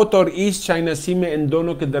 साउथ और ईस्ट चाइना सी में इन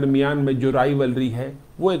दोनों के दरमियान में जो राइवलरी है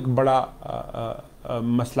वो एक बड़ा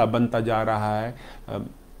मसला बनता जा रहा है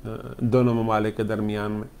दोनों ममालिक के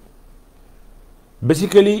दरमियान में।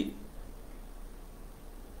 Basically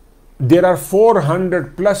there are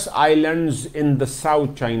 400+ islands in the south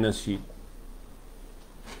China सी,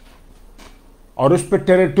 और उस पर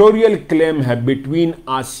टेरिटोरियल क्लेम है between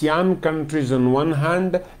ASEAN countries on one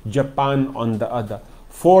hand, Japan on the other.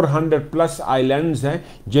 400+ islands हैं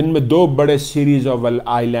जिनमें 2 बड़े सीरीज ऑफ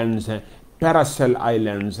आइलैंड्स हैं, पैरासेल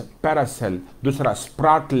आइलैंड्स, पैरासेल, दूसरा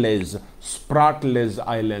स्प्राटलेज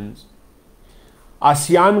आइलैंड्स।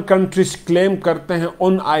 आसियान कंट्रीज क्लेम करते हैं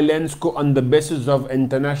उन आइलैंड्स को on the basis of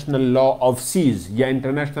international law of seize या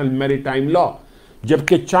इंटरनेशनल मैरीटाइम लॉ,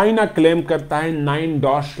 जबकि चाइना क्लेम करता है 9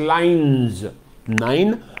 Dash lines,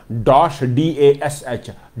 9 Dash DASH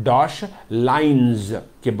Dash lines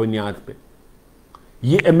के बुनियाद पे।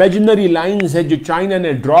 ये इमेजिनरी लाइन्स है जो चाइना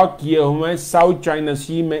ने ड्रॉ किए हुए हैं साउथ चाइना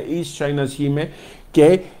सी में, ईस्ट चाइना सी में,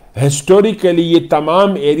 के हिस्टोरिकली ये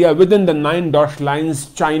तमाम area with in the 9 Dash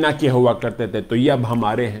lines China के हुआ करते थे, तो ये अब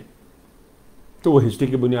हमारे हैं। तो वो हिस्ट्री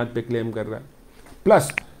की बुनियाद पे क्लेम कर रहा है।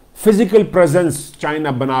 प्लस फिजिकल प्रेजेंस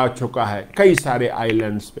चाइना बना चुका है कई सारे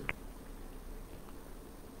आइलैंड्स पे।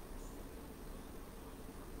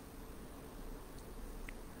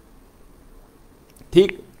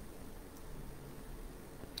 ठीक,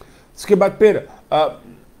 इसके बाद फिर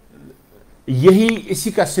यही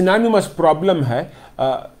इसी का सिनोनिमस प्रॉब्लम है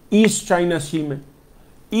ईस्ट चाइना सी में।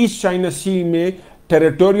 ईस्ट चाइना सी में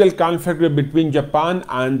territorial conflict between Japan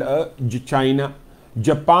and China.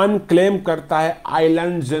 Japan claim करता है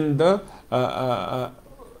आइलैंड्स इन द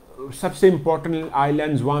सबसे इंपॉर्टेंट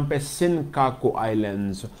आइलैंड्स वहां पे सिनकाकू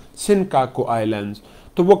आइलैंड्स, सिनकाकू आइलैंड्स।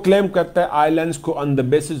 तो वो क्लेम करता है आइलैंड्स को on the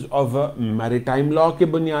basis of maritime law के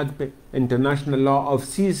बुनियाद पे, इंटरनेशनल लॉ ऑफ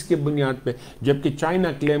सीज के बुनियाद पे, जबकि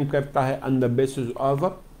चाइना क्लेम करता है ऑन द बेसिस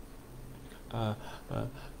ऑफ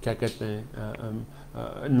क्या कहते हैं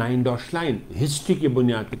 9 डॉश लाइन, हिस्ट्री की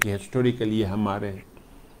बुनियाद पे, कि हिस्टोरिकली ये हमारे हैं।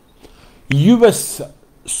 US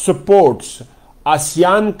supports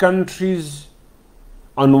ASEAN countries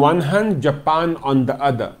on one hand, Japan on the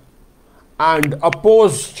other, and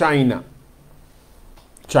oppose China.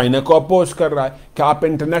 China को अपोज कर रहा है कि आप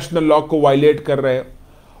इंटरनेशनल लॉ को वायलेट कर रहे हो,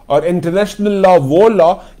 और इंटरनेशनल लॉ वो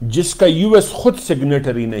लॉ जिसका यूएस खुद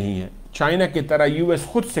सिग्नेटरी नहीं है। चाइना की तरह यूएस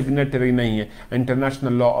खुद सिग्नेटरी नहीं है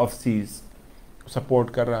international law of seize, support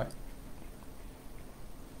कर रहा है।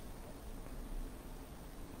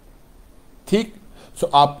 ठीक, सो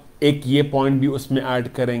आप एक ये पॉइंट भी उसमें ऐड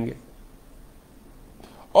करेंगे।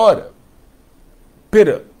 और फिर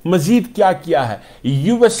मजीद क्या किया है,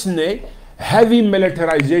 यूएस ने हैवी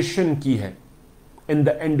मिलिटराइजेशन की है in the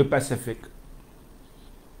Indo Pacific,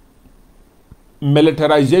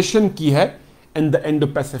 militarisation की है इन द इंडो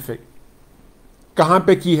पैसिफिक। कहां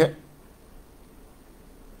पे की है?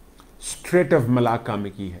 स्ट्रेट ऑफ मलाका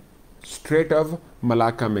में की है, स्ट्रेट ऑफ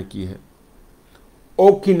मलाका में की है।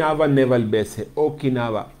 ओकिनावा नेवल बेस है,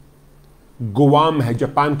 ओकिनावा। गुआम है,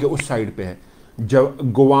 जापान के उस साइड पे है, जब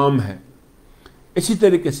गुआम है। इसी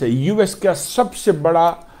तरीके से यूएस का सबसे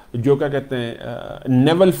बड़ा जो क्या कहते हैं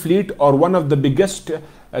नेवल फ्लीट और वन ऑफ द बिगेस्ट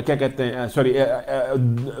क्या कहते हैं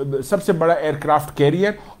सबसे बड़ा एयरक्राफ्ट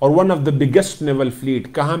कैरियर और one of the biggest naval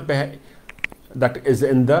fleet कहां पे है? That is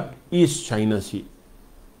in the east China सी,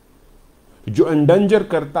 जो एंडेंजर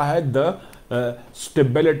करता है the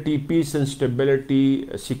stability, piece and stability,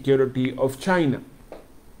 security of China.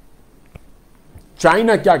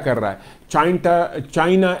 China क्या कर रहा है?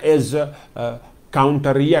 China is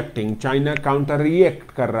counter reacting, China counter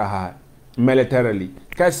react कर रहा है मिलिटरली।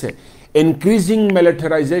 कैसे? Increasing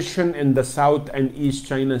militarisation in the south and east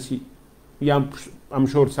China सी। या आई एम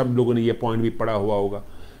श्योर सब लोगों ने ये पॉइंट भी पढ़ा हुआ होगा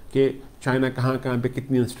कि चाइना कहाँ कहाँ पे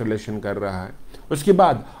कितनी इंस्टॉलेशन कर रहा है। उसके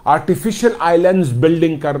बाद आर्टिफिशियल आइलैंड्स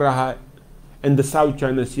बिल्डिंग कर रहा है in the south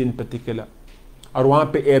China C in particular, और वहां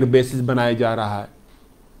पे एयर बेसिस बनाया जा रहा है,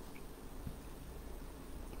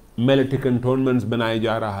 मिलिट्री कंटोनमेंट्स बनाए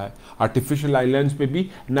जा रहा है, आर्टिफिशियल आइलैंड्स पे भी,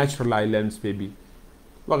 नेचुरल आइलैंड्स पे भी,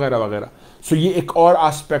 वगैरह वगैरह। सो ये एक और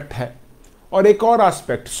एस्पेक्ट है। और एक और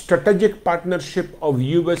aspect, strategic partnership of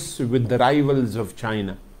US with the rivals of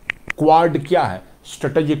China. Quad क्या है?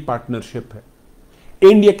 स्ट्रेटेजिक पार्टनरशिप है।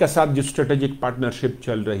 इंडिया के साथ जो स्ट्रेटेजिक पार्टनरशिप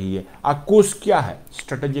चल रही है, AUKUS क्या है?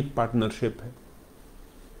 स्ट्रेटेजिक पार्टनरशिप है।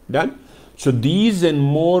 Done. So these and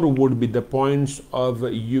more would be the points of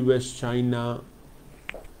US China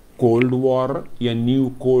cold war या न्यू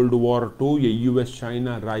कोल्ड वॉर 2 या यूएस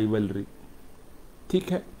चाइना राइवलरी।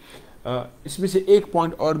 ठीक है। इसमें से एक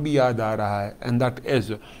पॉइंट और भी याद आ रहा है, and that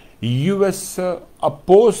is US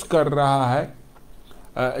oppose कर रहा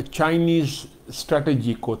है चाइनीज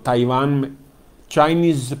स्ट्रेटजी को ताइवान में,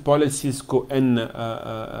 चाइनीज पॉलिसीज को इन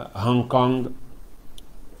हांगकांग,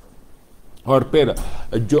 और फिर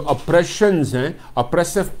जो ऑपरेशंस हैं,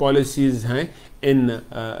 ऑपरेसिव पॉलिसीज हैं इन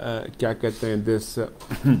क्या कहते हैं दिस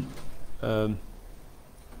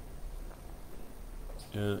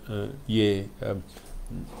ये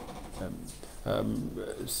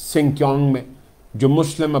सिंकियांग में जो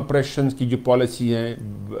मुस्लिम ऑपरेशंस की जो पॉलिसी है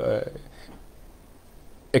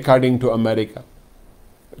अकॉर्डिंग टू अमेरिका,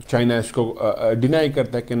 चाइना इसको डिनाई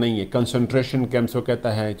करता है कि नहीं है, कंसंट्रेशन कैंप्स को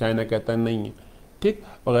कहता है, चाइना कहता है नहीं है, ठीक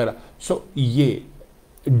वगैरह। सो ये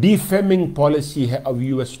डिफेमिंग पॉलिसी है of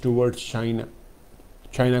US towards China,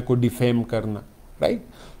 China को डिफेम करना, right.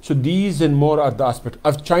 So these and more are the aspect.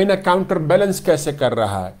 अब चाइना काउंटर बैलेंस कैसे कर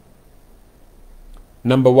रहा है?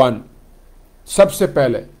 नंबर 1, सबसे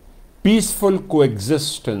पहले peaceful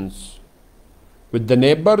coexistence with the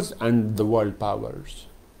neighbours and the world powers.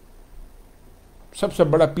 सबसे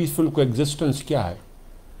बड़ा पीसफुल कोएग्जिस्टेंस क्या है?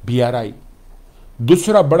 BRI।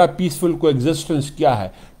 दूसरा बड़ा पीसफुल कोएग्जिस्टेंस क्या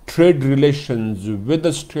है? Trade relations with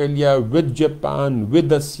Australia, with Japan,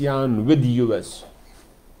 with ASEAN, with US,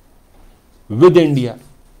 with India,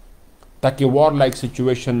 ताकि वॉर लाइक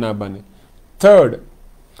सिचुएशन ना बने। Third,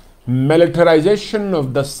 militarisation of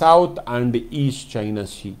the south and east China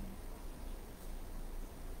सी,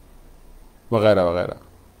 वगैरह वगैरह।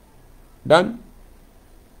 डन।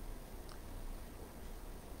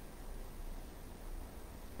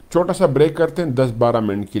 छोटा सा ब्रेक करते हैं 10-12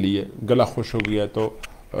 मिनट के लिए, गला खुश हो गया तो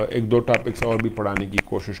 1-2 टॉपिक्स और भी पढ़ाने की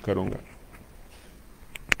कोशिश करूंगा।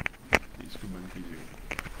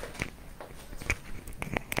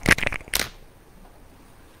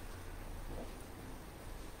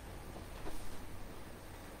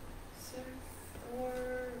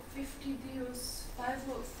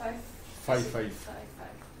 Five.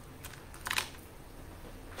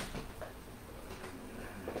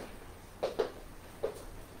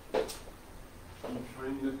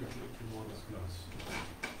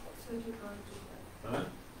 So you can't do that. Huh?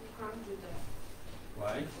 You can't do that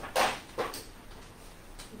Why?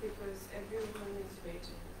 because everyone is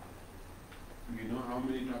waiting. You know how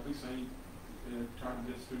many topics I taught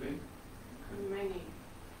this today? Many,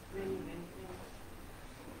 many, many,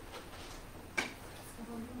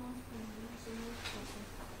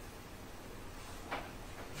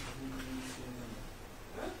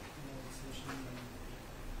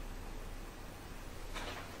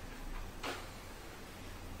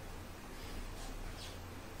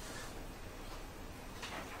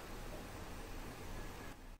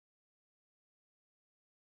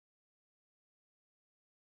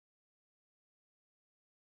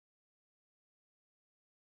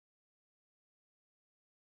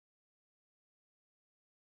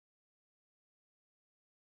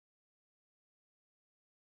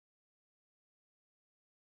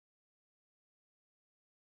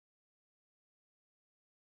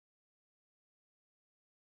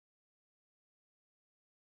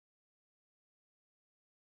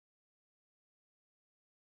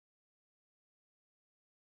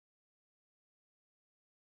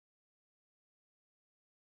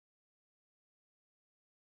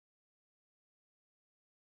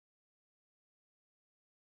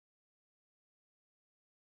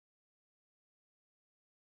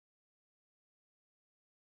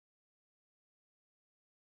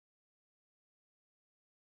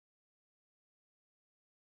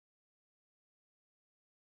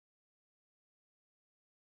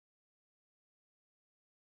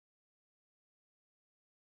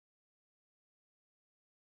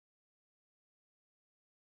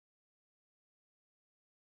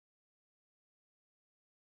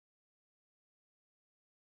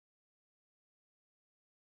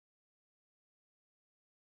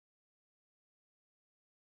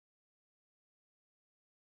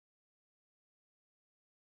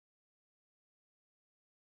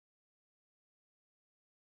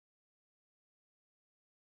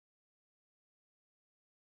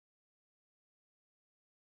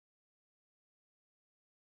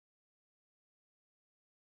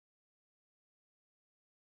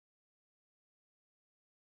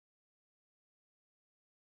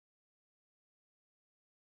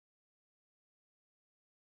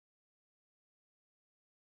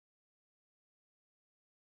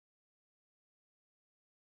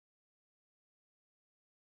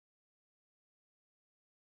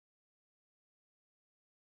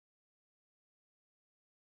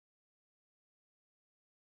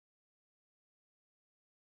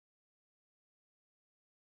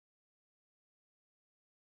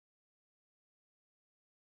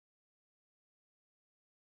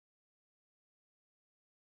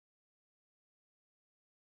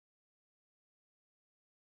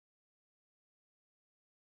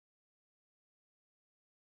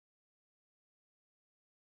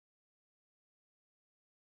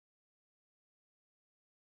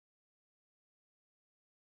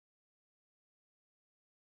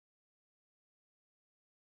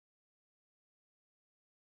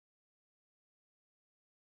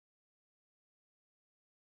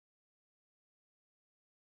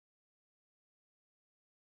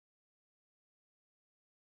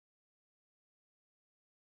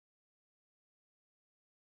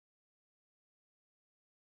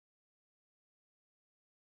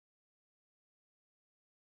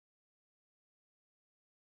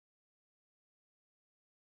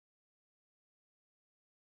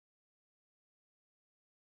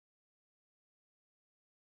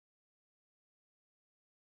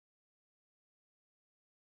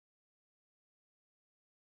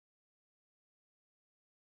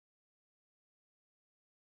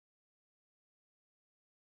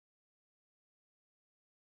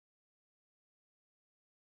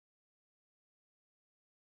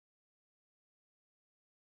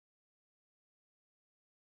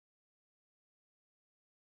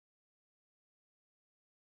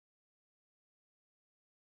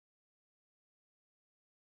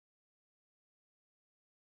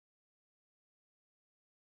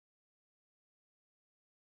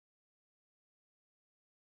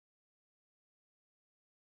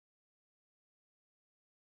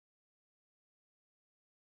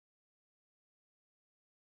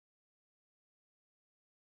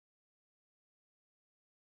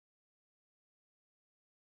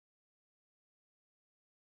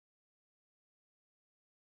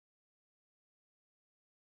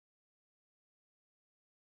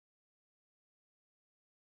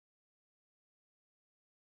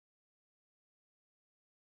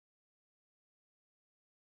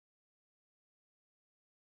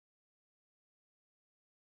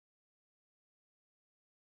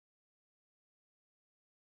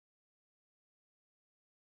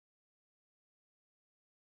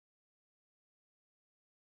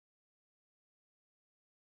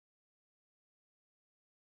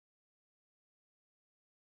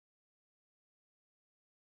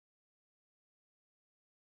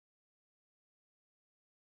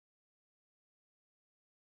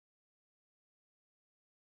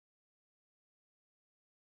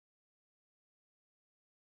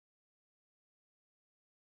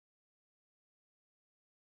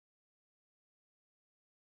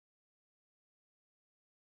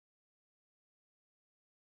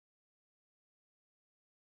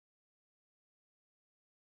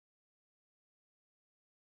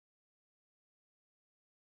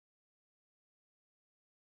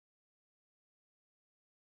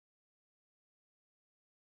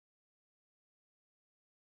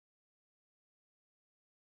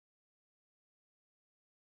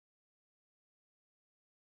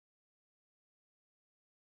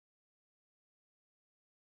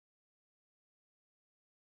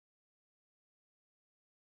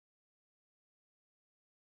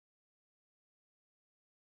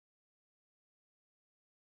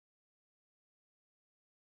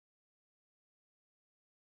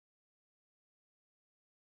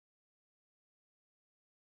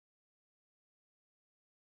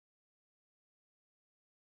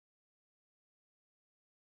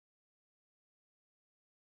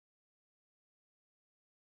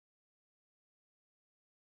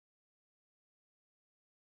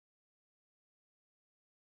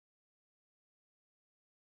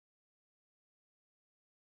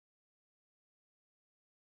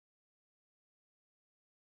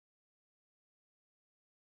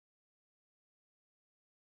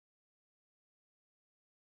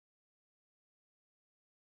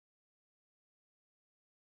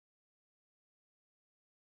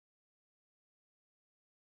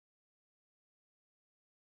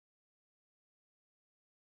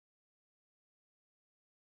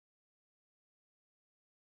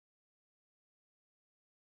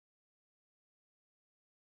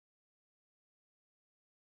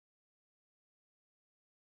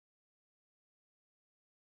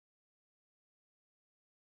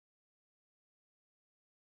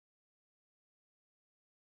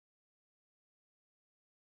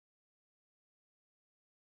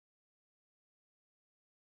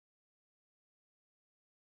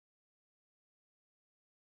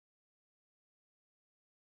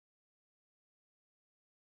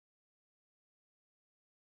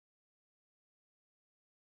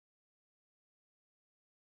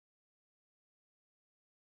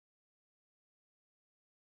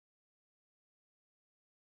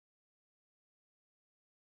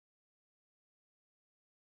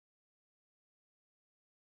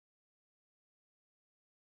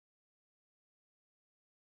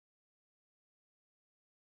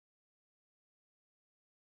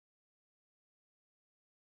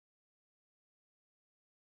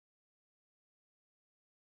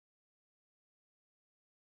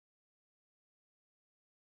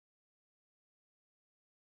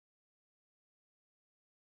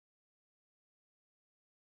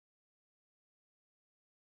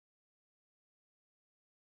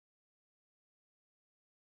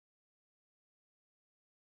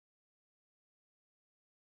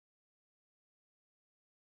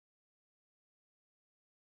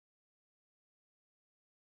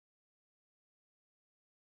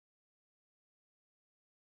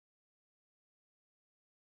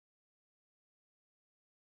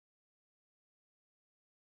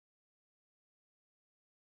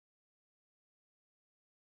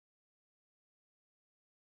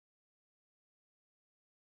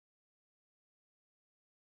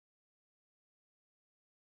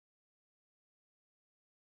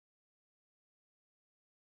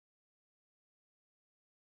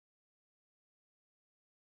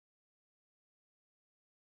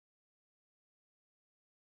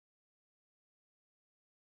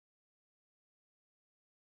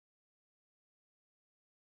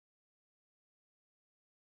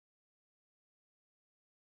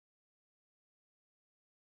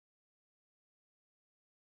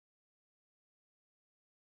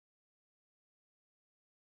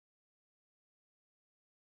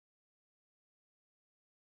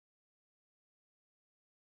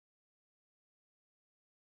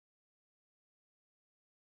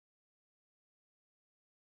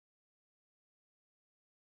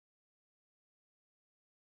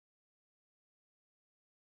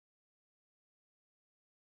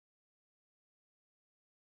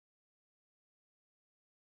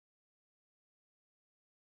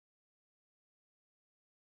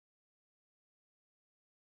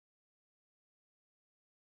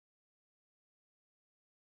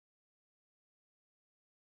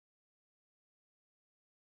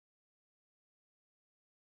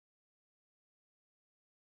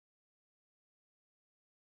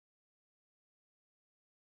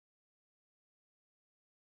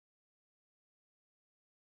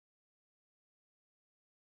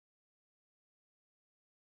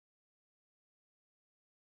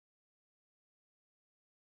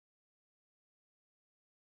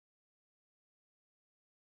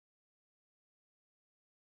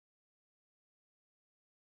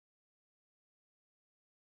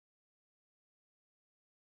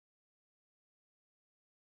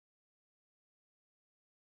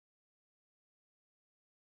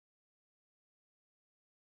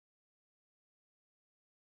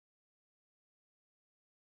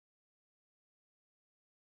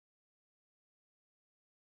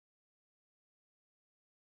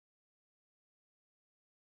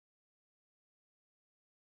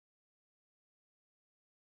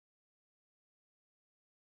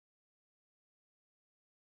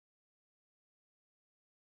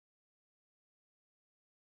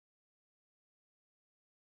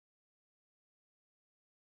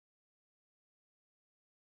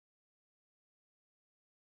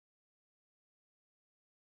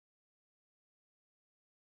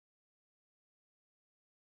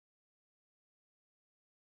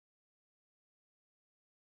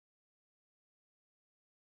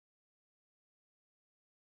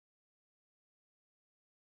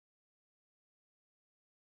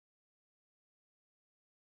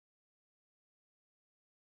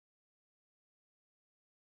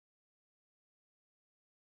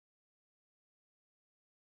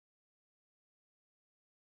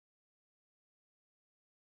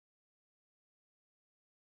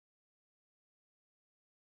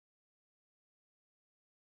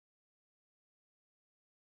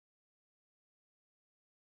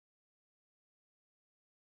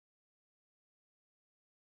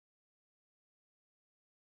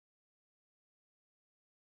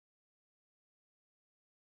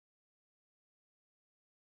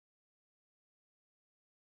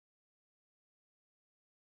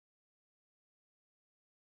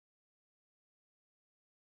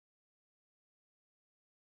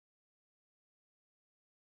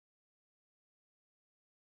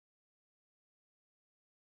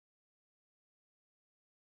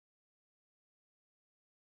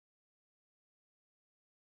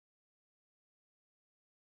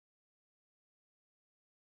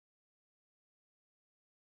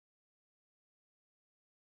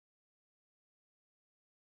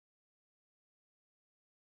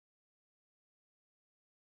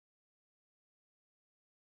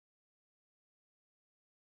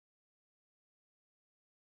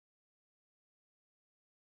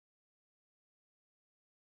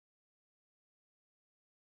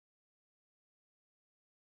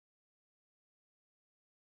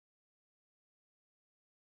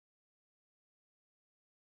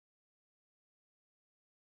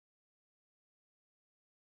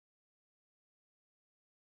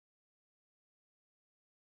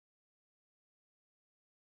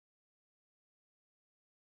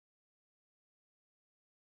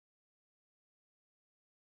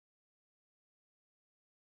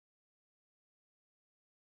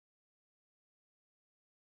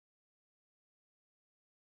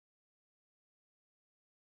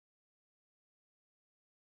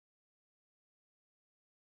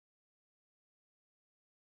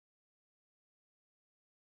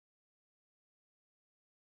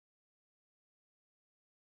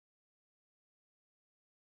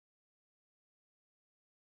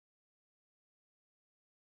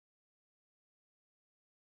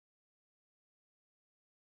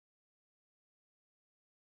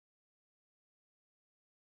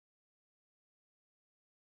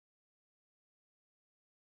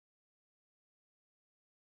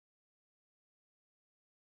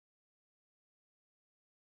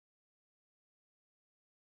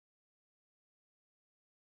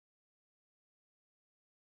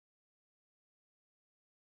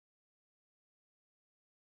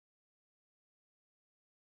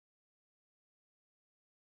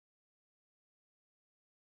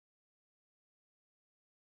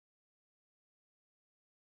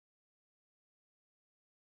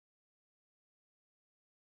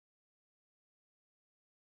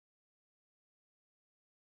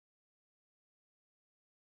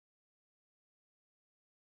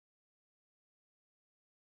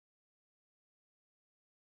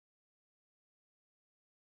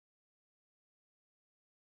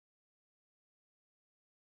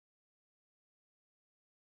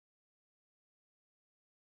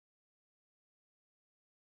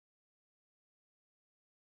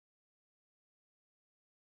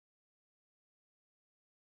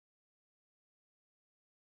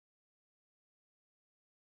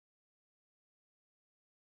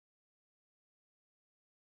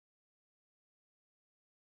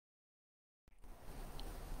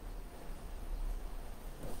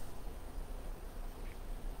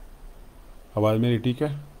 आवाज़ मेरी ठीक है?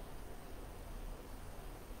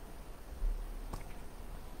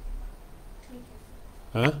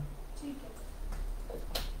 हाँ,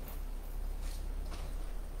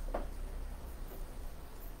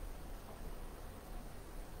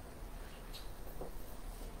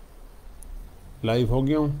 लाइव हो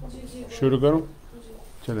गया हूँ, शुरू करूँ?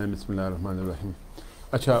 चलें, बिस्मिल्लाहिर्रहमानिर्रहीम।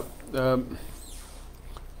 अच्छा,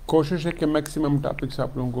 कोशिश है कि मैक्सिमम टॉपिक्स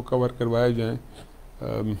आप लोगों को कवर करवाए जाएं।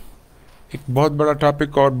 एक बहुत बड़ा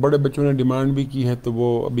टॉपिक और बड़े बच्चों ने डिमांड भी की है, तो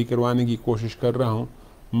वो अभी करवाने की कोशिश कर रहा हूँ।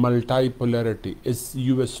 Multipolarity, is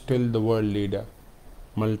US still the world leader?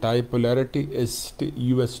 Multipolarity, is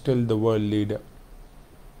US still the world leader?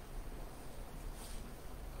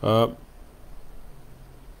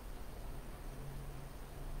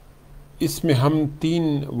 इसमें हम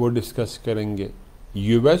 3 वो डिस्कस करेंगे,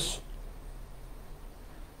 US,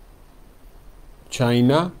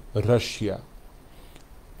 China, Russia.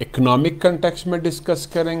 Economic context में डिस्कस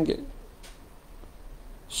करेंगे,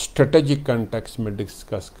 स्ट्रेटेजिक कंटेक्स्ट में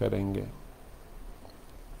डिस्कस करेंगे।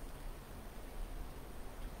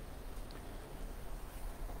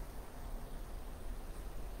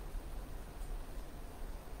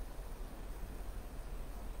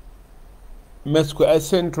 मैं इसको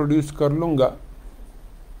ऐसे इंट्रोड्यूस कर लूंगा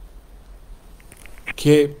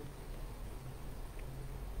कि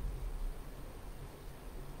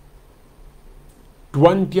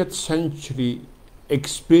twentieth century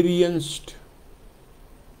experienced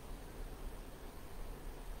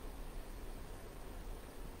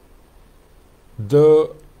the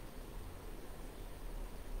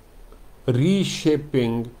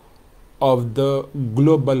reshaping of the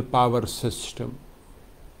global power system.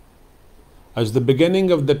 As the beginning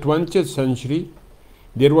of the 20th century,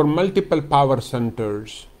 there were multiple power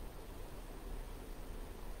centers: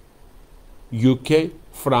 UK,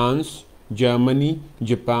 France, Germany,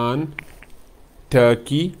 Japan,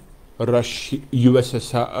 Turkey, Russia,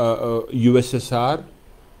 USSR,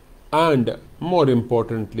 and more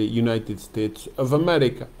importantly, United States of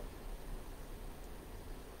America.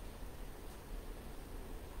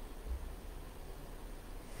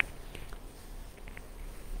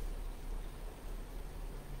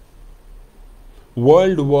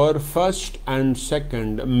 World War First and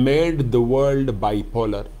Second made the world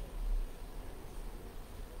bipolar,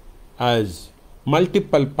 as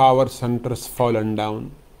multiple power centers fallen down: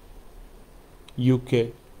 UK,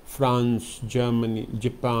 France, Germany,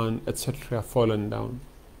 Japan, etc. fallen down.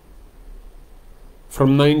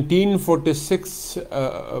 From 1946,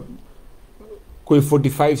 कोई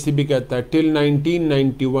 45 से भी कहता है, till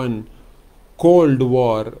 1991, Cold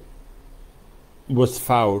War was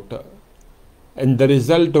fought, and the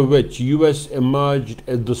result of which US emerged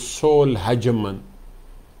as the sole hegemon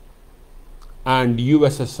and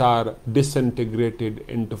USSR disintegrated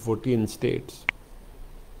into 14 states.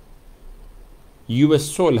 US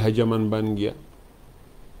sole hegemon ban gaya.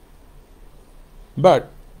 But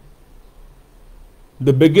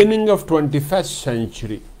the beginning of 21st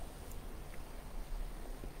century,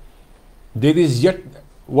 there is yet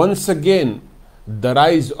once again the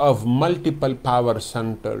rise of multiple power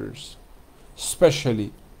centers,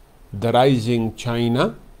 especially the rising China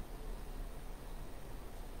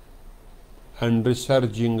and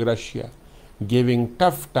resurging Russia, giving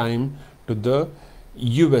tough time to the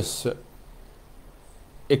US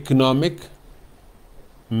economic,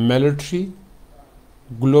 military,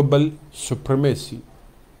 global supremacy.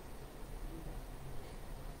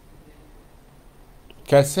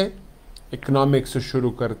 कैसे? Economic से शुरू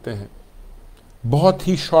करते हैं, बहुत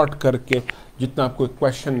ही short करके, जितना आपको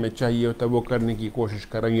question में चाहिए होता है वो करने की कोशिश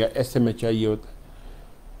करेंगे, या ऐसे में चाहिए होता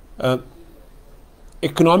है।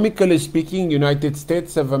 Economically speaking, United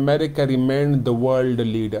states of America remained the world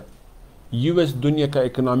leader. US दुनिया का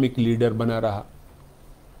इकोनॉमिक लीडर बना रहा।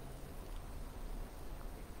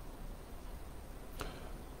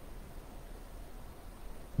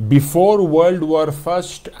 Before World War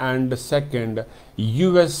First and Second,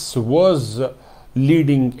 US was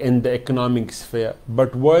leading in the economic sphere,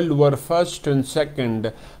 but World War First and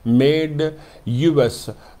Second made US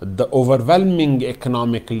the overwhelming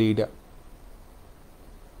economic leader.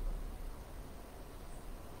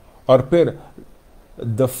 और फिर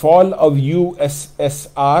the fall of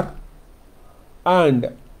USSR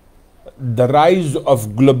and the rise of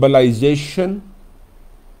globalization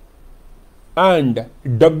and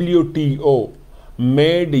WTO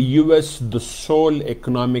made US the sole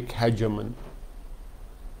economic hegemon.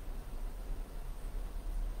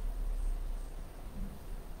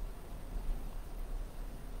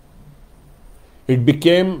 It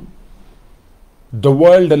became the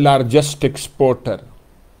world's largest exporter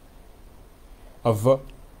of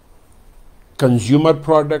consumer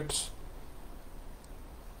products,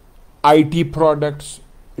 IT products,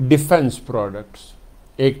 defence products.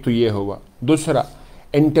 एक तो ये हुआ। दूसरा,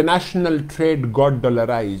 international trade got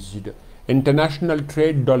डॉलराइज्ड, international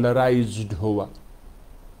trade डॉलराइज्ड हुआ।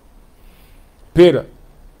 फिर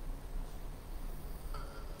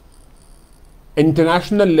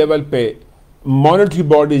international level पे monetary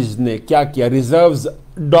bodies ने क्या किया, रिजर्व्स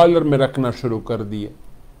डॉलर में रखना शुरू कर दिए।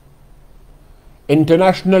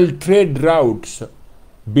 International trade routes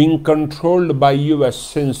being controlled by US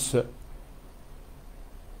since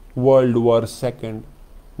world war second,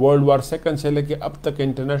 world war second से लेके अब तक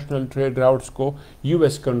इंटरनेशनल ट्रेड राउट्स को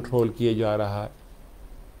यूएस कंट्रोल किए जा रहा है।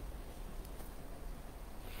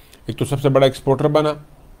 एक तो सबसे बड़ा एक्सपोर्टर बना,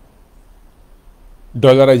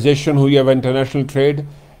 डॉलराइजेशन हुई अब international trade,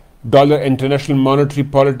 dollar international monetary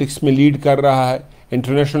politics में लीड कर रहा है,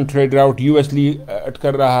 इंटरनेशनल ट्रेड राउट यूएस लीड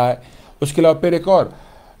कर रहा है। उसके अलावा फिर एक और,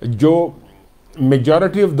 जो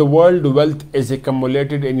majority of the world wealth is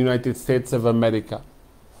accumulated in United states of America.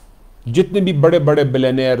 जितने भी बड़े बड़े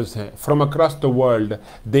बिलियनियर्स हैं from across the world,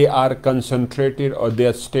 they are concentrated और they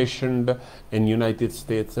are स्टेशनड in United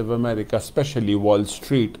states of America, specially wall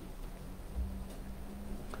street.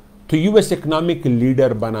 तो यूएस इकोनॉमिक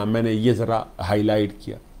लीडर बना, मैंने ये जरा हाईलाइट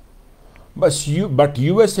किया बस। But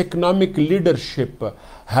US economic leadership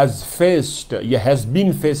has faced या has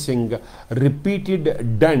been facing repeated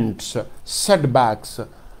dents, setbacks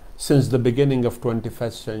since the beginning of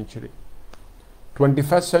 21st century.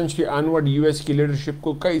 21st century onward US की leadership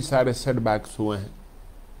को कई सारे सेटबैक्स हुए हैं।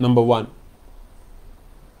 Number 1,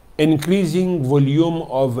 increasing volume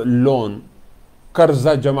of loan,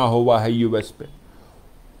 कर्जा जमा हुआ है यूएस पे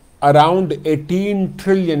around $18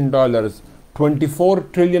 trillion, 24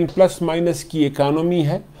 trillion plus minus की इकोनॉमी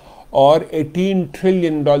है और $18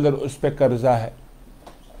 ट्रिलियन उस पर कर्जा है।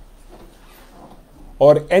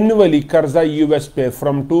 और एनुअली कर्जा यूएस पे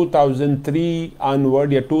फ्रॉम 2003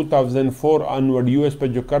 ऑनवर्ड या 2004 ऑनवर्ड यूएस पे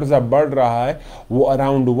जो कर्जा बढ़ रहा है वो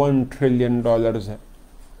अराउंड $1 ट्रिलियन है।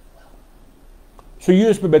 सो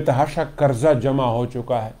यूएस पे बेतहाशा कर्जा जमा हो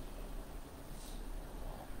चुका है।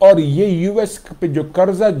 और ये यूएस पे जो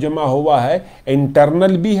कर्जा जमा हुआ है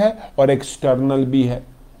इंटरनल भी है और एक्सटर्नल भी है।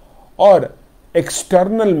 और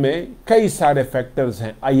एक्सटर्नल में कई सारे फैक्टर्स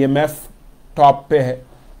हैं, आईएमएफ टॉप पे है,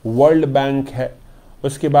 वर्ल्ड बैंक है,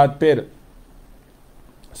 उसके बाद फिर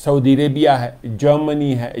सऊदी अरेबिया है,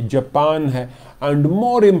 जर्मनी है, जापान है एंड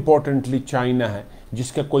मोर इंपॉर्टेंटली चाइना है,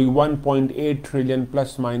 जिसका कोई 1.8 ट्रिलियन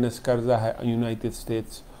प्लस माइनस कर्जा है United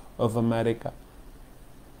states of America.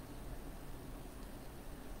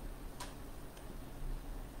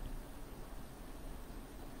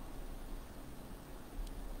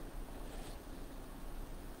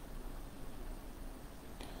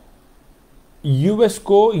 US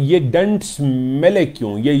को ये डेंट्स मिले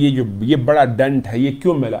क्यों, ये बड़ा डेंट है, ये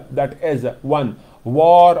क्यों मिला? That is 1,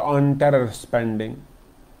 war on terror spending.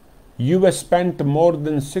 US spent more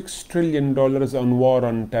than $6 trillion on war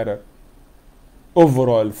on terror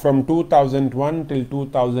overall from 2001 till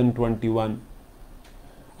 2021,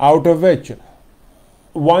 out of which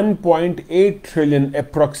 1.8 trillion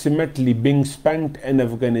approximately being spent in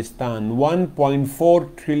Afghanistan, 1.4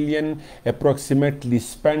 trillion approximately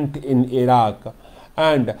spent in Iraq,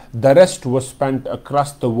 and the rest was spent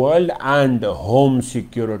across the world and home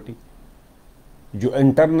security. जो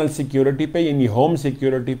internal security पे यानी home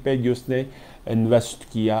security पे जो उसने invest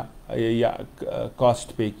किया या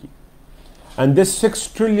cost पे की। And this $6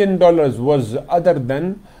 trillion was other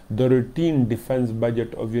than the routine defense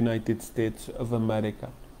budget of United States of America.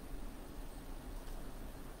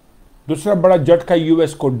 दूसरा बड़ा झटका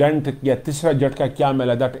यूएस को डेंट किया, तीसरा झटका क्या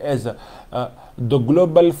मिला? That is the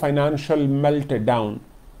global financial melt down.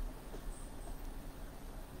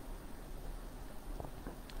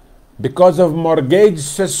 Because of mortgage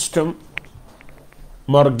system,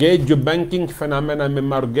 mortgage जो बैंकिंग फिनोमेना में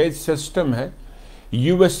मॉर्गेज सिस्टम है,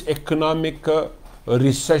 यूएस इकोनॉमिक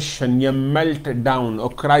recession या meltdown or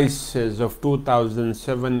crisis of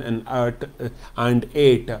 2007 and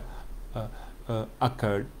 8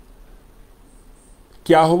 occurred.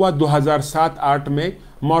 क्या हुआ? 2007-8 में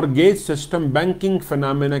मॉर्गेज सिस्टम बैंकिंग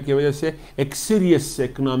फिनोमेना की वजह से एक सीरियस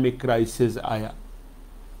इकोनॉमिक क्राइसिस आया।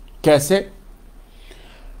 कैसे?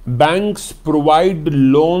 Banks provide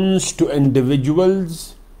loans to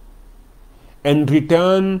individuals, in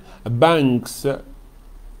return banks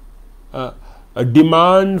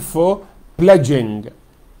demand for pledging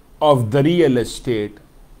of the real estate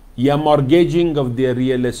या mortgaging of their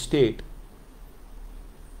real estate,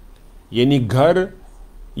 यानी घर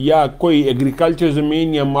या कोई एग्रीकल्चर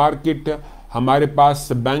ज़मीन या मार्केट हमारे पास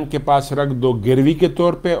बैंक के पास रख दो गिरवी के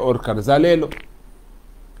तौर पे और कर्जा ले लो।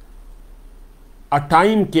 a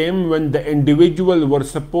time came when the individual were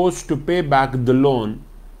supposed to pay back the loan,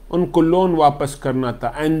 उनको लोन वापस करना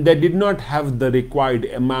था, and they did not have the required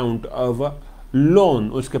amount of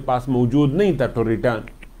loan, उसके पास मौजूद नहीं था to return.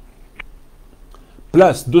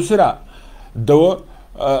 Plus दूसरा, the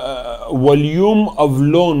volume of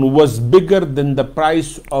loan was bigger than the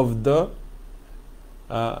price of the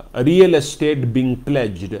real estate being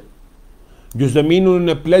pledged. जो ज़मीन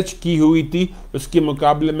उन्होंने प्लेज की हुई थी उसके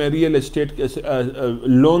मुकाबले में रियल एस्टेट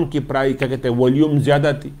लोन की प्राइस क्या कहते हैं वॉल्यूम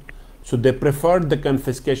ज़्यादा थी, सो दे preferred the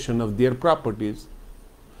confiscation of their properties.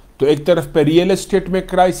 तो एक तरफ पे रियल एस्टेट में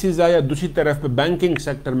क्राइसिस आया, दूसरी तरफ पे बैंकिंग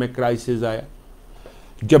सेक्टर में क्राइसिस आया.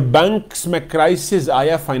 जब बैंक्स में क्राइसिस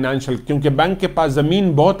आया फाइनेंशियल, क्योंकि बैंक के पास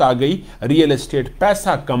ज़मीन बहुत आ गई, रियल एस्टेट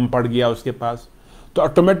पैसा कम पड़ गया उसके पास, तो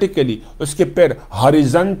ऑटोमेटिकली उसके पर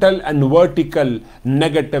horizontal and vertical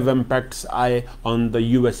negative impacts आए ऑन द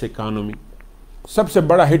यूएस इकोनॉमी. सबसे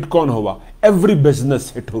बड़ा हिट कौन हुआ? एवरी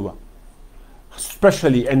बिजनेस हिट हुआ,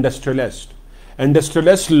 स्पेशली इंडस्ट्रियलिस्ट.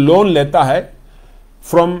 इंडस्ट्रियलिस्ट लोन लेता है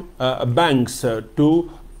फ्रॉम बैंक्स टू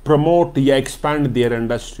प्रमोट या एक्सपैंड देयर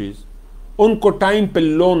इंडस्ट्रीज. उनको टाइम पे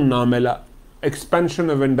लोन ना मिला,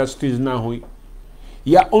 एक्सपेंशन ऑफ इंडस्ट्रीज ना हुई,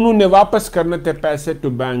 या उन्होंने वापस करने थे पैसे टू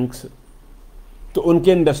बैंक्स, तो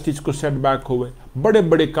उनके इंडस्ट्रीज को सेटबैक हुए. बड़े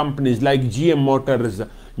बड़े companies like GM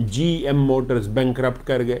Motors bankrupt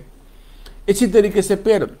कर गए. इसी तरीके से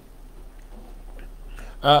फिर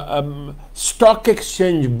स्टॉक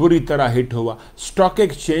एक्सचेंज बुरी तरह हिट हुआ. स्टॉक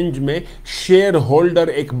एक्सचेंज में शेयर होल्डर,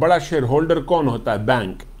 एक बड़ा शेयर होल्डर कौन होता है?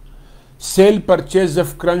 Bank. Cell purchase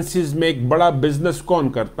of currencies में एक बड़ा बिजनेस कौन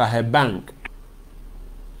करता है? बैंक.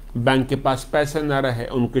 बैंक के पास पैसे ना रहे,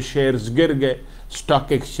 उनके शेयर्स गिर गए,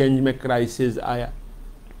 स्टॉक एक्सचेंज में क्राइसिस आया.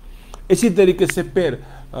 इसी तरीके से फिर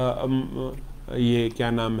ये क्या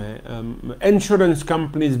नाम है, इंश्योरेंस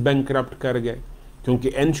कंपनीज बैंकरप्ट कर गए, क्योंकि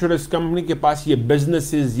इंश्योरेंस कंपनी के पास ये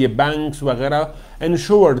बिजनेसेस, ये बैंक्स वगैरह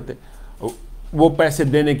इंश्योर्ड थे, वो पैसे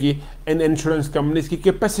देने की इन इंश्योरेंस कंपनीज की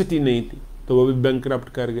कैपेसिटी नहीं थी, तो वो भी बैंकरप्ट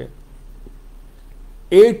कर गए.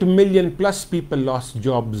 8 million plus people lost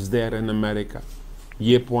jobs there in America.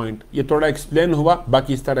 ये पॉइंट, ये थोड़ा एक्सप्लेन हुआ,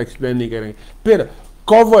 बाकी इस तरह एक्सप्लेन नहीं करेंगे. फिर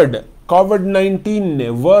कोविड-19 ने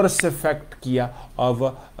वर्स इफेक्ट किया ऑफ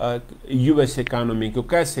यूएस इकोनॉमी को.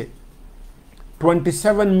 कैसे?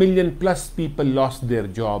 27 million plus people lost their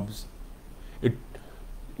jobs.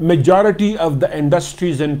 Majority of the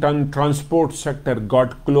industries in transport sector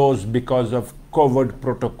got closed because of COVID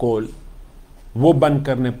protocol. वो बंद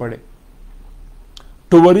करने पड़े.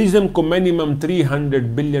 टूरिज्म को मिनिमम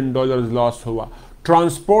 $300 billion लॉस हुआ.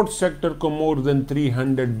 ट्रांसपोर्ट सेक्टर को मोर देन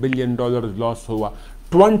 $300 billion लॉस हुआ.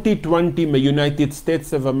 2020 में यूनाइटेड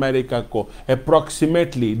स्टेट्स ऑफ अमेरिका को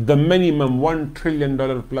approximately the minimum $1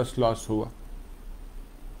 trillion plus loss हुआ.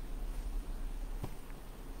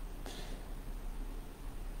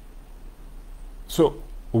 सो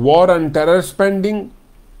वॉर ऑन टेरर स्पेंडिंग.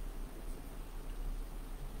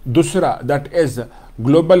 दूसरा that is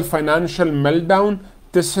global financial meltdown.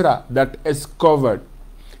 तीसरा दैट इज कोविड.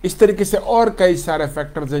 इस तरीके से और कई सारे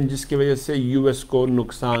फैक्टर्स हैं जिसकी वजह से यूएस को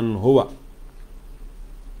नुकसान हुआ.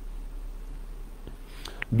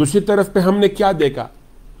 दूसरी तरफ पे हमने क्या देखा?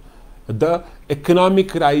 The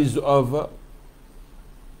economic rise of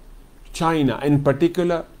China, in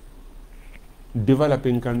particular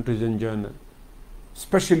developing countries in general.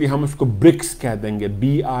 Specially हम उसको ब्रिक्स कह देंगे,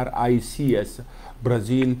 BRICS,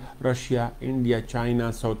 Brazil, Russia, India,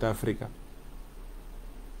 China, south Africa.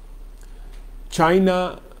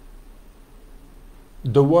 China,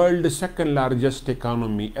 the world second largest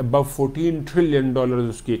economy, above $14 trillion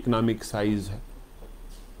उसकी इकोनॉमिक साइज है.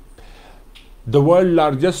 The world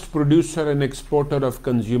largest producer and exporter of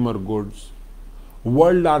consumer goods,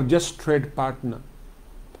 world largest trade partner,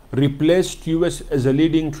 replaced US as a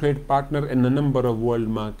leading trade partner in a number of world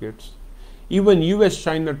markets. Even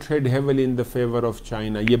US-China trade heavily in the favor of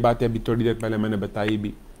China. ये बातें अभी थोड़ी देर पहले मैंने बताई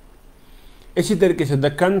भी. इसी तरीके से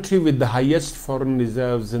the country with the highest foreign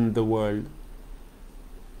reserves in the world.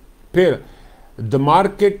 फिर the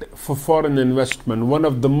market for foreign investment, one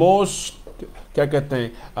of the most क्या कहते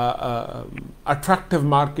हैं attractive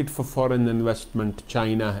market for foreign investment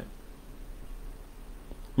China है.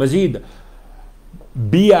 मजीद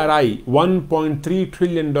BRI $1.3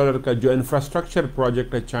 trillion का जो इंफ्रास्ट्रक्चर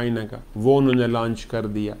प्रोजेक्ट है चाइना का, वो उन्होंने लॉन्च कर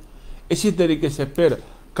दिया. इसी तरीके से फिर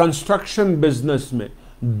कंस्ट्रक्शन बिजनेस में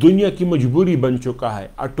दुनिया की मजबूरी बन चुका है.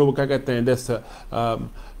 ऑटो क्या कहते हैं दस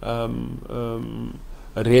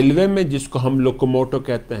रेलवे में, जिसको हम लोकोमोटो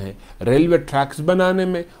कहते हैं, रेलवे ट्रैक्स बनाने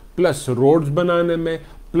में, प्लस रोड्स बनाने में,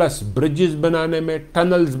 प्लस ब्रिजेस बनाने में,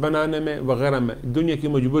 टनल्स बनाने में वगैरह में दुनिया की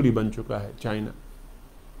मजबूरी बन चुका है चाइना.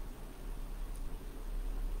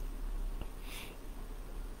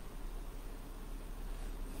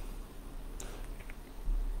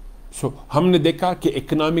 हमने देखा कि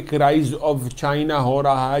इकोनॉमिक राइज ऑफ चाइना हो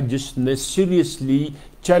रहा है, जिसने सीरियसली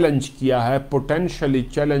चैलेंज किया है, पोटेंशियली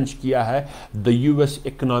चैलेंज किया है द यूएस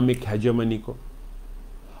इकोनॉमिक हेजेमनी को।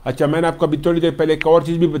 अच्छा, मैंने आपको अभी थोड़ी देर पहले एक और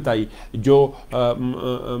चीज़ भी बताई, जो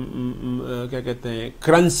क्या कहते हैं,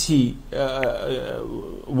 करेंसी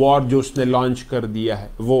वॉर जो उसने लॉन्च कर दिया है,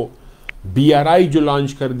 वो बीआरआई जो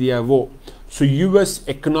लॉन्च कर दिया है वो। सो यूएस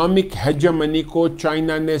इकोनॉमिक हेजेमनी को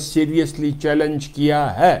चाइना ने सीरियसली चैलेंज किया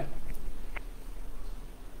है,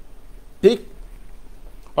 ठीक।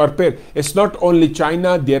 और फिर it's not only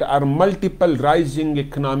China, there are multiple rising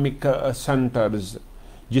economic centres,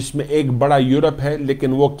 जिसमें एक बड़ा यूरोप है,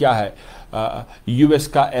 लेकिन वो क्या है, यूएस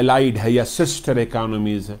का एलाइड है या सिस्टर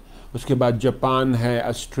इकोनॉमीज है। उसके बाद जापान है,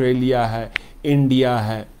 ऑस्ट्रेलिया है, इंडिया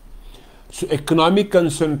है। सो इकोनॉमिक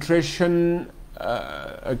कंसंट्रेशन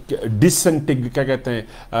क्या कहते हैं,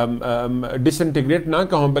 डिसइंटीग्रेट ना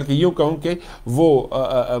कहूँ, बल्कि यूँ कहूँ कि वो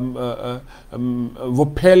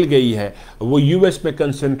फैल गई है, वो यूएस में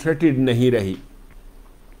कंसंट्रेटेड नहीं रही,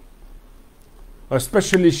 और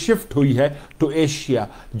स्पेशली शिफ्ट हुई है टू एशिया,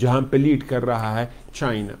 जहां पे लीड कर रहा है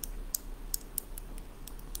चाइना।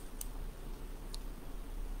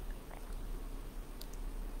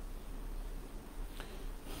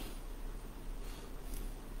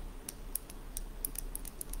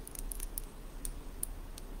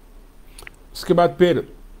 उसके बाद फिर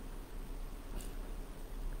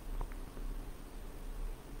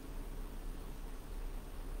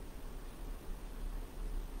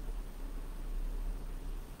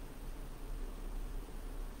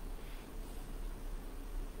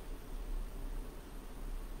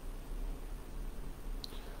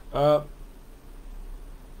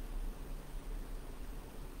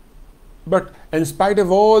but in spite of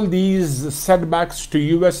all these setbacks to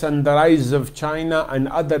US and the rise of China and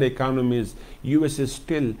other economies, US is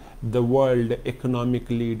still the world economic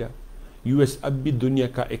leader. US अब भी दुनिया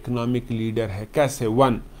का economic leader है। कैसे?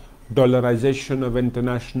 One, dollarization of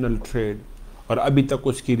international trade, और अभी तक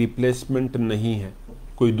उसकी replacement नहीं है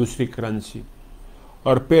कोई दूसरी करेंसी।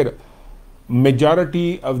 और फिर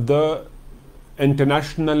majority of the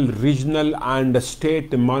international, regional and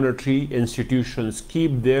state monetary institutions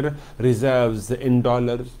keep their reserves in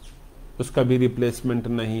dollars, उसका भी रिप्लेसमेंट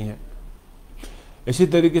नहीं है। इसी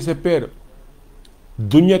तरीके से फिर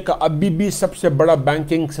दुनिया का अभी भी सबसे बड़ा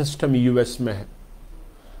बैंकिंग सिस्टम यूएस में है।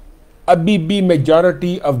 अभी भी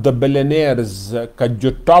मेजॉरिटी ऑफ द बिलियनियर्स का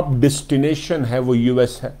जो टॉप डेस्टिनेशन है वो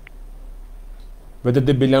यूएस है, whether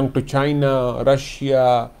they belong to China,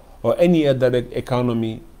 Russia और एनी अदर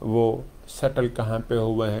इकोनॉमी, वो सेटल कहाँ पे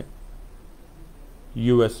हुए हैं?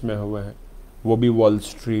 यूएस में हुए हैं, वो भी वॉल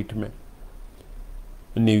स्ट्रीट में,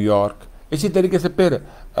 न्यूयॉर्क। इसी तरीके से फिर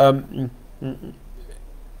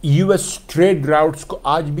यूएस ट्रेड राउट्स को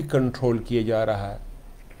आज भी कंट्रोल किया जा रहा है।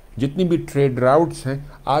 जितनी भी ट्रेड राउट्स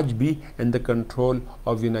हैं आज भी in the control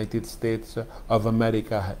of United states of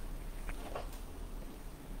America है।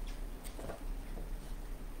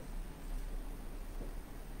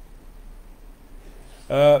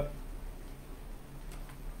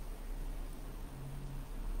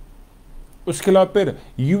 उसके अलावा फिर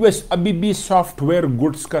यूएस अभी भी सॉफ्टवेयर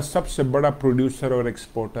गुड्स का सबसे बड़ा प्रोड्यूसर और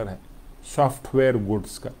एक्सपोर्टर है, सॉफ्टवेयर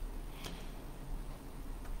गुड्स का।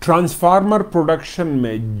 ट्रांसफार्मर प्रोडक्शन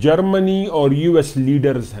में जर्मनी और यूएस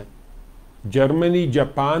लीडर्स हैं, जर्मनी,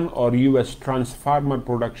 जापान और यूएस ट्रांसफार्मर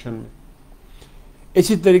प्रोडक्शन में।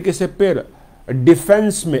 इसी तरीके से फिर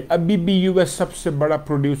डिफेंस में अभी भी यूएस सबसे बड़ा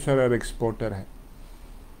प्रोड्यूसर और एक्सपोर्टर है।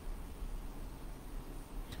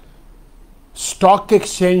 स्टॉक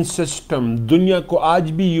एक्सचेंज सिस्टम दुनिया को आज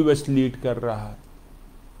भी यूएस लीड कर रहा है,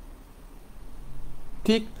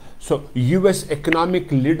 ठीक। सो यूएस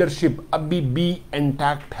इकोनॉमिक लीडरशिप अभी भी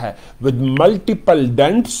इंटैक्ट है, with multiple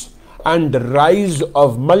dents and rise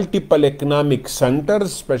of multiple economic centers,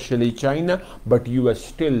 especially China, but US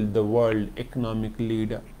still the world economic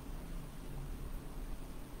leader.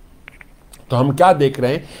 तो हम क्या देख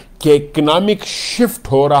रहे हैं कि इकोनॉमिक शिफ्ट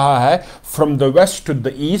हो रहा है from the waste to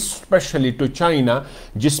the east, specially to China,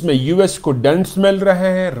 जिसमें यूएस को डेंट्स मिल रहे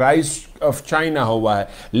हैं, राइज ऑफ चाइना हुआ है,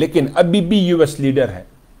 लेकिन अभी भी यूएस लीडर है।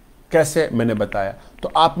 कैसे? मैंने बताया।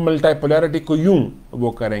 तो आप मल्टीपोलैरिटी को यूं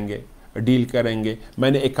वो करेंगे, डील करेंगे।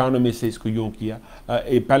 मैंने इकोनॉमी से इसको यूं किया,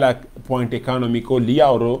 पहला पॉइंट इकोनॉमी को लिया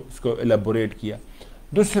और उसको एलेबोरेट किया।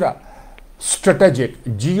 दूसरा strategic,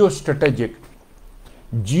 geo strategic,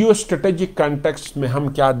 geo strategic context में हम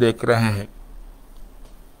क्या देख रहे हैं?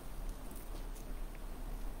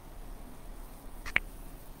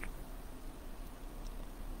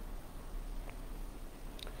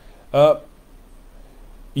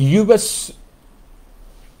 US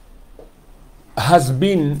has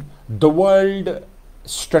been the world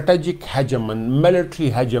strategic हेजेमन, military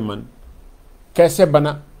हेजेमन कैसे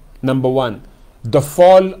बना? Number 1, the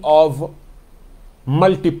fall of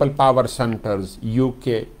multiple power centres,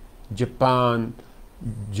 UK, Japan,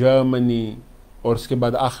 Germany, और उसके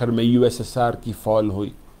बाद आखिर में यूएसएसआर की फॉल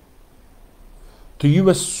हुई, तो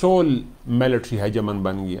यूएस सोल मिलिट्री हेजेमन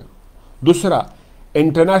बन गया। दूसरा,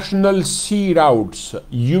 इंटरनेशनल सी राउट्स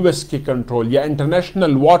यूएस के कंट्रोल, या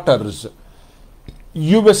इंटरनेशनल वाटर्स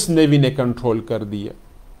यूएस नेवी ने कंट्रोल कर दिया।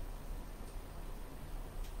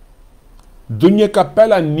 दुनिया का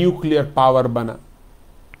पहला न्यूक्लियर पावर बना।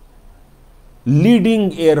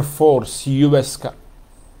 लीडिंग एयरफोर्स यूएस का।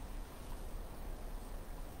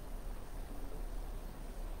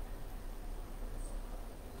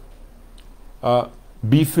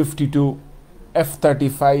 B-52,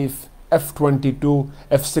 F-35, F-22,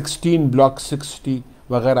 F-16 block 60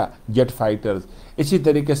 वगैरह जेट फाइटर्स। इसी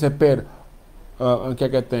तरीके से फिर क्या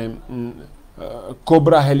कहते हैं,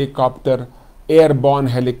 cobra helicopter, airborne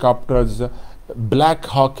helicopters, Black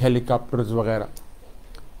Hawk helicopters वगैरह।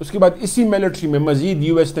 उसके बाद इसी मिलिट्री में मजीद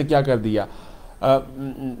यूएस ने क्या कर दिया,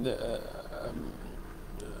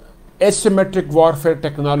 एसिमेट्रिक वॉरफेयर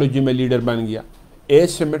टेक्नोलॉजी में लीडर बन गया।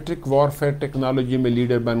 एसिमेट्रिक वॉरफेयर टेक्नोलॉजी में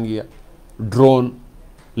लीडर बन गया। Drone,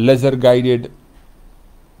 laser guided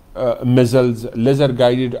missiles, laser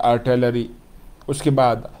guided artillery, उसके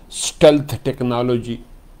बाद स्टेल्थ टेक्नोलॉजी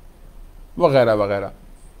वगैरह वगैरह।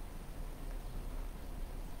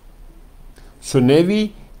 सो navy,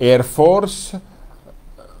 air force,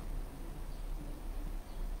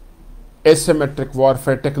 asymmetric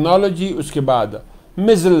warfare technology, उसके बाद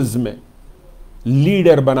मिसाइल्स में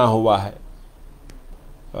लीडर बना हुआ है।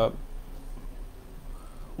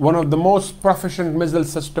 One of the most proficient missile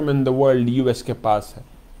system in the world US के पास है।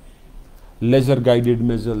 Laser guided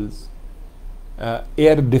missiles,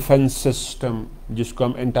 air defence system जिसको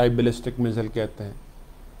हम एंटी बैलिस्टिक मिसाइल कहते हैं,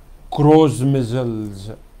 क्रूज मिसाइल्स।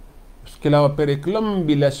 उसके अलावा फिर एक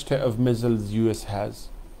लंबी लिस्ट है ऑफ मिसाइल्स यूएस हैज।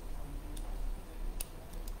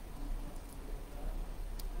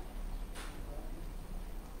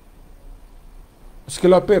 इसके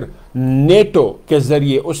अलावा फिर नेटो के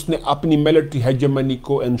जरिए उसने अपनी मिलिट्री हेजेमनी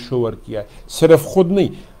को इंश्योर किया, सिर्फ खुद नहीं।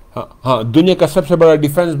 हाँ, दुनिया का सबसे बड़ा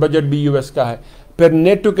डिफेंस बजट भी यूएस का है। फिर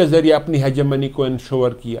नेटो के जरिए अपनी हेजेमनी को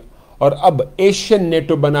इंश्योर किया, और अब एशियन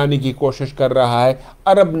नेटो बनाने की कोशिश कर रहा है,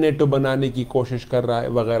 अरब नेटो बनाने की कोशिश कर रहा है,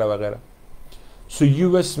 वगैरह वगैरह। सो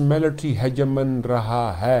यूएस मिलिट्री हेजेमन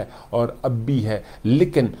रहा है और अब भी है,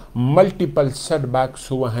 लेकिन मल्टीपल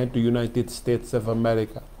सेटबैक्स हुआ हैं to United states of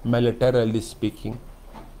America militarily speaking.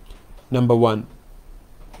 Number 1,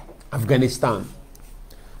 Afghanistan.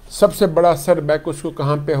 सबसे बड़ा सेटबैक उसको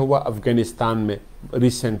कहां पे हुआ? अफगानिस्तान में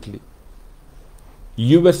recently.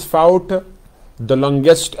 US fought the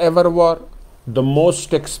longest ever war, the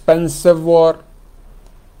most expensive war,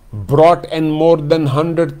 brought in more than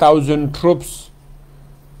 100,000 troops,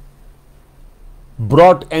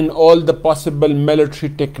 brought in all the possible military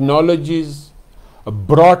technologies,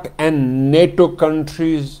 brought in NATO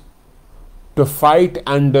countries to fight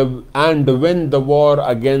and win the war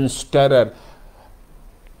against terror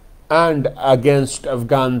and against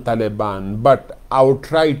Afghan Taliban, but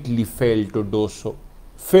outrightly failed to do so.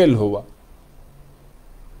 Fail हुआ।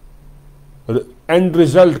 And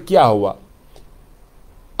result क्या हुआ?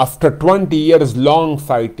 After 20 years long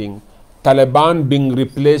fighting, Taliban Bing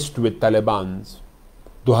replaced with तालिबान्स।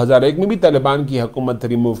 2001 में भी तालिबान की हुकूमत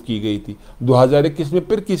remove की गई थी, 2021 में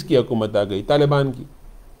फिर किसकी हुकूमत आ गई? तालिबान की।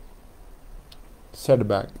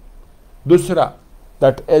 सेटबैक। दूसरा,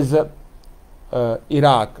 that is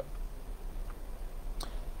Iraq.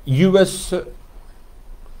 US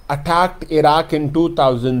attacked Iraq in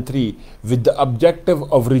 2003 with the objective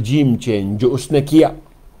of regime change, जो उसने किया,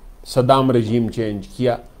 सदाम रिजीम चेंज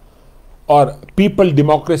किया और पीपल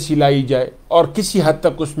डेमोक्रेसी लाई जाए, और किसी हद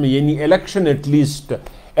तक उसमें, यानी इलेक्शन, एटलीस्ट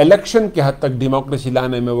इलेक्शन के हद तक डेमोक्रेसी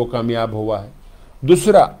लाने में वो कामयाब हुआ है।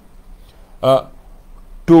 दूसरा,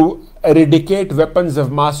 to eradicate weapons of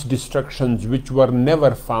mass destructions which were never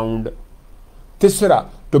found. तीसरा,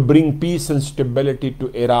 to bring peace and stability to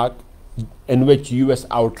Iraq, in which US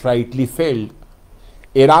outrightly failed.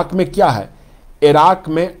 Iraq में क्या है? इराक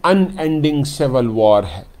में unending civil war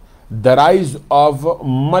है, the rise of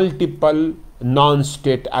multiple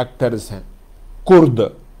non-state actors हैं। Kurd,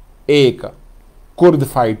 एक Kurd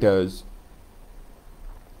fighters.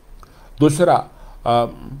 दूसरा,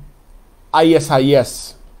 ISIS।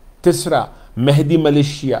 तीसरा, मेहदी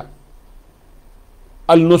मलेशिया,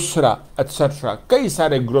 अल नुसरा एटसेट्रा। कई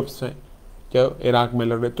सारे ग्रुप्स हैं जो इराक में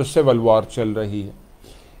लड़ रहे, तो सिविल वॉर चल रही है।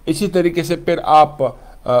 इसी तरीके से फिर आप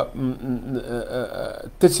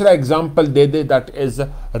तीसरा example they they, that is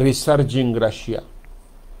रिसर्जिंग Russia.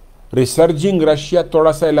 रिसर्जिंग Russia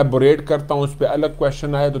थोड़ा सा एलाबोरेट करता हूँ, उस पर अलग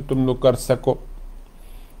क्वेश्चन आया तो तुम लोग कर सको,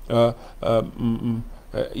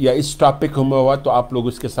 या इस टॉपिक में हुआ तो आप लोग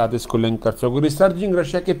उसके साथ इसको लिंक कर सको। रिसर्जिंग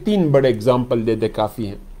रशिया के 3 बड़े एग्जाम्पल दे दे, काफ़ी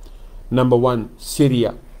हैं। नंबर 1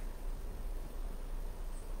 सीरिया,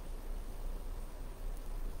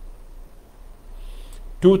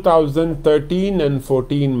 2013 एंड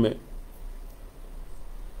 14 में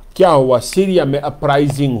क्या हुआ, सीरिया में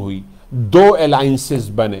अपराइजिंग हुई, 2 अलायंसेस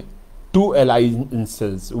बने, 2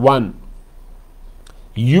 alliances, 1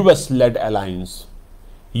 US led alliance.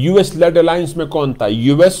 US led alliance में कौन था,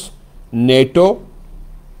 US, NATO,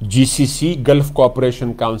 GCC, gulf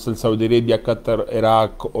cooperation council, Saudi Arabia, Qatar,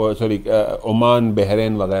 Iraq, Oman,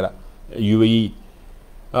 Bahrain वगैरह, यूएई,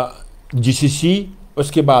 जीसीसी,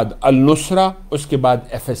 उसके बाद अल नुसरा, उसके बाद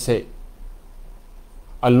FSA,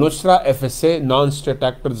 Al Nusra, FSA, non state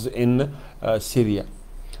actors in Syria.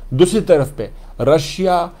 दूसरी तरफ पे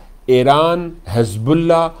रशिया, ईरान,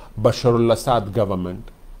 हिजबुल्लाह, बशर अल Asad government,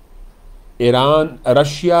 Iran,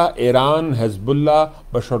 Russia, Iran, Hezbollah,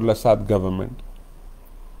 बशर अल Asad government.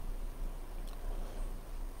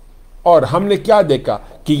 और हमने क्या देखा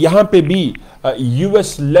कि यहां पे भी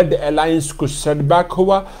यूएस लेड अलायंस को सेटबैक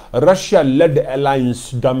हुआ, रशिया लेड अलायंस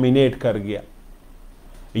डोमिनेट कर गया,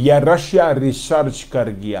 या रशिया रिसर्च कर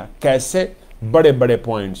गया। कैसे, बड़े बड़े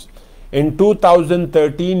points. In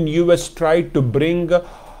 2013 US tried to bring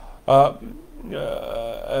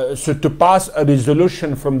to pass a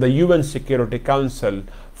resolution from the UN Security Council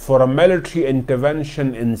for a military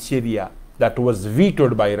intervention in Syria that was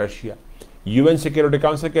vetoed by Russia. UN Security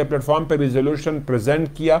Council के platform पे resolution present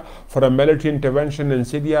किया for a military intervention in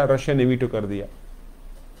Syria, Russia ने veto कर दिया।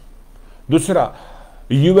 दूसरा,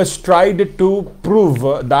 US tried to prove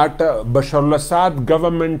that Bashar al-Assad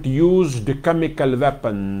government used chemical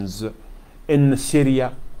weapons in Syria,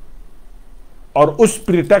 और उस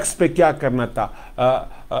pretext पे क्या करना था,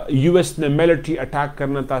 यूएस ने मिलिट्री अटैक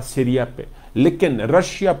करना था सीरिया पे, लेकिन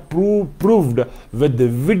Russia proved with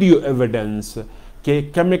video evidence कि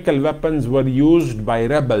chemical weapons were used by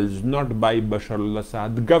rebels, not bye Bashar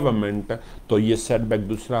al Assad government. तो ये सेटबैक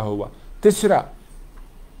दूसरा हुआ। तीसरा,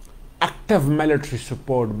 active military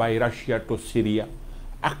support bye Russia to Syria,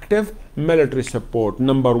 active military support.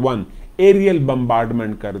 Number 1, aerial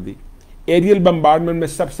bombardment कर दी। Aerial bombardment में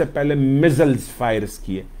सबसे पहले मिसाइल्स फायर्स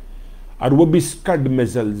किए, और वो भी Scud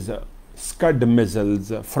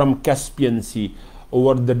missiles from Caspian C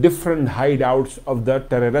over the different hideouts of the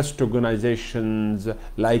terrorist organizations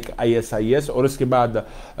like ISIS, और उसके बाद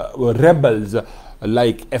rebels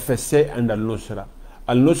like FSA and al-Nusra।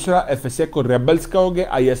 al-Nusra, FSA को rebels कहोगे,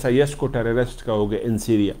 ISIS को terrorist कहोगे इन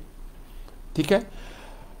सीरिया, ठीक है।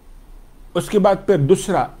 उसके बाद फिर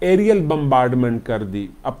दूसरा, एरियल बम्बार्डमेंट कर दी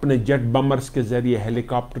अपने जेट बमर्स के जरिए,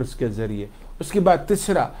 हेलीकॉप्टर्स के जरिए। उसके बाद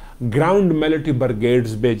तीसरा, ग्राउंड मिलिट्री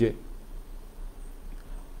ब्रिगेड्स भेजे,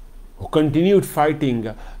 कंटिन्यूड फाइटिंग,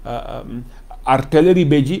 आर्टिलरी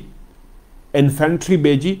भेजी, इन्फेंट्री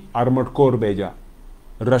भेजी, आर्मर्ड कोर भेजा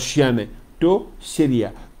रशिया ने to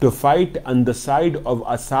Syria to fight on the side of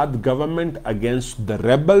Asad government against the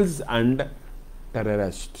rebels and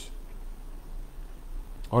terrorists.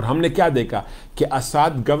 और हमने क्या देखा कि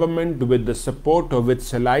Asad government with the support of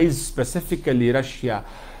its allies, specifically Russia,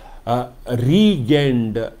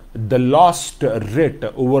 regained the lost writ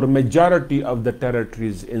over majority of the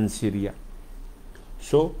territories in Syria.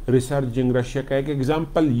 So resurging Russia का एक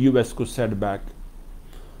example, US को setback.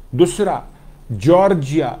 दूसरा,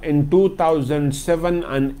 Georgia in 2007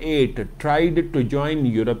 and 8 tried to join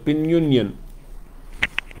European Union।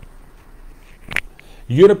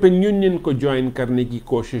 European union को join करने की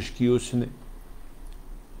कोशिश की उसने,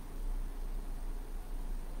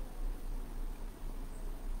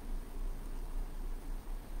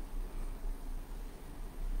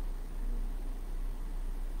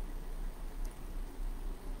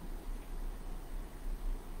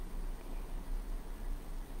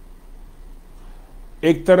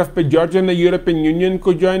 एक तरफ पे जॉर्जिया ने यूरोपियन यूनियन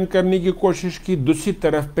को ज्वाइन करने की कोशिश की, दूसरी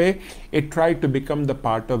तरफ पे it try to become the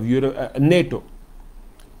part of NATO.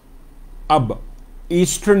 अब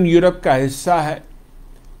ईस्टर्न यूरोप का हिस्सा है,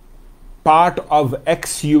 पार्ट ऑफ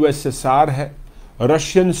एक्स यूएसएसआर है,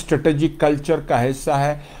 रशियन स्ट्रेटेजिक कल्चर का हिस्सा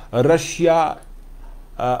है। Russia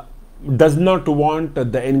does not want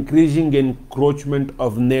the increasing encroachment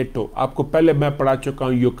of NATO. आपको पहले मैं पढ़ा चुका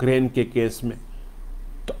हूं यूक्रेन के केस में,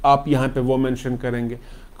 तो आप यहां पे वो मेंशन करेंगे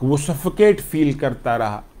कि वो सफोकेट फील करता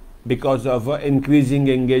रहा because of increasing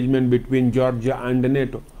engagement between Georgia and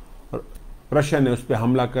NATO. Russia ने उस पर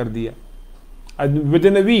हमला कर दिया। विद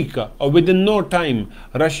इन अ वीक और with in no time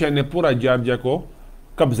Russia ने पूरा जॉर्जिया को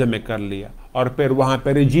कब्जे में कर लिया और फिर वहाँ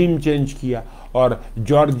पे रिजीम चेंज किया और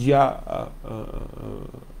जॉर्जिया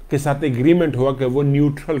के साथ एग्रीमेंट हुआ कि वो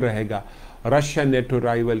न्यूट्रल रहेगा रशिया नेटो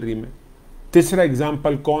राइवलरी में। तीसरा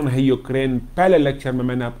एग्जाम्पल कौन है? यूक्रेन। पहले लेक्चर में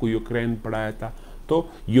मैंने आपको यूक्रेन पढ़ाया था, तो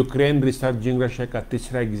यूक्रेन रिसर्जिंग रशिया का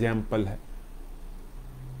तीसरा एग्जाम्पल है।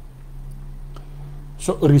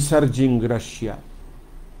 सो रिसर्जिंग रशिया,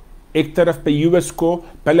 एक तरफ पे यूएस को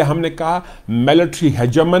पहले हमने कहा मिलिट्री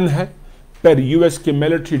हेजमन है, फिर यूएस के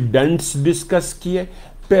मिलिट्री डेंट्स डिस्कस किए,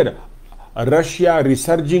 फिर रशिया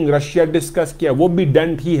रिसर्जिंग रशिया डिस्कस किया, वो भी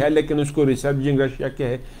डेंट ही है लेकिन उसको रिसर्जिंग रशिया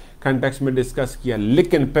के कॉन्टेक्स्ट में डिस्कस किया।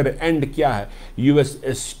 लेकिन फिर एंड क्या है? US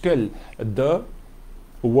is still the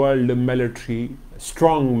world military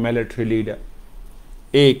strong military leader.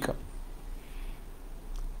 एक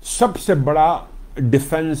सबसे बड़ा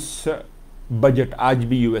डिफेंस बजट आज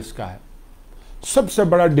भी यूएस का है, सबसे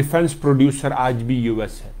बड़ा डिफेंस प्रोड्यूसर आज भी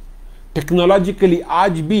यूएस है। टेक्नोलॉजिकली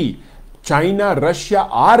आज भी China Russia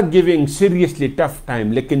are giving seriously tough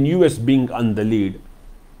time, लेकिन US being on the lead,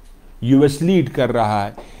 US lead कर रहा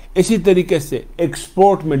है। इसी तरीके से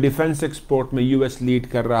एक्सपोर्ट में, डिफेंस एक्सपोर्ट में यूएस लीड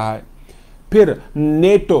कर रहा है। फिर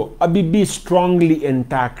नेटो अभी भी स्ट्रांगली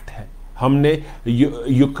इंटैक्ट है। हमने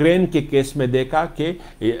यूक्रेन के केस में देखा कि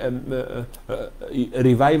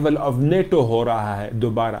रिवाइवल ऑफ नेटो हो रहा है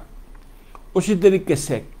दोबारा। उसी तरीके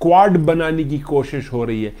से क्वाड बनाने की कोशिश हो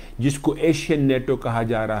रही है जिसको एशियन नेटो कहा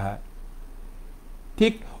जा रहा है,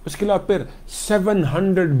 ठीक। उसके अलावा फिर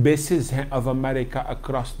 700 बेसिस हैं of America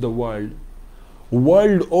across the world.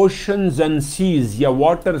 World oceans and seize या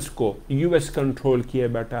वाटर्स को यूएस कंट्रोल किए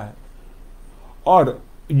बैठा है और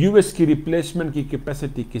यूएस की रिप्लेसमेंट की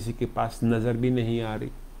कैपेसिटी किसी के पास नजर भी नहीं आ रही,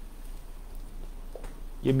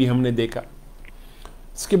 ये भी हमने देखा।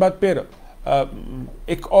 इसके बाद फिर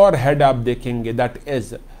एक और हेड आप देखेंगे, that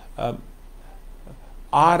is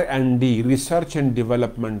R&D, research and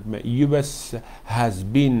development में US has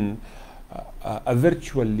been a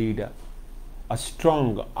virtual leader, a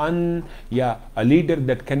strong a leader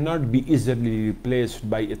that cannot be easily replaced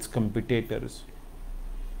by its competitors.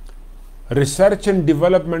 Research and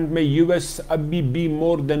development में यूएस अभी भी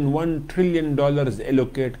मोर देन $1 ट्रिलियन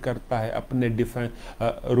एलोकेट करता है अपने defence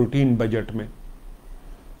routine budget में।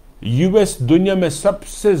 US दुनिया में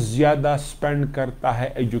सबसे ज्यादा स्पेंड करता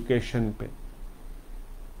है एजुकेशन पे,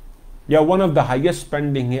 या one of the highest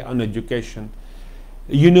spending है ऑन एजुकेशन।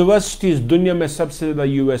 यूनिवर्सिटीज दुनिया में सबसे ज्यादा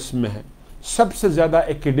यूएस में है। सबसे ज्यादा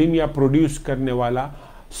एकेडेमिया प्रोड्यूस करने वाला,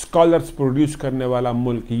 स्कॉलर्स प्रोड्यूस करने वाला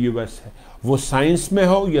मुल्क यूएस है, वो साइंस में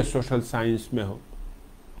हो या सोशल साइंस में हो,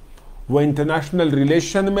 वो इंटरनेशनल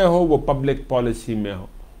रिलेशन में हो, वो पब्लिक पॉलिसी में हो,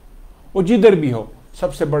 वो जिधर भी हो,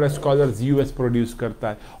 सबसे बड़े स्कॉलर्स यूएस प्रोड्यूस करता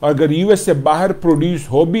है। और अगर यूएस से बाहर प्रोड्यूस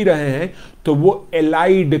हो भी रहे हैं तो वो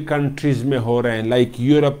एलाइड कंट्रीज में हो रहे हैं, like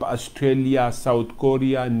Europe, Australia, south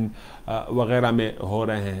Korea वगैरह में हो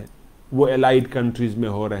रहे हैं, वो एलाइड कंट्रीज में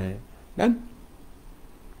हो रहे हैं।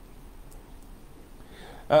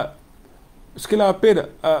 इसके अलावा फिर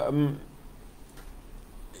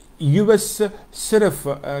यूएस सिर्फ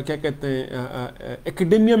क्या कहते हैं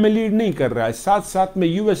एकेडेमिया में लीड नहीं कर रहा है, साथ साथ में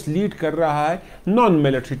यूएस लीड कर रहा है नॉन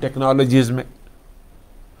मिलिट्री टेक्नोलॉजीज में।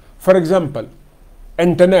 फॉर एग्जांपल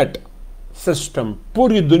इंटरनेट सिस्टम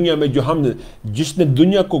पूरी दुनिया में जो हमने, जिसने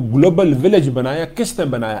दुनिया को ग्लोबल विलेज बनाया, किसने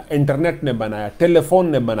बनाया? इंटरनेट ने बनाया, टेलीफोन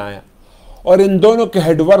ने बनाया। और इन दोनों के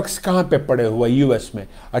हेडवर्क्स कहां पे पड़े हुए? यूएस में।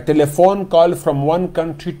 A telephone call from one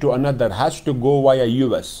country to another has to go via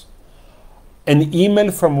US. N email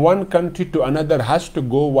from one country to another has to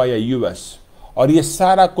go via US. और ये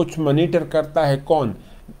सारा कुछ मॉनिटर करता है कौन?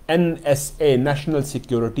 NSA, national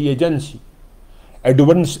security agency.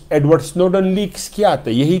 Edward Snowden leaks क्या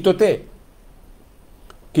थे? यही तो थे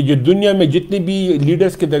कि जो दुनिया में जितनी भी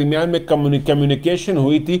लीडर्स के दरमियान में कम्युनिकेशन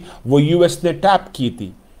हुई थी वो यूएस ने टैप की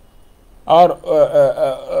थी और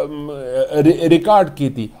रिकॉर्ड की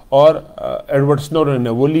थी और एडवर्ड स्नोडन ने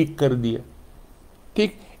वो लीक कर दिया,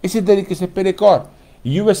 ठीक। इसी तरीके से फिर एक और,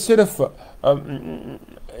 यूएस सिर्फ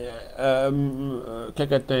क्या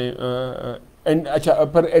कहते हैं अच्छा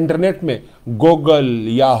पर इंटरनेट में गूगल,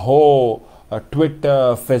 याहो,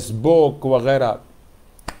 ट्विटर, फेसबुक वगैरह,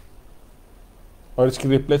 और इसकी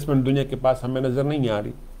रिप्लेसमेंट दुनिया के पास हमें नजर नहीं आ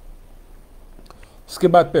रही। उसके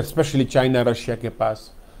बाद फिर स्पेशली चाइना, रशिया के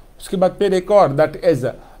पास। उसके बाद फिर एक और, दैट इज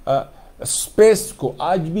स्पेस को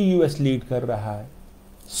आज भी यूएस लीड कर रहा है।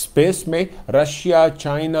 स्पेस में Russia,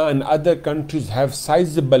 China and other countries have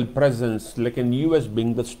sizeable presence, लेकिन US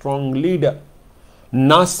being the strong leader.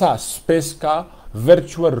 NASA space का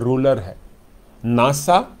वर्चुअल रूलर है।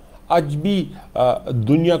 नासा आज भी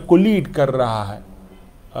दुनिया को लीड कर रहा है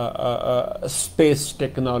स्पेस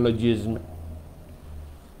टेक्नोलॉजीज में।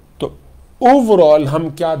 तो ओवरऑल हम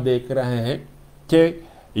क्या देख रहे हैं कि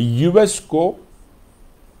यूएस को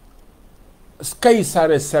कई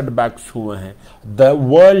सारे सेटबैक्स हुए हैं. The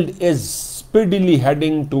world is speedily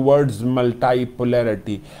heading towards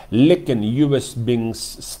multipolarity, लेकिन US Bing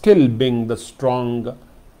still being the strong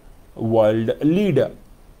world leader.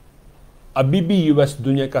 अभी भी यूएस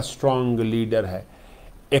दुनिया का स्ट्रॉन्ग लीडर है.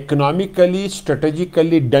 इकोनॉमिकली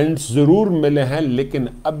स्ट्रेटेजिकली डेंट्स जरूर मिले हैं, लेकिन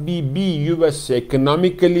अभी भी यूएस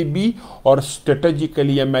इकोनॉमिकली भी और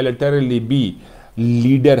स्ट्रेटेजिकली या मिलिटरीली भी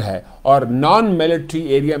लीडर है. और नॉन मिलिट्री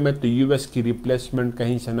एरिया में तो यूएस की रिप्लेसमेंट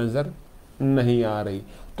कहीं से नजर नहीं आ रही.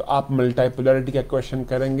 तो आप मल्टीपोलैरिटी का क्वेश्चन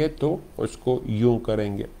करेंगे तो उसको यूं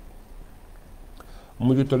करेंगे.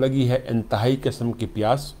 मुझे तो लगी है इंतहाई किस्म की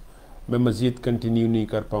प्यास, मैं मज़ीद कंटिन्यू नहीं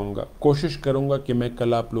कर पाऊँगा. कोशिश करूँगा कि मैं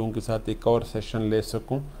कल आप लोगों के साथ एक और सेशन ले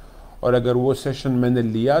सकूँ, और अगर वो सेशन मैंने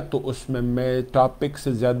लिया तो उसमें मैं टॉपिक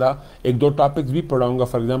से ज़्यादा एक दो टॉपिक्स भी पढ़ाऊँगा.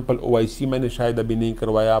 फॉर एग्जांपल ओआईसी मैंने शायद अभी नहीं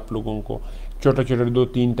करवाया आप लोगों को, छोटे छोटे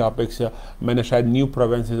 2-3 टॉपिक्स मैंने शायद न्यू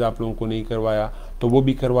प्रोविंसेस आप लोगों को नहीं करवाया, तो वो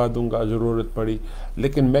भी करवा दूँगा ज़रूरत पड़ी.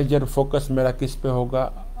 लेकिन मेजर फोकस मेरा किस पे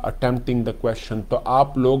होगा? Attempting the question. तो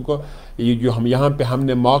आप लोग ये जो हम यहाँ पे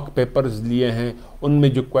हमने मॉक पेपर्स लिए हैं,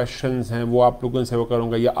 उनमें जो क्वेश्चंस हैं वो आप लोगों से वो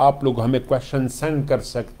करूँगा, या आप लोग हमें क्वेश्चन सेंड कर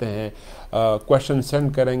सकते हैं. क्वेश्चन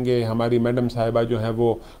सेंड करेंगे, हमारी मैडम साहिबा जो है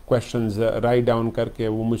वो क्वेश्चंस राइट डाउन करके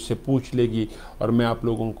वो मुझसे पूछ लेगी और मैं आप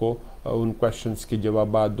लोगों को उन क्वेश्चंस के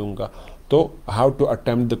जवाब दूंगा. तो how to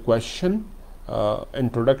attempt the question,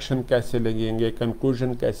 introduction कैसे लिखेंगे,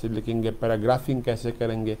 कंक्लूजन कैसे लिखेंगे, पैराग्राफिंग कैसे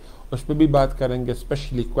करेंगे, उस पर भी बात करेंगे.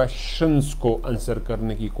 स्पेशली क्वेश्चंस को आंसर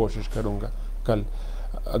करने की कोशिश करूँगा कल,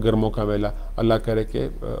 अगर मौका मिला. अल्लाह करे कि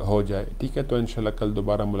हो जाए. ठीक है, तो इंशाल्लाह कल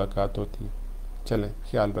दोबारा मुलाकात होती है. चलें,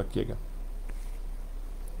 ख्याल रखिएगा.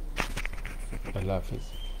 अल्लाह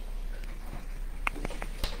हाफिज़.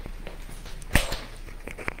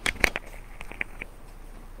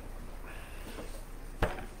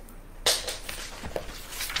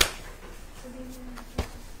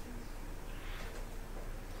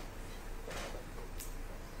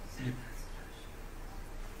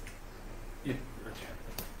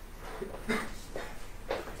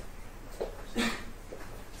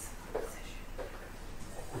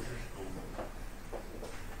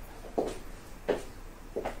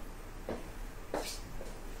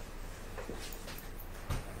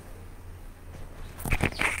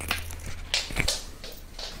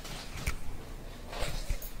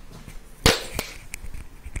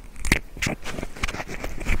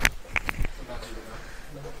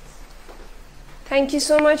 Thank you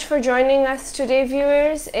so much for joining us today,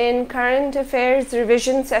 viewers, in Current Affairs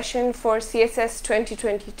Revision Session for CSS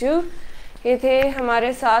 2022. ये थे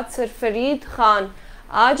हमारे साथ सर फरीद ख़ान.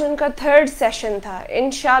 आज उनका 3rd सेशन था.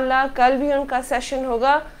 इंशाल्लाह कल भी उनका सेशन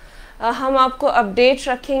होगा. हम आपको अपडेट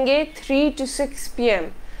रखेंगे 3 to 6 PM.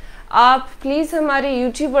 आप प्लीज़ हमारे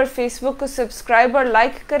YouTube और Facebook को सब्सक्राइब और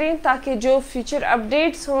लाइक करें ताकि जो फ्यूचर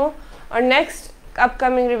अपडेट्स हों और नेक्स्ट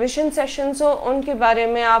अपकमिंग रिविजन सेशंस हो उनके बारे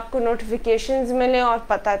में आपको नोटिफिकेशंस मिलें और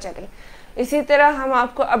पता चले. इसी तरह हम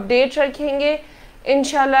आपको अपडेट रखेंगे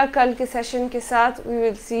इंशाल्लाह कल के सेशन के साथ. We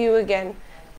will see you again.